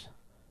business.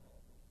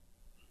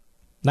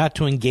 Not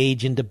to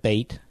engage in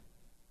debate.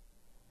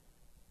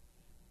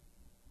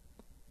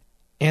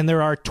 And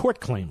there are tort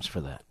claims for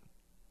that.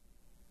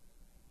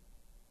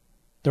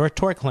 There are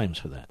tort claims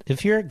for that.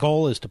 If your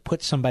goal is to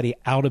put somebody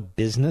out of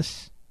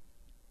business,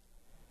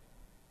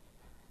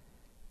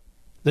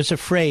 there's a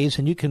phrase,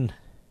 and you can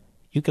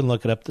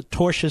look it up, the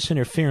tortious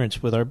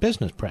interference with our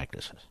business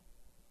practices.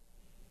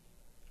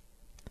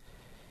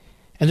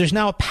 And there's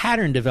now a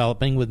pattern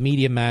developing with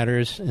Media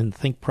Matters and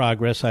Think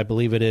Progress, I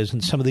believe it is,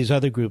 and some of these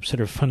other groups that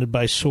are funded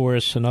by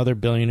Soros and other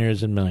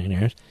billionaires and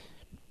millionaires.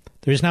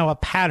 There's now a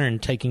pattern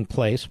taking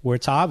place where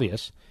it's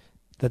obvious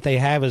that they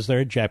have as their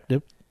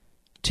objective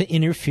to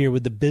interfere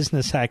with the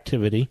business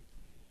activity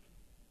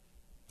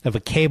of a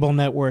cable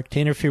network, to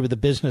interfere with the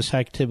business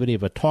activity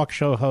of a talk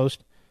show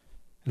host,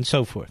 and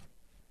so forth.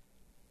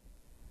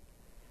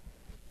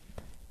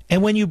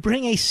 And when you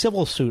bring a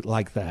civil suit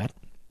like that,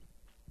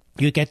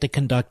 you get to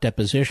conduct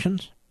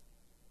depositions.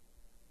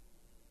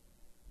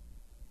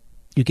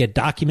 You get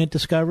document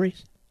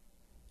discoveries.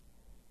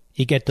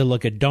 You get to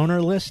look at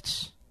donor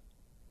lists.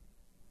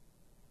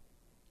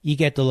 You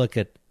get to look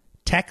at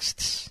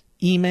texts,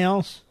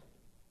 emails.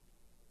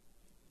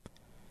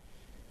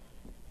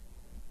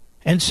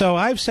 And so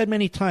I've said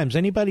many times,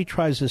 anybody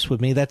tries this with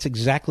me, that's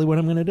exactly what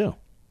I'm going to do.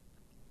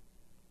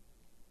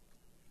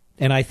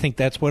 And I think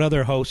that's what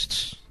other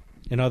hosts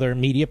and other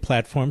media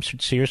platforms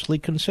should seriously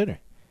consider.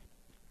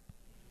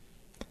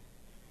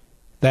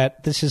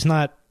 That this is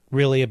not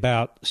really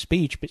about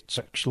speech, but it's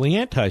actually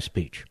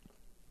anti-speech.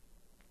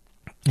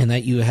 And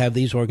that you have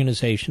these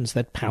organizations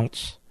that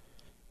pounce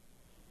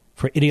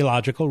for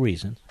ideological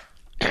reasons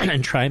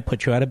and try and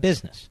put you out of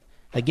business.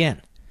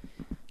 Again,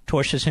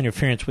 tortious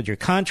interference with your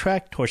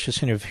contract,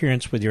 tortious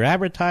interference with your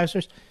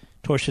advertisers,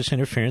 tortious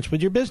interference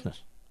with your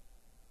business.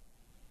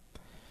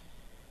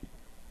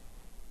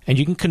 And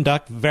you can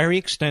conduct very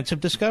extensive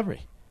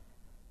discovery.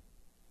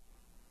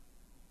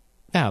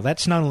 Now,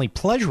 that's not only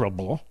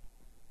pleasurable,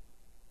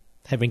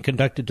 having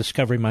conducted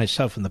discovery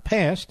myself in the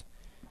past,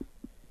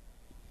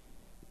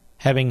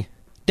 having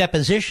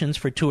depositions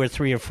for 2 or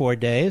 3 or 4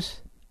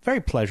 days, very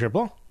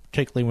pleasurable,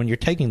 particularly when you're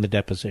taking the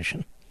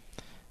deposition.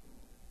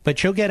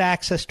 But you'll get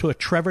access to a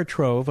treasure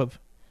trove of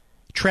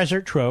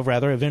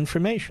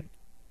information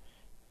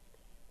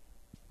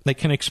that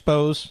can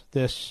expose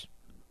this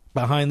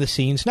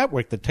behind-the-scenes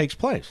network that takes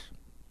place.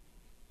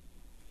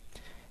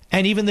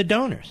 And even the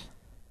donors,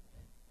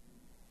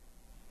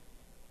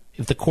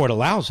 if the court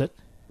allows it.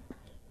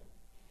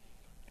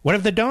 What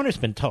have the donors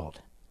been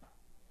told?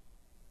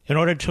 In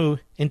order to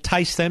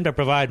entice them to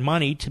provide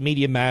money to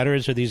Media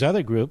Matters or these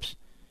other groups,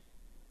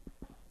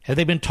 have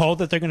they been told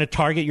that they're going to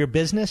target your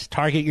business,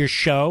 target your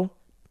show,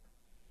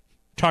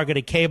 target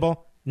a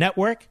cable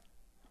network?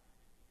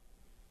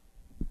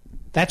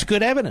 That's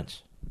good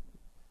evidence.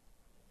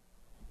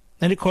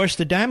 And, of course,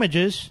 the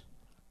damages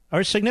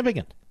are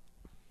significant.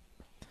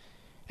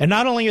 And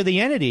not only are the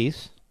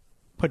entities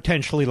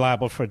potentially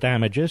liable for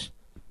damages,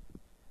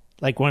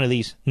 like one of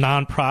these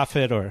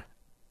nonprofit or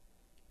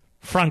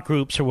front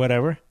groups or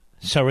whatever,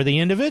 so are the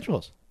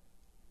individuals.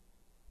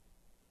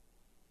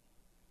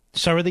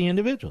 So are the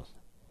individuals.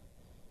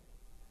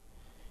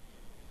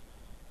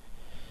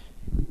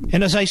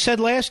 And as I said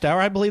last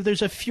hour, I believe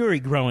there's a fury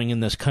growing in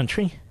this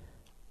country.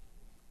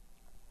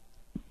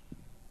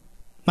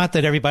 Not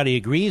that everybody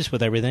agrees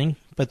with everything,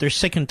 but they're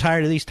sick and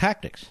tired of these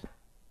tactics.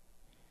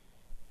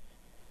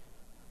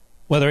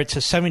 Whether it's a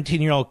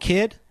 17-year-old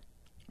kid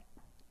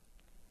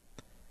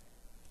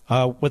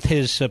with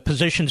his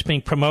positions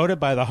being promoted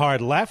by the hard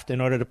left in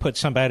order to put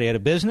somebody out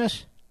of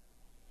business,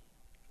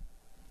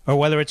 or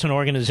whether it's an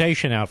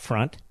organization out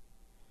front,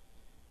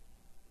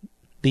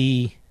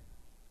 the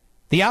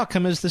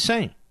outcome is the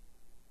same.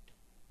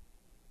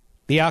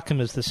 The outcome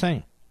is the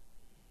same.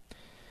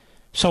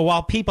 So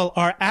while people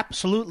are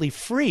absolutely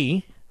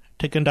free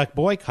to conduct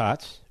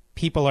boycotts,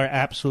 people are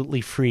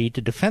absolutely free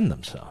to defend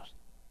themselves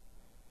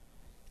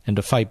and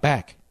to fight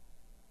back.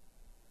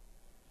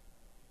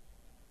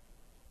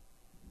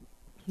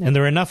 And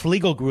there are enough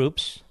legal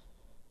groups,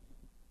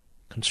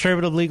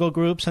 conservative legal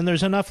groups, and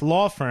there's enough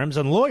law firms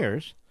and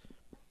lawyers,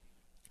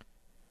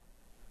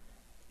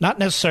 not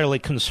necessarily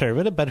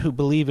conservative, but who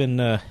believe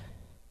in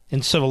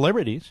civil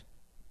liberties,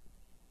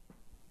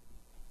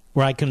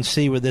 where I can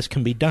see where this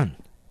can be done.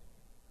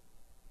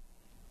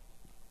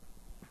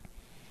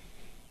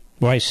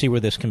 Where I see where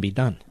this can be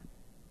done.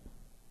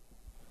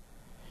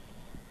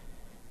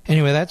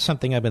 Anyway, that's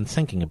something I've been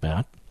thinking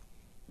about.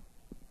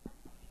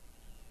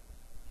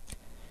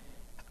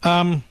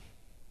 Let's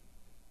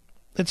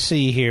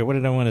see here. What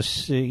did I want to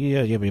see?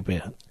 Yeah.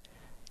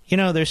 You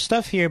know, there's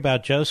stuff here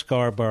about Joe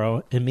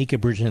Scarborough and Mika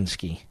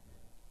Brzezinski.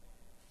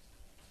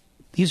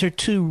 These are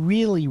two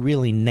really,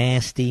 really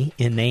nasty,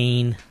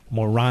 inane,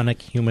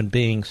 moronic human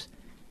beings.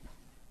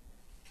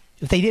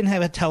 If they didn't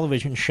have a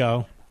television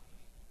show,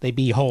 they'd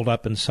be holed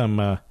up in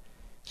some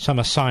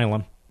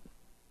asylum.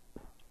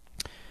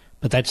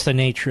 But that's the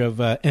nature of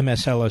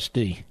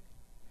MSLSD.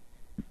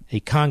 A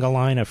conga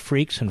line of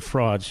freaks and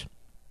frauds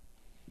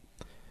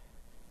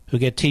who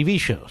get TV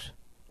shows.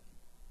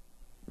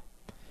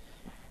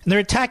 And they're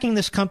attacking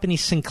this company,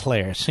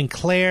 Sinclair.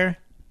 Sinclair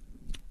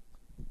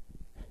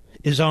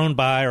is owned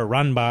by or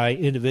run by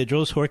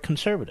individuals who are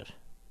conservative,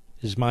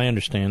 is my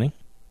understanding.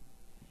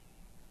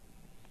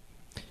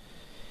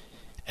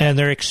 And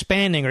they're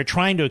expanding or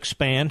trying to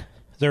expand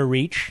their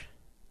reach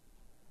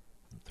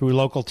through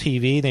local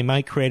TV. They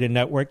might create a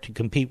network to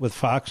compete with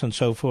Fox and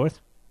so forth.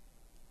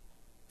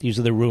 These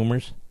are the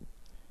rumors.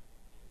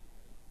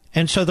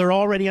 And so they're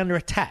already under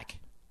attack.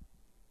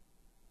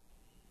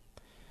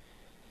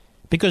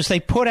 Because they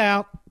put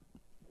out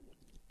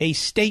a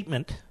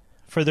statement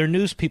for their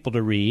news people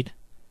to read,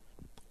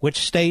 which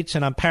states,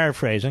 and I'm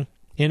paraphrasing,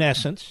 in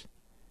essence,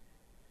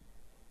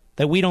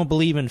 that we don't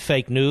believe in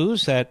fake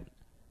news, that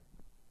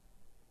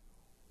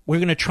we're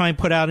going to try and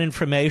put out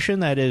information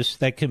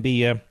that can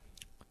be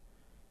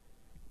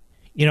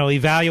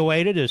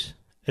evaluated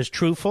as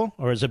truthful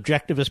or as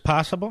objective as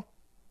possible.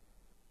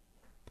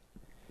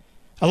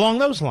 Along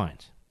those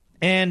lines.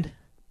 And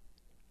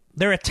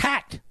they're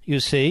attacked, you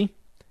see,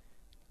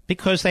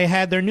 because they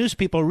had their news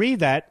people read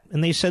that,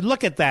 and they said,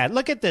 look at that.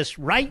 Look at this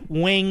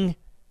right-wing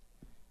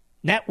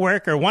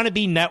network or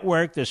wannabe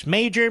network, this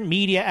major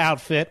media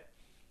outfit.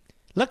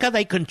 Look how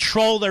they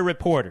control their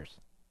reporters.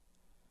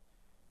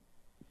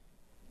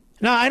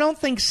 Now, I don't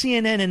think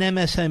CNN and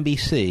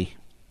MSNBC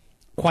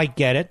quite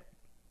get it.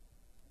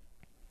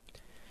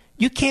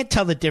 You can't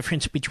tell the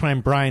difference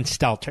between Brian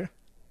Stelter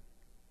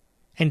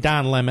and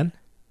Don Lemon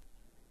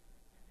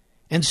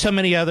and so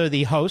many other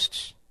the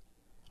hosts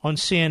on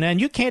CNN,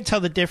 you can't tell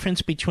the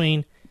difference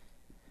between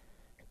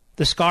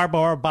the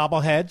Scarborough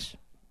bobbleheads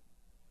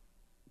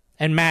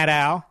and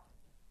Maddow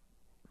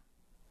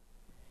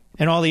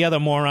and all the other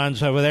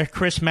morons over there,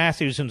 Chris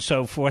Matthews and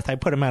so forth. I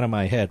put them out of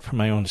my head for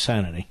my own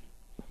sanity.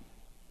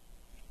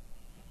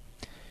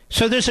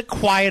 So there's a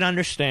quiet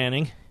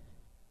understanding.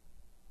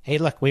 Hey,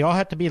 look, we all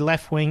have to be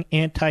left-wing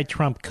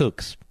anti-Trump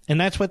kooks,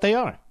 and that's what they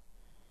are.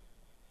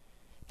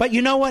 But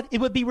you know what?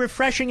 It would be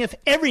refreshing if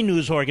every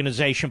news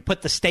organization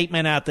put the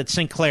statement out that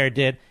Sinclair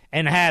did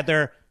and had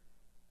their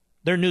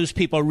news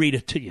people read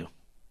it to you.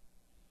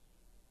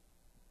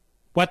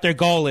 What their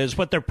goal is,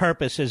 what their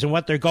purpose is, and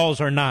what their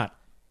goals are not.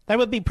 That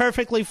would be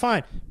perfectly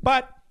fine.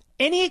 But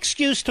any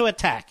excuse to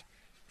attack.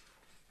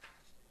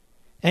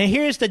 And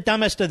here's the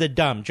dumbest of the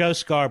dumb, Joe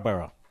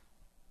Scarborough.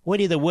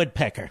 Woody the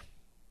Woodpecker.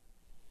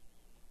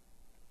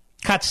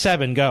 Cut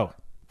 7, go.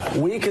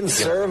 We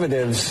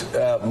conservatives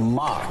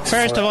mocked.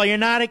 First of all, you're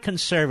not a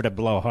conservative,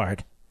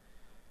 blowhard.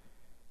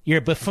 You're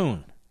a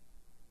buffoon.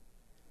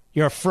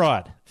 You're a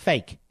fraud.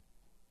 Fake.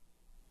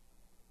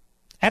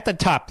 At the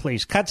top,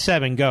 please. Cut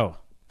 7, go.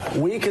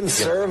 We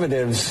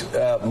conservatives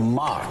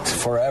mocked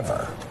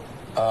forever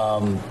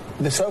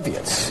the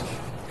Soviets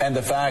and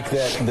the fact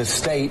that the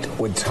state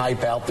would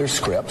type out their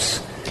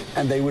scripts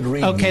and they would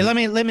read. Okay, let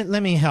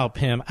me help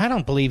him. I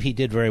don't believe he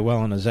did very well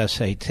on his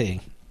SAT.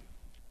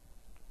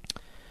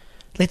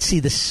 Let's see,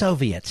 the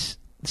Soviets.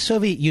 The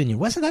Soviet Union.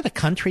 Wasn't that a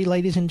country,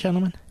 ladies and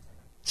gentlemen?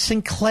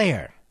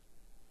 Sinclair.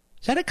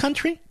 Is that a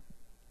country?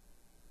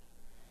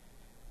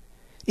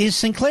 Is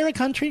Sinclair a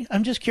country?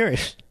 I'm just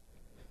curious.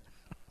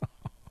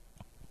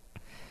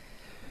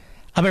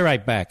 I'll be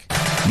right back.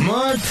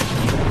 Mark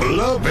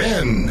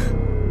Levin.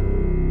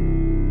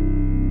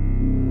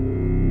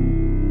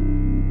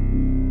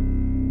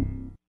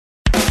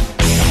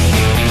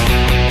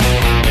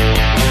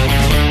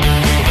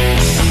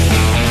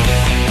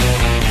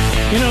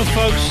 You know,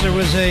 folks, there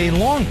was a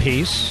long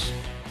piece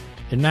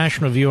in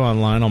National Review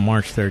Online on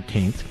March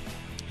 13th,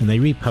 and they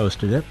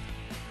reposted it,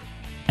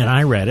 and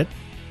I read it,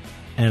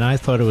 and I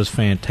thought it was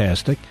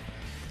fantastic,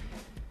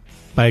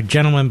 by a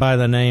gentleman by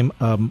the name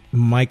of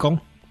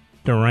Michael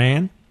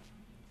Duran,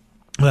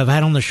 who I've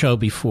had on the show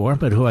before,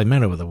 but who I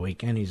met over the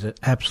weekend. He's an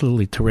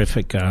absolutely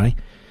terrific guy.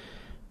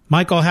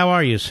 Michael, how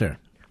are you, sir?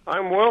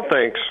 I'm well,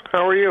 thanks.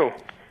 How are you?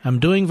 I'm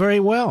doing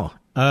very well.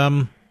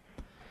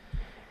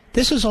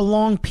 This is a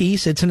long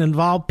piece. It's an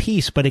involved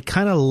piece, but it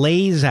kind of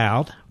lays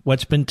out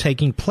what's been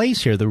taking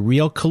place here, the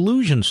real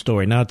collusion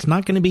story. Now, it's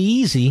not going to be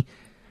easy,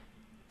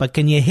 but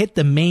can you hit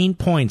the main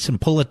points and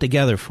pull it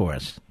together for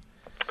us?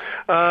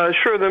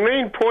 Sure. The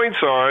main points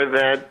are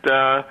that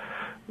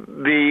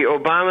the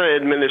Obama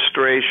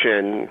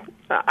administration,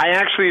 I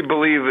actually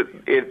believe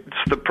it's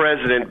the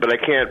president, but I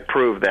can't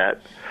prove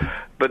that.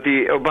 But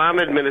the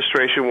Obama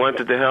administration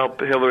wanted to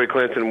help Hillary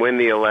Clinton win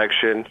the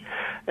election.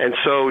 And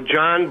so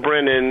John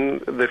Brennan,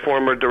 the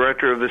former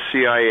director of the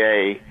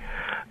CIA,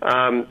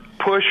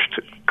 pushed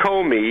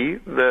Comey,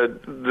 the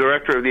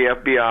director of the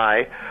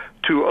FBI,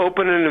 to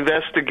open an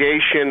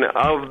investigation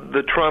of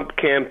the Trump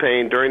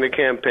campaign during the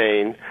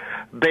campaign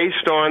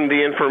based on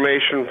the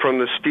information from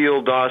the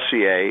Steele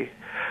dossier.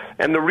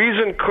 And the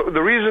reason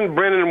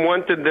Brennan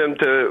wanted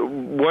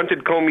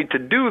Comey to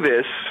do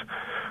this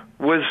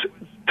was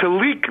to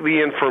leak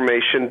the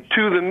information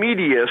to the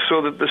media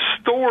so that the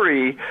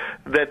story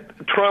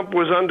that Trump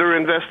was under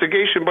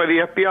investigation by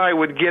the FBI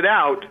would get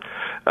out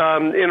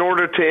in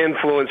order to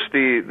influence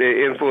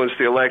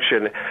the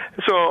election.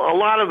 So a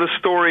lot of the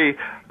story,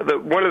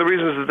 one of the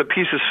reasons that the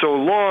piece is so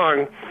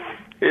long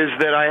is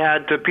that I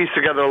had to piece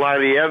together a lot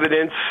of the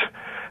evidence.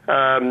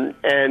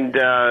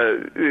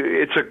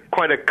 It's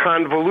quite a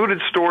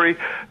convoluted story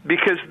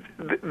because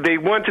they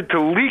wanted to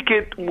leak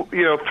it,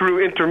 through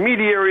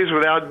intermediaries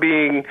without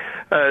being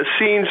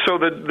seen. So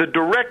the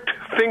direct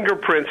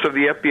fingerprints of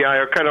the FBI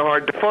are kind of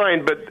hard to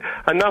find, but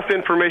enough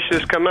information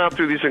has come out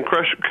through these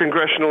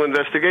congressional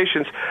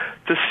investigations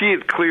to see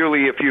it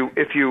clearly if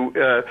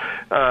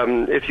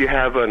you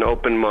have an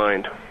open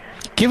mind.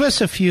 Give us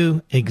a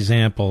few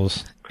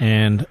examples,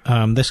 and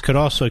this could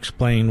also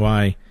explain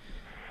why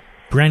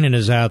Brennan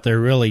is out there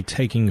really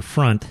taking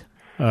front,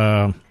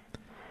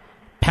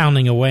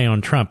 pounding away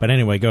on Trump. But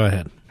anyway, go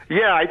ahead.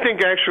 Yeah, I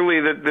think actually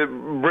that the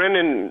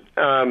Brennan,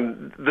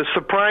 the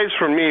surprise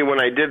for me when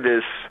I did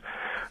this,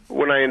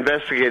 when I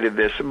investigated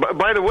this.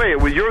 By the way,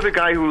 you're the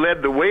guy who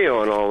led the way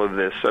on all of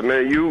this. I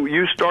mean,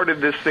 you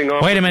started this thing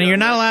off. Wait a minute, you're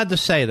not allowed to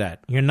say that.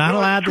 You're not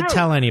allowed to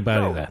tell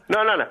anybody that.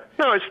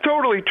 No, it's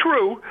totally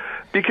true.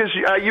 Because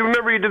you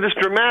remember you did this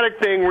dramatic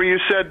thing where you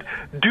said,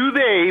 do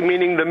they,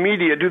 meaning the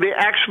media, do they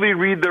actually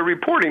read their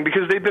reporting?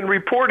 Because they've been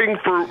reporting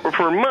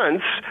for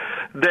months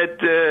that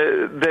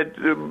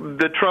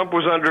Trump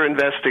was under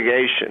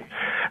investigation.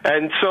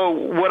 And so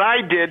what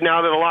I did,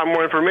 now that a lot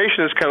more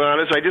information has come out,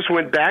 is I just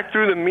went back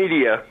through the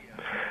media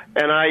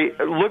And I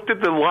looked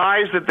at the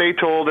lies that they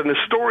told and the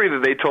story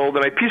that they told,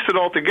 and I pieced it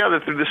all together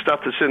through the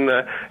stuff that's in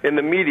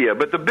the media.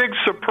 But the big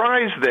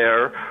surprise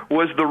there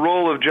was the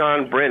role of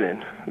John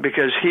Brennan,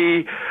 because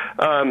he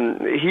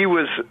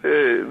was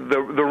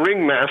the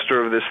ringmaster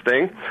of this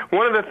thing.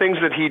 One of the things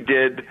that he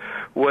did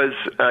was,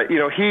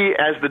 he,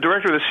 as the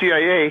director of the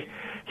CIA,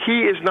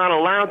 he is not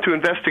allowed to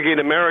investigate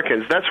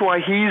Americans. That's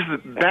why he's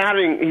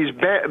pounding his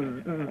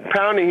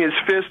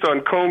fist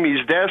on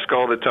Comey's desk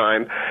all the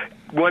time,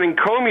 wanting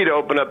Comey to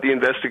open up the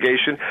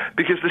investigation,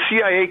 because the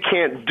CIA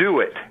can't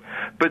do it.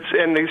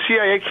 And the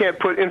CIA can't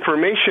put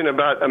information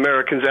about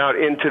Americans out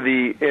into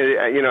the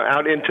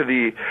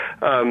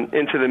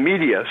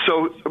media.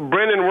 So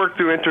Brennan worked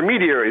through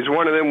intermediaries.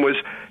 One of them was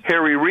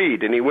Harry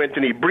Reid, and he went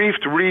and he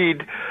briefed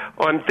Reid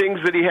on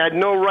things that he had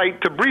no right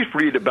to brief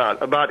Reid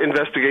about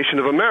investigation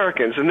of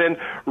Americans. And then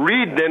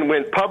Reid then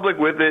went public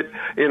with it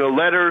in a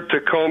letter to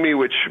Comey,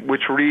 which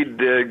Reid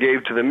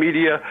gave to the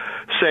media,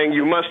 saying,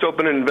 you must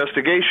open an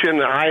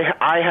investigation.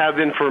 I have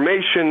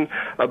information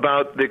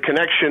about the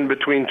connection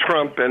between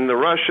Trump and the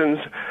Russians,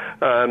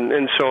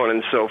 and so on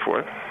and so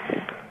forth.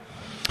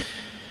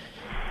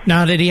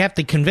 Now, did he have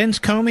to convince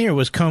Comey, or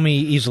was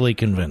Comey easily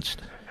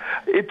convinced?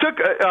 It took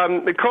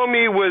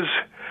Comey was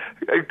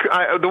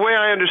the way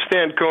I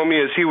understand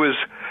Comey is he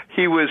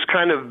was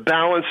kind of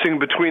balancing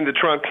between the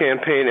Trump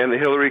campaign and the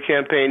Hillary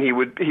campaign. He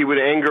would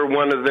anger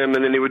one of them,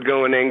 and then he would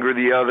go and anger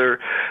the other,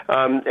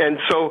 and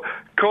so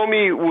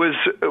Comey was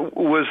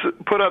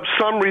put up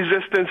some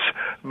resistance,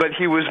 but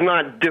he was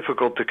not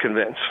difficult to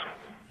convince.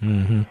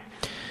 Mm-hmm.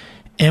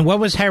 And what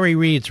was Harry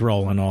Reid's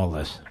role in all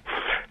this?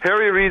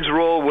 Harry Reid's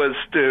role was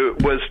to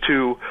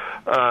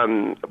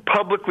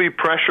publicly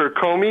pressure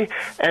Comey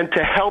and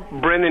to help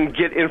Brennan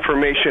get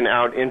information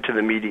out into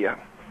the media.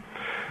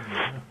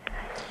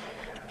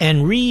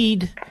 And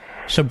Reid,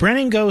 so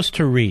Brennan goes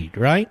to Reid,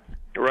 right?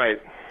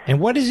 Right. And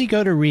what does he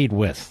go to Reid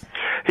with?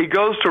 He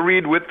goes to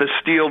Reid with the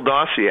Steele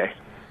dossier,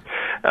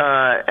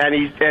 and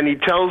he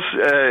tells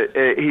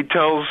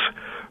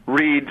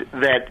Reid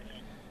that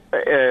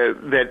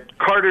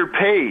Carter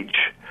Page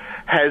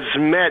has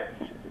met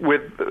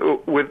with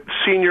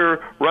senior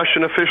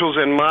Russian officials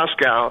in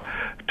Moscow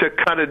to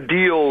cut a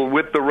deal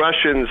with the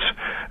Russians.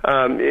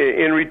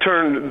 In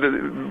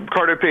return,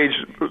 Carter Page,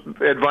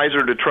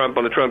 advisor to Trump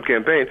on the Trump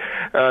campaign,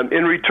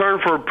 in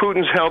return for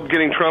Putin's help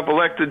getting Trump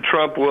elected,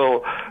 Trump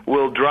will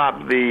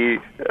drop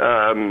will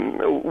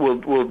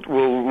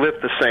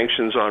lift the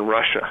sanctions on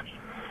Russia.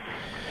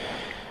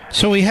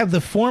 So we have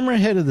the former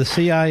head of the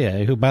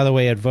CIA, who, by the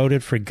way, had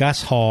voted for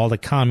Gus Hall, the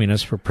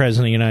communist, for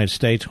president of the United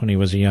States when he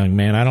was a young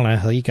man. I don't know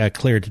how he got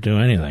cleared to do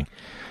anything.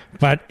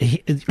 But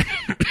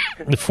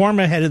the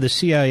former head of the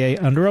CIA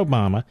under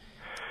Obama,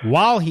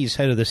 while he's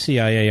head of the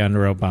CIA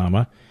under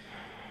Obama,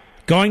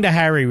 going to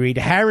Harry Reid.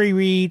 Harry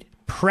Reid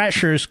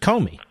pressures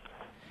Comey.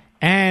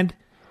 And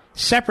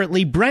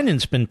separately,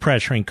 Brennan's been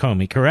pressuring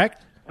Comey,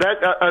 correct?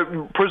 That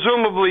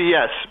presumably,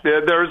 yes.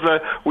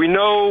 We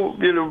know,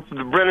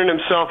 Brennan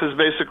himself has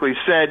basically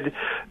said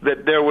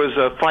that there was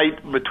a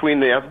fight between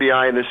the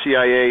FBI and the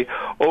CIA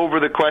over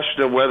the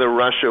question of whether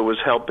Russia was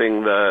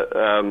helping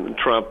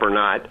Trump or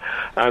not.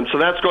 So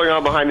that's going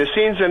on behind the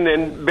scenes, and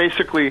then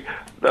basically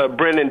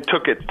Brennan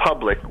took it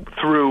public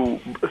through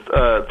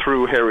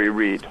Harry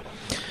Reid.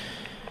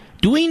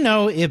 Do we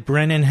know if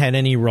Brennan had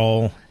any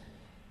role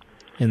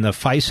in the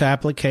FISA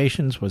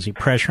applications? Was he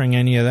pressuring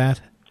any of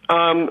that?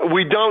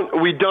 We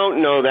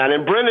don't know that,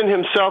 and Brennan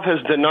himself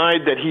has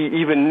denied that he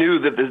even knew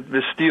that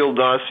the Steele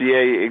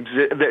dossier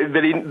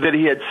that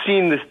he had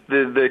seen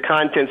the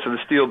contents of the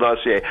Steele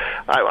dossier.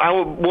 I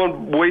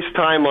won't waste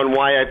time on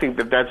why I think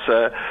that's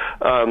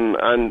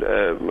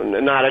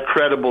not a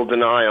credible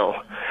denial.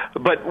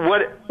 But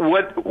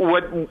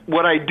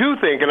what I do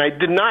think, and I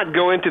did not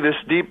go into this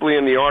deeply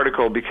in the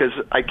article because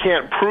I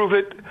can't prove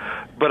it,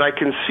 but I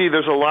can see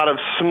there's a lot of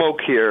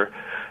smoke here.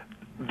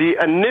 The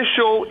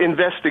initial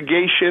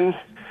investigation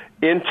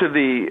into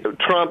the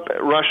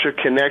Trump-Russia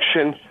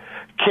connection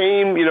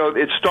came,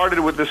 it started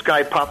with this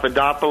guy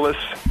Papadopoulos.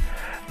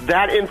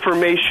 That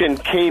information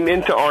came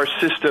into our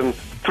system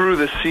through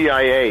the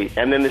CIA.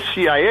 And then the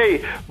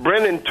CIA,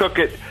 Brennan took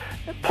it,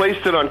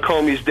 placed it on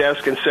Comey's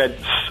desk and said,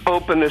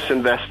 open this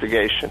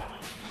investigation.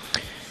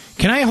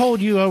 Can I hold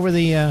you over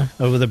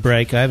the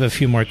break? I have a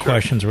few more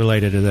questions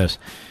related to this.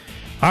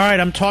 All right,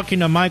 I'm talking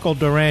to Michael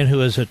Doran,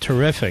 who is a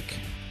terrific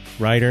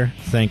writer,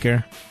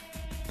 thinker,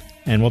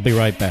 and we'll be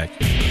right back.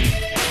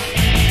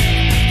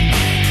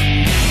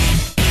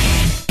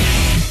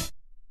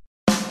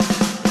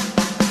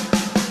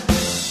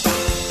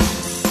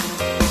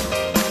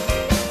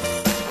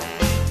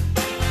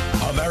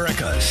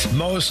 America's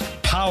most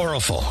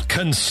powerful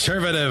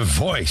conservative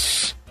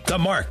voice, The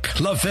Mark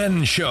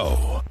Levin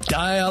Show.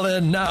 Dial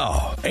in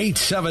now,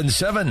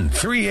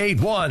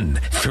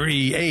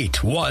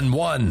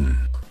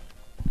 877-381-3811.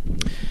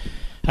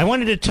 I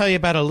wanted to tell you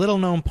about a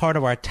little-known part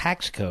of our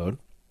tax code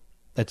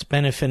that's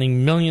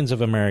benefiting millions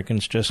of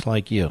Americans just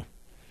like you.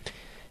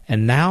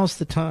 And now's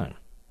the time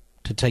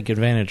to take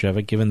advantage of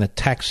it, given that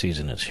tax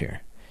season is here.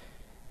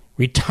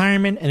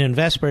 Retirement and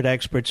investment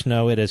experts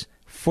know it as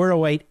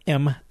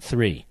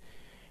 408M3,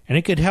 and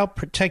it could help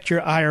protect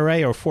your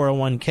IRA or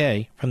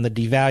 401k from the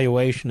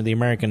devaluation of the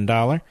American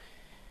dollar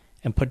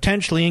and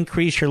potentially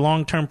increase your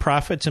long-term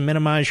profits and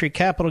minimize your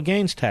capital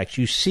gains tax.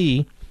 You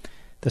see,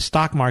 the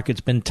stock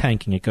market's been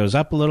tanking. It goes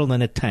up a little,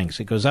 then it tanks.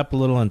 It goes up a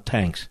little and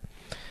tanks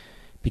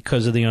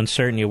because of the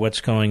uncertainty of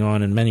what's going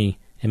on in many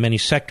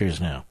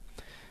sectors now.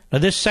 Now,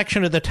 this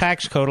section of the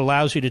tax code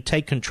allows you to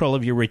take control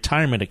of your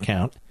retirement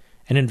account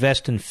and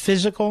invest in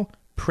physical,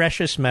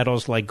 precious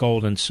metals like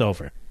gold and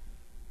silver.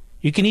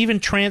 You can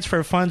even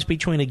transfer funds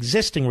between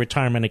existing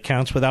retirement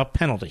accounts without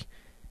penalty.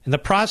 And the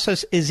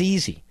process is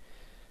easy.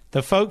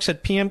 The folks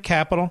at PM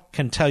Capital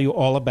can tell you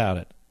all about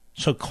it.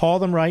 So call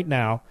them right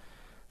now.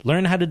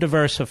 Learn how to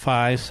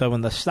diversify so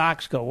when the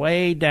stocks go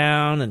way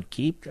down and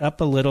keep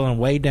up a little and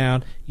way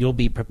down, you'll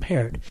be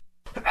prepared.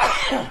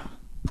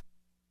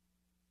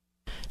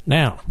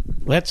 Now,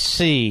 let's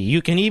see.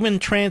 You can even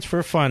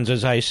transfer funds,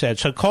 as I said.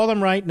 So call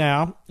them right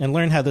now and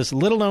learn how this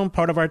little-known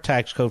part of our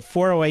tax code,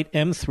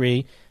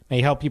 408M3,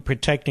 may help you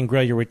protect and grow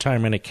your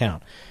retirement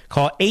account.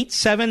 Call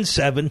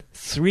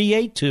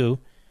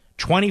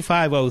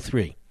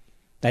 877-382-2503.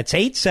 That's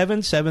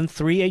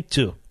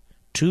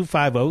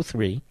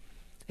 877-382-2503.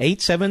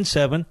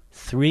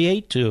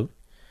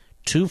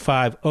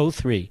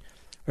 877-382-2503.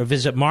 Or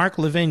visit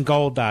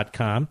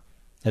marklevingold.com.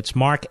 That's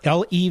Mark,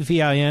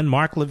 L-E-V-I-N,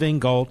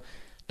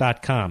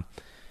 marklevingold.com.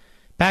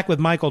 Back with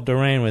Michael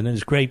Doran with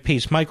his great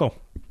piece. Michael,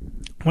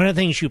 one of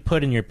the things you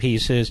put in your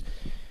piece is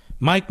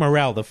Mike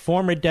Morell, the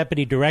former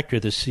deputy director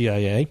of the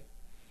CIA,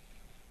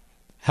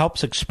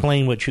 helps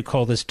explain what you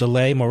call this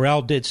delay.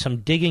 Morell did some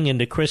digging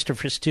into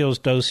Christopher Steele's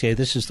dossier.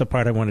 This is the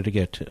part I wanted to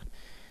get to.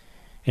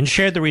 And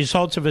shared the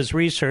results of his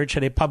research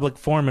at a public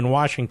forum in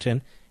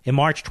Washington in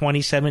March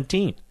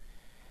 2017.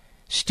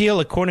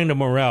 Steele, according to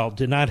Morell,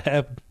 did not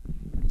have...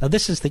 Now,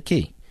 this is the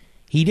key.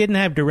 He didn't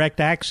have direct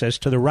access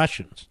to the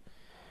Russians,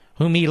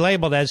 whom he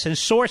labeled as his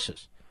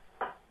sources.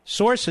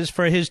 Sources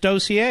for his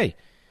dossier.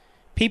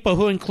 People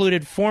who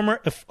included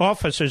former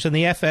officers in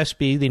the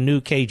FSB, the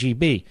new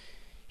KGB.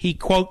 He,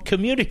 quote,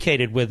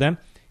 communicated with them,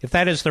 if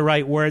that is the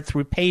right word,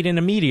 through paid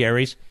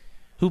intermediaries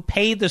who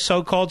paid the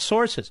so-called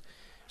sources.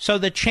 So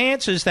the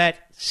chances that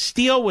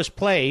Steele was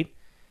played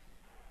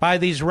by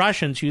these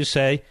Russians, you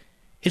say,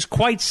 is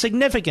quite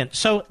significant.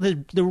 So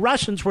the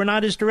Russians were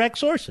not his direct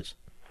sources.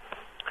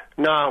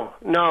 No,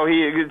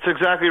 it's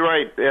exactly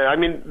right. I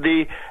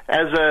mean,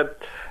 as a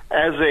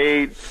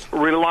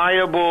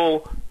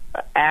reliable,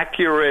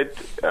 accurate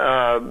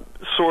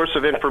source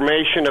of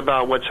information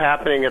about what's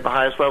happening at the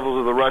highest levels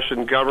of the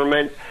Russian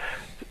government,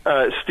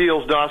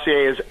 Steele's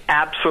dossier is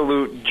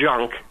absolute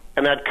junk,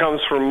 and that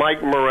comes from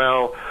Mike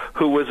Morell,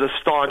 who was a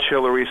staunch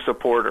Hillary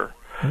supporter.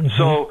 Mm-hmm.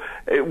 So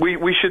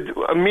we should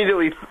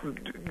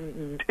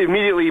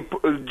immediately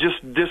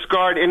just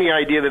discard any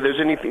idea that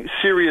there's any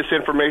serious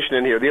information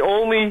in here. The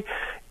only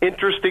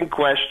interesting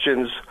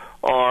questions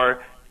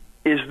are,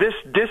 is this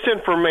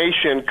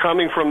disinformation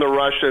coming from the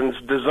Russians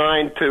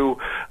designed to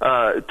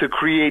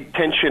create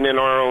tension in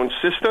our own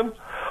system?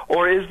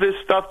 Or is this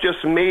stuff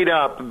just made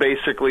up,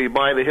 basically,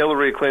 by the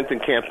Hillary Clinton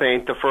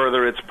campaign to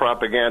further its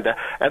propaganda?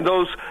 And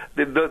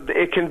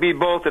it can be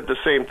both at the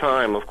same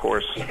time, of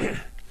course.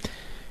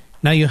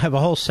 Now, you have a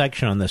whole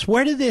section on this.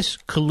 Where did this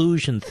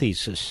collusion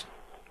thesis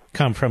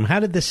come from? How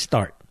did this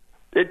start?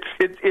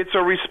 It's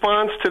a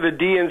response to the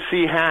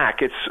DNC hack.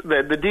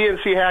 The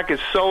DNC hack is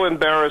so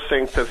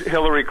embarrassing to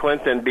Hillary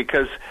Clinton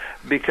because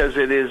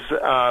it is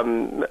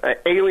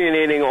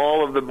alienating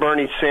all of the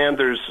Bernie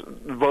Sanders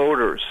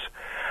voters.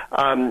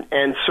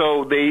 And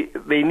so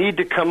they need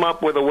to come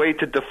up with a way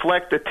to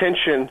deflect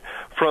attention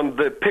from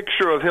the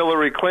picture of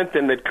Hillary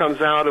Clinton that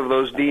comes out of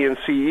those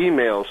DNC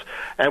emails.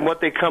 And what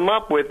they come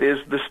up with is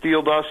the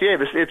Steele dossier.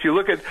 If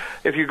you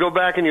go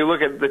back and you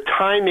look at the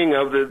timing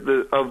of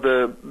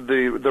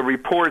the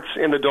reports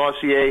in the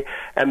dossier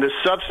and the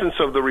substance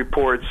of the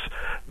reports,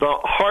 the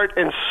heart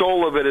and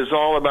soul of it is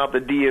all about the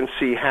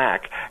DNC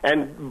hack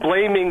and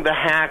blaming the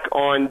hack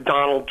on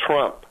Donald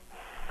Trump.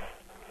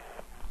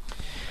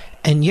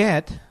 And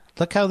yet,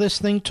 look how this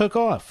thing took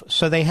off.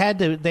 So they had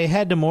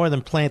to more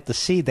than plant the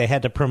seed. They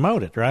had to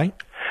promote it, right?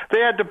 They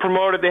had to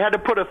promote it. They had to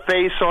put a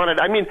face on it.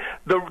 I mean,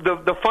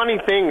 the funny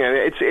thing,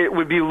 it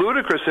would be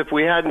ludicrous if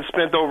we hadn't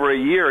spent over a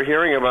year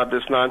hearing about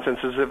this nonsense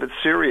as if it's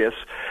serious,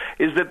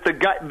 is that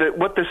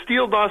what the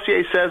Steele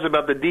dossier says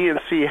about the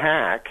DNC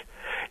hack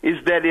is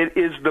that it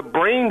is the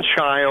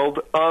brainchild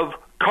of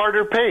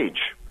Carter Page.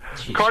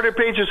 Jeez. Carter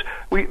Page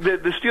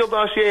the Steele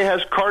dossier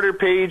has Carter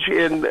Page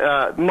in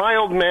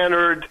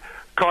mild-mannered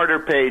Carter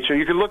Page. So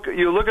you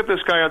look at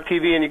this guy on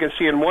TV and you can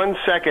see in 1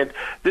 second,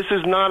 this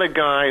is not a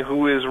guy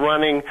who is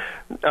running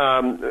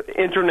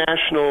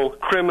international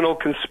criminal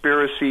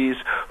conspiracies,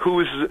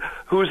 who's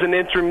an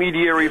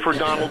intermediary for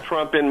Donald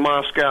Trump in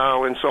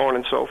Moscow and so on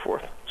and so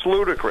forth. It's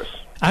ludicrous.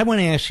 I want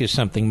to ask you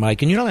something,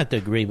 Mike, and you don't have to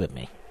agree with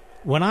me.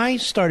 When I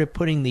started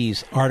putting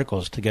these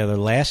articles together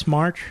last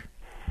March,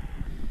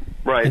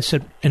 Right. And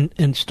said,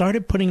 and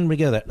started putting them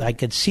together. I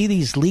could see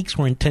these leaks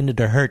were intended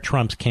to hurt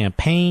Trump's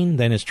campaign,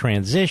 then his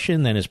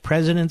transition, then his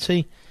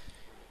presidency.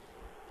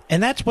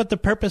 And that's what the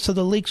purpose of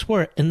the leaks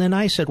were. And then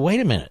I said, wait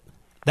a minute.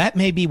 That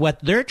may be what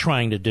they're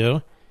trying to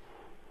do.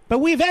 But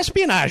we have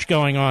espionage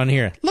going on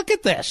here. Look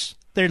at this.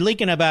 They're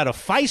leaking about a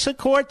FISA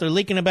court. They're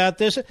leaking about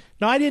this.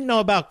 No, I didn't know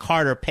about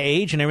Carter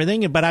Page and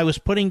everything, but I was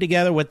putting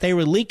together what they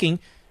were leaking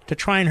to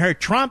try and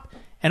hurt Trump.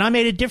 And I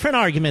made a different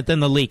argument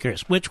than the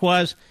leakers, which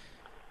was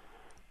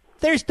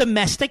there's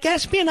domestic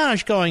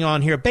espionage going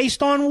on here.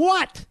 Based on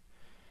what?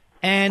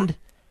 And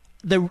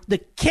the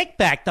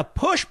kickback, the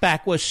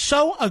pushback was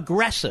so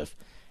aggressive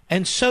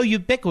and so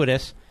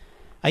ubiquitous.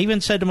 I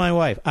even said to my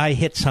wife, I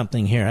hit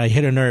something here. I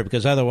hit a nerve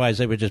because otherwise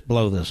they would just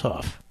blow this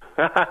off.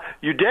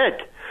 You did.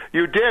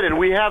 You did, and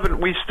we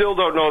still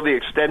don't know the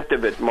extent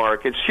of it,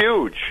 Mark. It's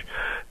huge.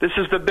 This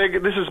is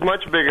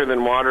much bigger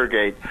than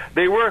Watergate.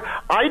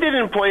 I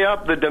didn't play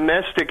up the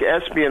domestic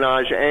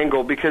espionage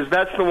angle because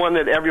that's the one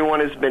that everyone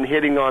has been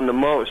hitting on the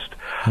most.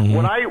 Mm-hmm.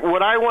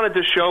 What I wanted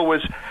to show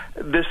was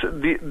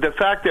the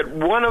fact that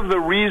one of the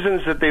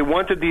reasons that they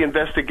wanted the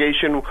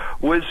investigation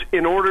was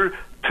in order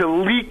to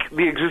leak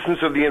the existence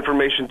of the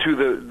information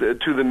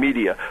to the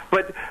media.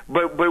 But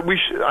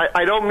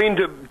I don't mean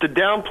to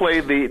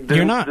downplay the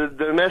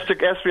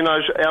domestic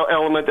espionage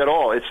element at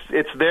all.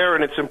 It's there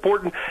and it's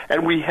important,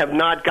 and we have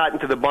not gotten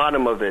to the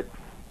bottom of it.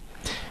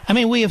 I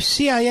mean, we have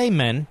CIA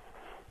men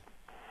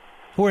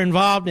who are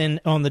involved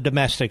on the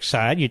domestic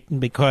side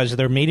because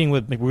they're meeting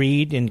with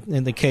Reid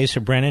in the case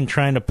of Brennan,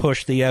 trying to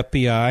push the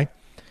FBI.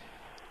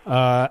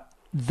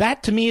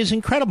 That, to me, is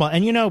incredible.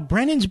 And, you know,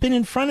 Brennan's been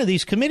in front of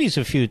these committees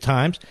a few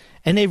times,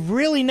 and they've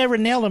really never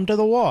nailed him to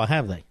the wall,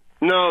 have they?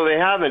 No, they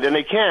haven't, and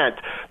they can't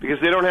because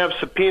they don't have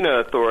subpoena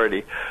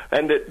authority.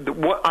 And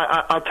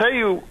I'll tell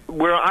you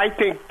where I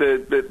think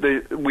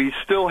we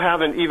still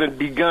haven't even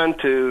begun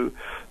to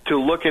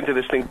look into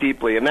this thing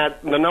deeply, and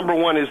that the number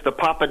one is the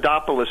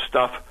Papadopoulos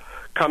stuff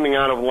coming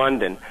out of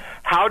London.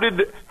 How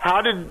did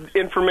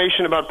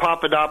information about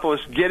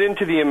Papadopoulos get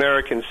into the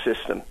American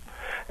system?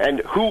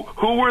 And who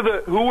were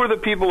the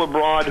people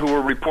abroad who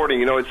were reporting?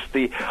 You know, it's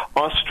the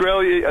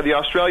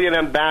Australian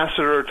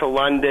ambassador to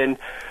London.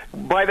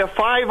 By the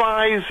Five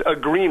Eyes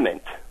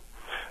agreement,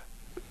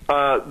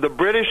 the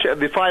British,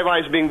 the Five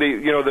Eyes being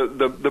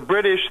the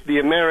British, the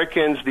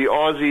Americans, the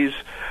Aussies,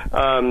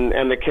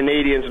 and the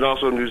Canadians, and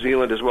also New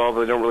Zealand as well, though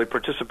they don't really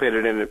participate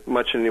in it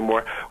much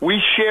anymore.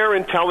 We share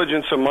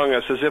intelligence among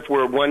us as if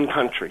we're one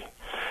country.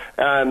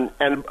 And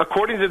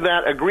according to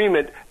that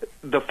agreement,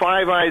 the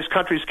Five Eyes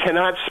countries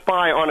cannot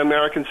spy on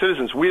American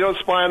citizens. We don't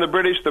spy on the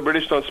British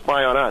don't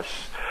spy on us.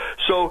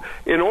 So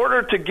in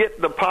order to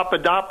get the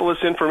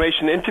Papadopoulos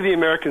information into the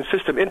American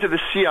system, into the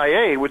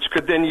CIA, which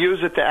could then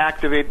use it to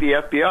activate the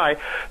FBI,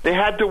 they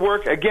had to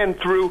work, again,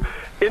 through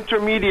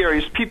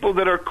intermediaries, people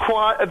that are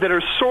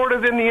sort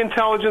of in the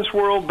intelligence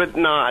world but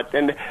not.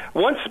 And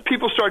once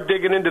people start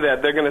digging into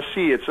that, they're going to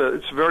see it's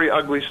a very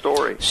ugly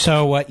story.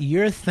 So what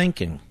you're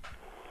thinking,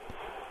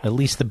 at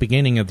least the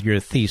beginning of your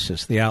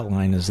thesis, the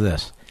outline is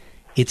this.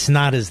 It's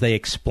not as they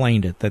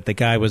explained it, that the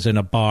guy was in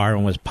a bar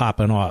and was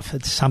popping off.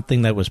 It's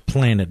something that was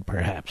planted,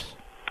 perhaps.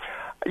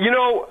 You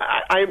know,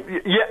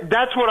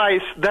 that's what I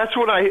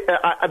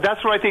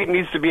think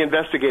needs to be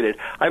investigated.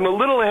 I'm a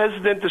little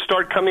hesitant to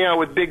start coming out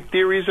with big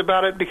theories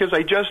about it because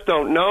I just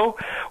don't know.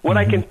 What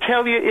I can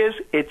tell you is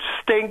it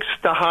stinks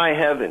to high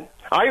heaven.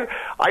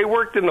 I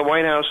worked in the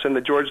White House in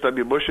the George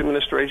W. Bush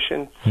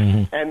administration,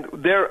 and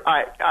there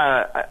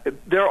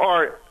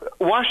are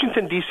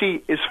Washington,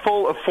 D.C. is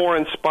full of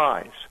foreign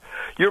spies.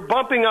 You're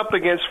bumping up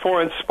against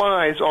foreign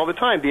spies all the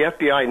time. The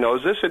FBI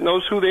knows this. It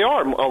knows who they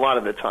are a lot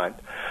of the time,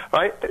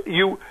 right?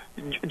 I'm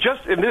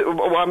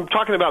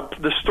talking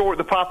about the story,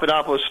 the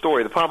Papadopoulos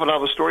story. The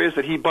Papadopoulos story is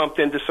that he bumped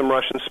into some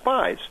Russian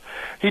spies.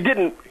 He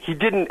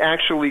didn't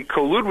actually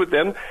collude with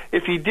them.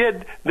 If he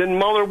did, then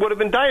Mueller would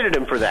have indicted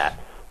him for that.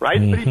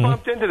 Right? But he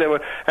bumped into them.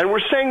 And we're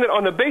saying that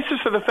on the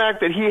basis of the fact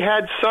that he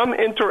had some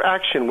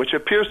interaction, which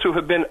appears to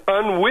have been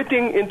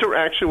unwitting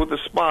interaction with a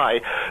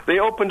spy, they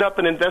opened up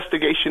an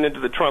investigation into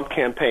the Trump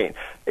campaign.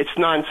 It's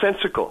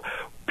nonsensical.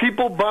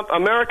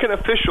 American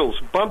officials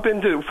bump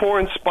into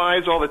foreign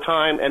spies all the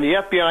time, and the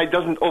FBI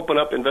doesn't open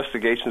up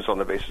investigations on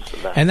the basis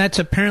of that. And that's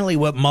apparently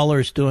what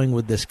Mueller's doing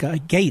with this guy,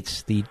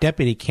 Gates, the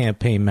deputy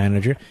campaign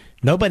manager.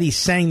 Nobody's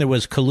saying there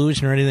was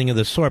collusion or anything of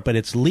the sort, but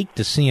it's leaked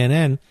to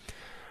CNN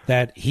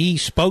that he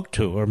spoke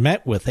to or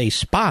met with a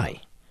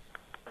spy.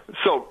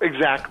 So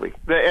exactly,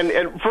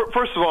 and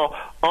first of all,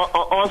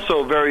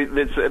 also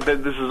this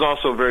is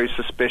also very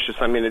suspicious.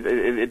 I mean,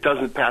 it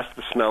doesn't pass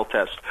the smell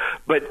test.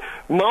 But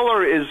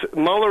Mueller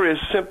is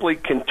simply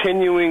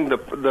continuing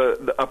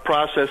a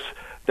process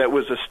that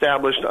was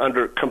established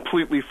under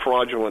completely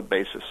fraudulent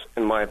basis,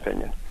 in my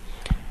opinion.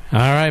 All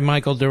right,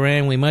 Michael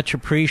Doran, we much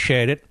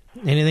appreciate it.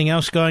 Anything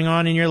else going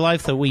on in your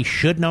life that we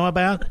should know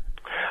about?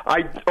 All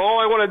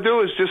I want to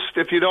do is just,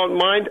 if you don't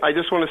mind, I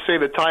just want to say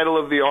the title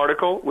of the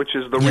article, which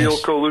is The Real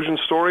Collusion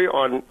Story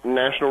on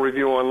National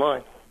Review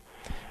Online.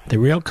 The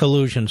real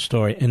collusion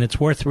story, and it's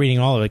worth reading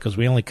all of it because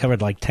we only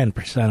covered like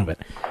 10% of it.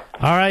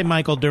 All right,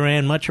 Michael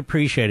Duran, much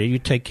appreciated. You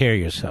take care of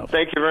yourself.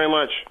 Thank you very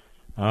much.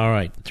 All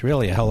right. It's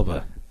really a hell of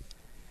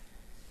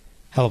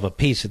a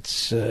piece.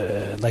 It's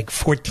like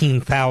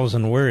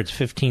 14,000 words,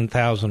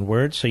 15,000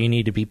 words, so you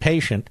need to be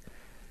patient.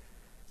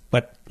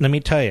 But let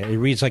me tell you, it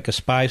reads like a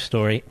spy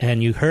story,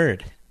 and you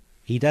heard.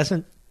 He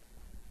doesn't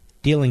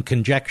deal in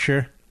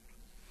conjecture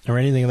or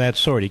anything of that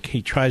sort.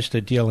 He tries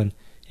to deal in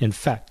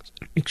facts.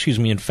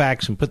 In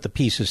facts and put the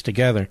pieces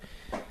together.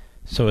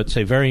 So it's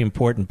a very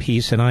important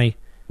piece, and I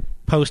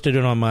posted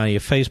it on my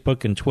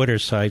Facebook and Twitter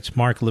sites,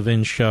 Mark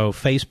Levin Show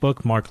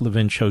Facebook, Mark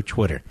Levin Show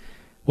Twitter.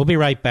 We'll be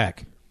right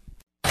back.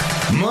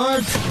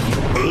 Mark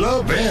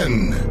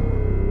Levin.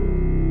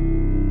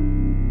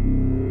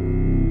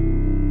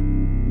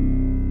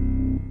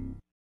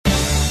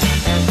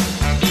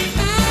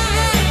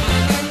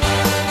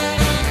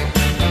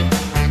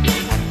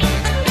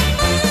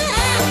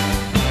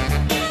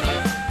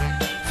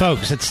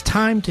 Folks, it's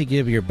time to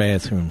give your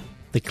bathroom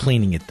the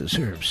cleaning it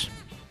deserves.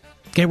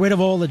 Get rid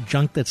of all the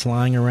junk that's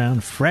lying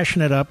around,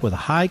 freshen it up with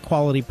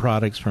high-quality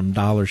products from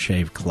Dollar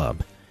Shave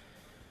Club.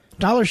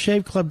 Dollar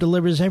Shave Club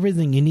delivers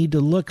everything you need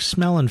to look,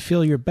 smell, and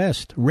feel your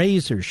best.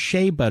 Razors,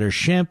 shea butter,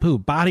 shampoo,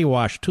 body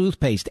wash,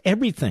 toothpaste,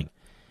 everything.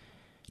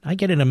 I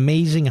get an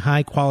amazing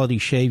high-quality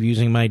shave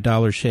using my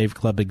Dollar Shave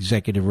Club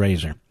Executive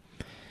Razor.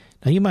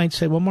 Now, you might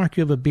say, well, Mark,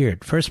 you have a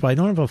beard. First of all, I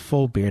don't have a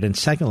full beard, and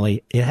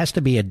secondly, it has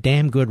to be a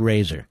damn good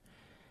razor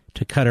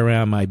to cut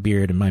around my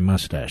beard and my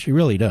mustache. It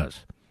really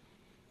does.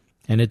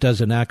 And it does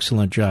an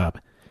excellent job.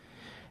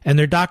 And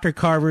their Dr.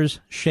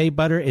 Carver's shea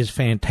butter is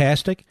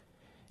fantastic.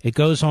 It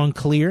goes on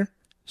clear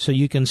so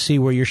you can see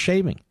where you're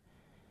shaving.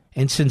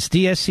 And since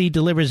DSC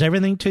delivers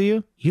everything to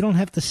you, you don't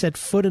have to set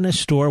foot in a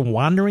store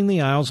wandering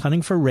the aisles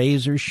hunting for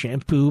razors,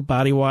 shampoo,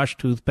 body wash,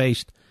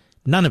 toothpaste.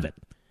 None of it.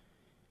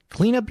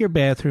 Clean up your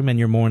bathroom and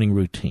your morning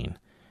routine.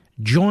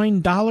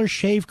 Join Dollar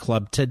Shave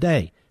Club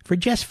today for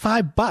just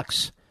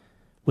 $5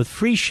 with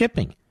free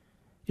shipping.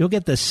 You'll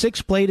get the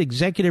 6-blade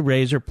executive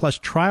razor plus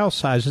trial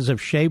sizes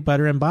of shea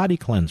butter and body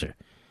cleanser.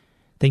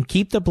 Then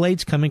keep the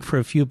blades coming for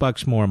a few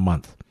bucks more a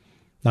month.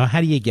 Now,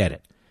 how do you get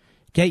it?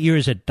 Get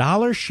yours at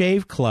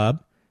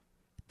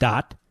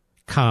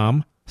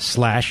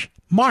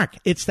dollarshaveclub.com/Mark.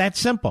 It's that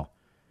simple.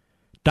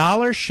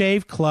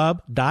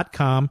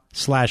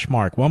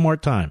 dollarshaveclub.com/Mark. One more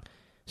time,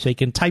 so you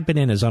can type it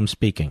in as I'm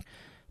speaking.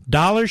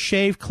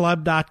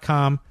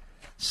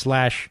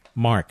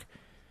 dollarshaveclub.com/Mark.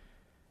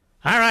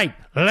 All right,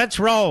 let's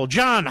roll.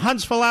 John,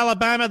 Huntsville,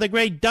 Alabama, the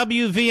great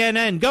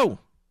WVNN. Go.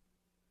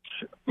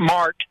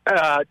 Mark,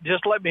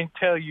 just let me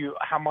tell you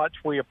how much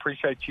we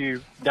appreciate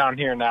you down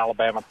here in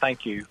Alabama.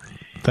 Thank you.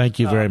 Thank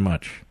you very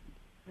much.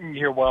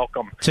 You're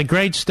welcome. It's a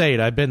great state.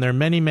 I've been there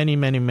many, many,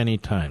 many, many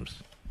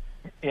times.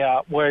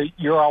 Yeah, well,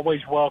 you're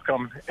always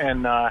welcome,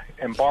 and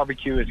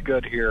barbecue is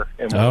good here.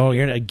 Oh,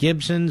 you're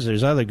Gibson's.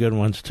 There's other good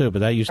ones, too, but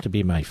that used to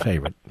be my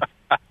favorite.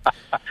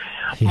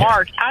 Yeah.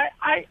 Mark,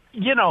 I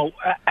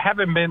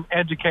having been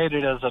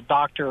educated as a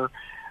doctor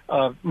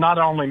of not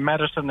only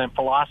medicine and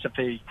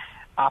philosophy,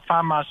 I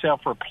find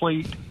myself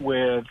replete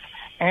with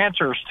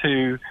answers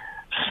to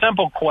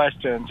simple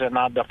questions, and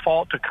I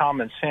default to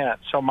common sense.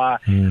 So I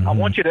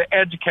want you to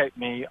educate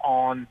me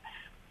on,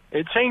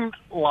 it seemed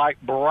like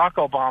Barack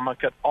Obama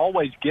could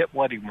always get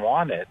what he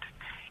wanted.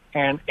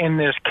 And in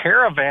this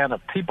caravan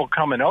of people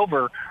coming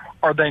over,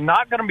 are they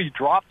not going to be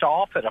dropped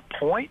off at a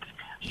point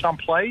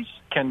someplace?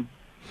 Can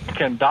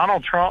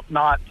Donald Trump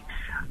not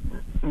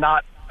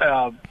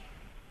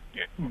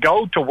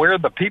go to where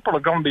the people are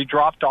going to be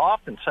dropped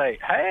off and say,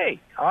 hey,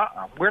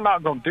 we're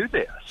not going to do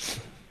this.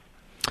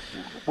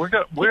 We're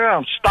going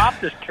to stop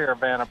this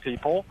caravan of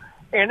people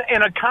in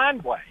a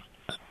kind way.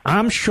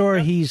 I'm sure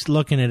he's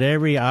looking at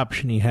every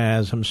option he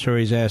has. I'm sure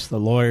he's asked the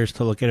lawyers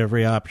to look at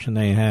every option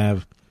they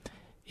have.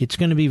 It's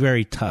going to be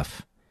very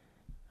tough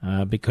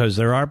because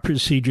there are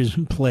procedures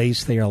in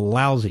place. They are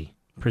lousy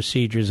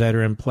procedures that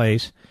are in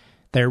place.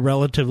 They're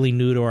relatively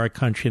new to our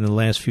country in the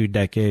last few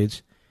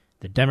decades.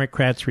 The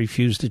Democrats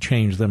refuse to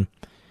change them.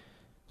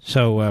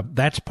 So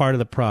that's part of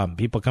the problem.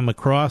 People come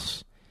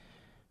across,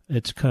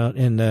 they're caught,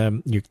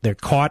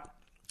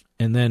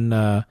 and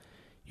then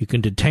you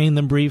can detain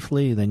them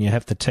briefly. Then you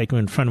have to take them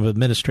in front of an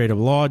administrative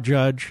law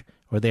judge,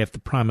 or they have to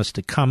promise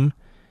to come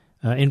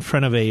in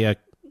front of a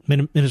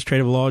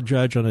administrative law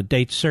judge on a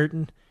date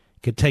certain.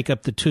 It could take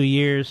up to 2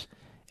 years,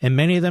 and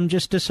many of them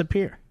just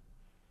disappear.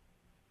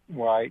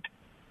 Right.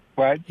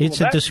 It's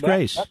a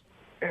disgrace.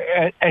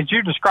 As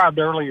you described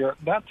earlier,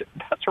 that's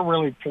a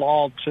really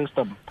flawed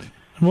system.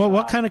 Well,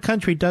 what kind of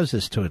country does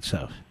this to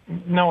itself?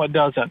 No, it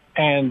doesn't,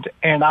 and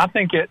I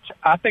think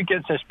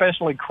it's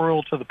especially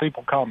cruel to the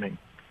people coming.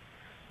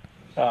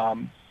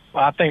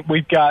 I think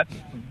we've got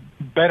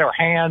better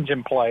hands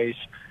in place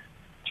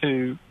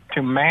to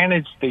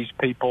manage these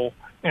people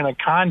in a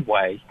kind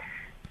way,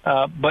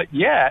 but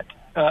yet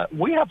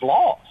we have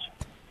laws.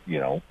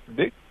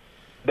 They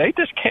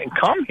just can't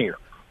come here.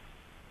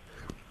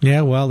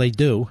 Yeah, well, they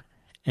do.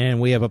 And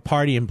we have a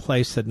party in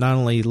place that not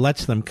only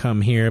lets them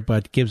come here,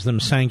 but gives them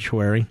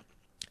sanctuary.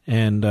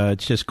 And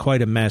it's just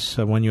quite a mess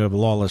when you have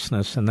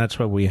lawlessness, and that's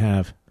what we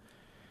have.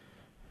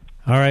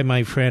 All right,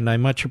 my friend, I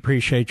much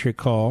appreciate your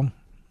call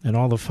and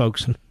all the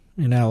folks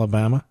in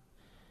Alabama.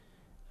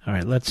 All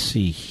right, let's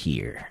see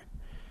here.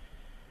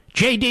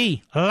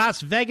 JD,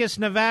 Las Vegas,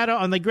 Nevada,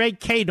 on the great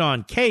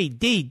KDON,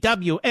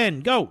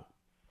 KDWN, go.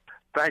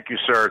 Thank you,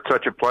 sir. It's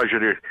such a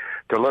pleasure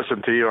to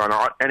listen to you on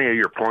any of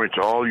your points.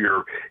 All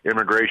your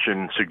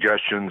immigration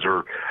suggestions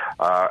are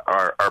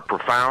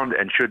profound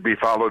and should be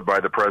followed by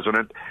the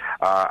president.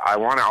 I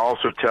want to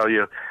also tell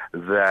you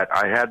that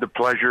I had the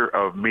pleasure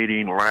of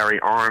meeting Larry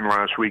Arnn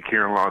last week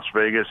here in Las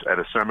Vegas at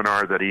a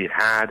seminar that he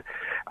had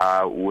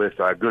with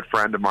a good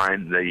friend of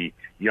mine, the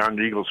young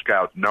Eagle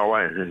Scout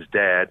Noah, and his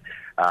dad.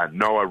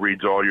 Noah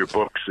reads all your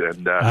books,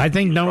 and I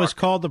think Noah's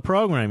called the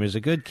program. He's a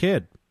good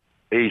kid.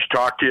 He's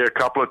talked to you a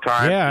couple of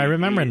times. Yeah, I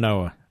remember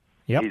Noah.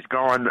 Yep. He's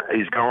going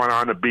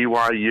on to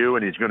BYU,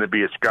 and he's going to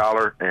be a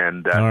scholar.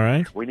 And all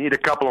right. We need a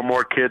couple of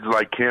more kids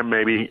like him.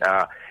 Maybe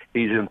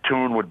he's in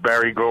tune with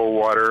Barry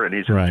Goldwater, and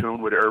he's in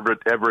tune with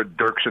Everett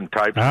Dirksen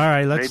types. All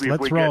right, let's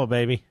roll,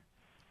 baby.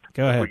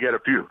 Go ahead. We get a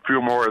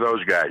few more of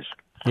those guys.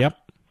 Yep.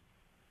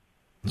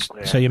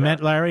 So you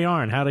met Larry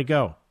Arnn. How'd it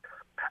go?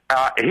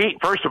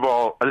 First of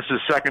all, this is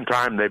the second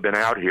time they've been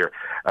out here.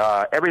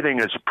 Everything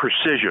is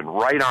precision,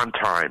 right on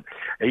time.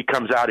 He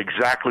comes out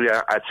exactly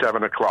at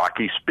 7 o'clock.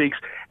 He speaks,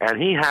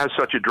 and he has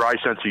such a dry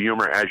sense of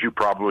humor, as you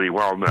probably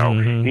well know.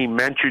 Mm-hmm. He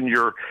mentioned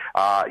your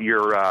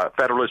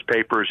Federalist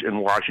Papers in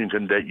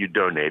Washington that you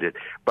donated,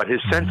 but his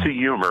sense of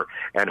humor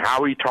and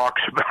how he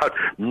talks about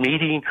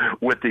meeting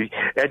with the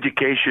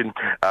education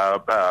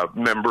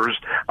members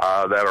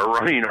that are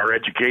running our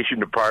education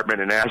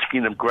department and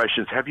asking them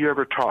questions, have you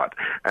ever taught?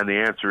 And the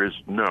answer is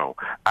no.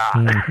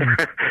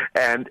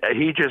 And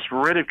he just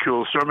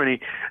ridicules so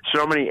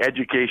many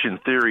education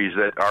theories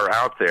that are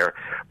out there.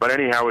 But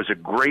anyhow, it was a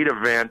great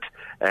event,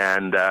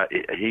 and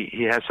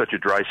he has such a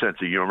dry sense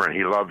of humor, and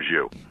he loves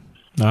you.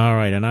 All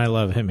right, and I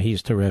love him.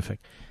 He's terrific.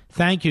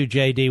 Thank you,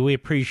 J.D. We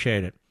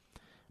appreciate it.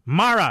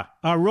 Mara,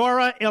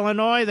 Aurora,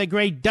 Illinois, the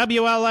great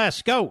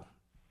WLS. Go.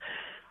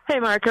 Hey,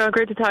 Marco.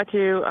 Great to talk to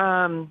you.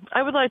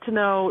 I would like to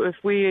know if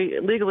we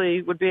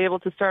legally would be able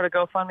to start a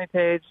GoFundMe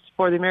page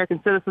for the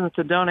American citizens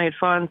to donate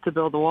funds to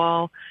build the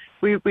wall.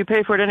 We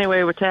pay for it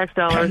anyway with tax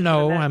dollars.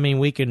 No, I mean,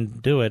 we can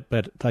do it,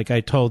 but like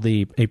I told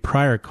a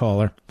prior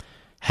caller,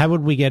 how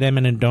would we get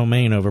eminent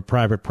domain over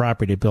private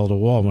property to build a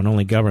wall when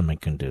only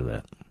government can do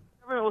that?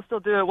 The government will still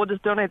do it. We'll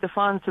just donate the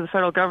funds to the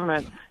federal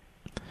government.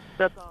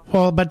 That's all.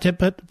 Well, but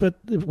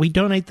if we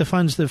donate the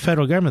funds to the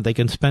federal government, they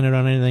can spend it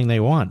on anything they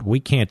want.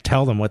 We can't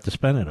tell them what to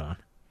spend it on.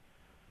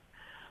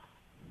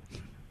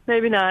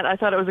 Maybe not. I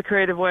thought it was a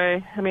creative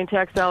way. I mean,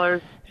 tax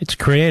dollars. It's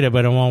creative,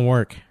 but it won't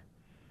work.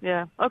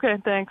 Yeah. Okay,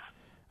 thanks.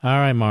 All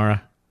right,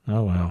 Mara.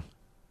 Oh, well.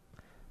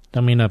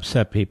 Don't mean to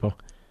upset people.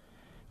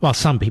 Well,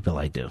 some people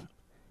I do.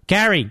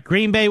 Gary,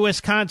 Green Bay,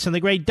 Wisconsin, the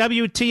great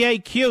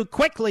WTAQ.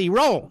 Quickly,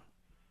 roll.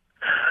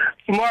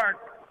 Mark,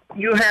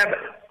 you have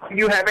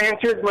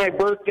answered my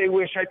birthday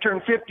wish. I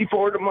turn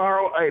 54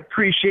 tomorrow. I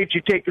appreciate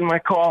you taking my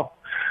call.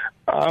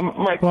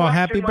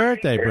 Happy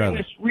birthday, brother.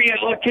 Is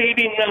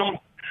reallocating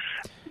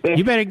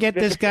you better get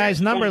this guy's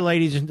number,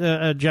 ladies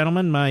and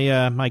gentlemen,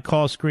 my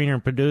call screener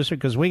and producer,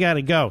 because we got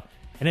to go.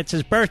 And it's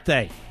his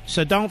birthday.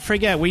 So don't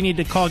forget, we need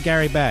to call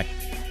Gary back.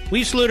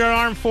 We salute our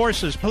armed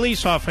forces,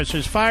 police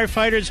officers,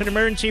 firefighters, and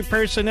emergency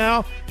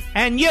personnel,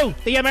 and you,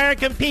 the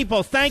American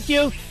people. Thank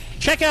you.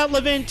 Check out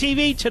Levin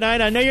TV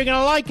tonight. I know you're going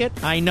to like it.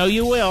 I know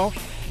you will.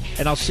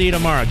 And I'll see you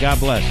tomorrow. God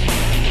bless.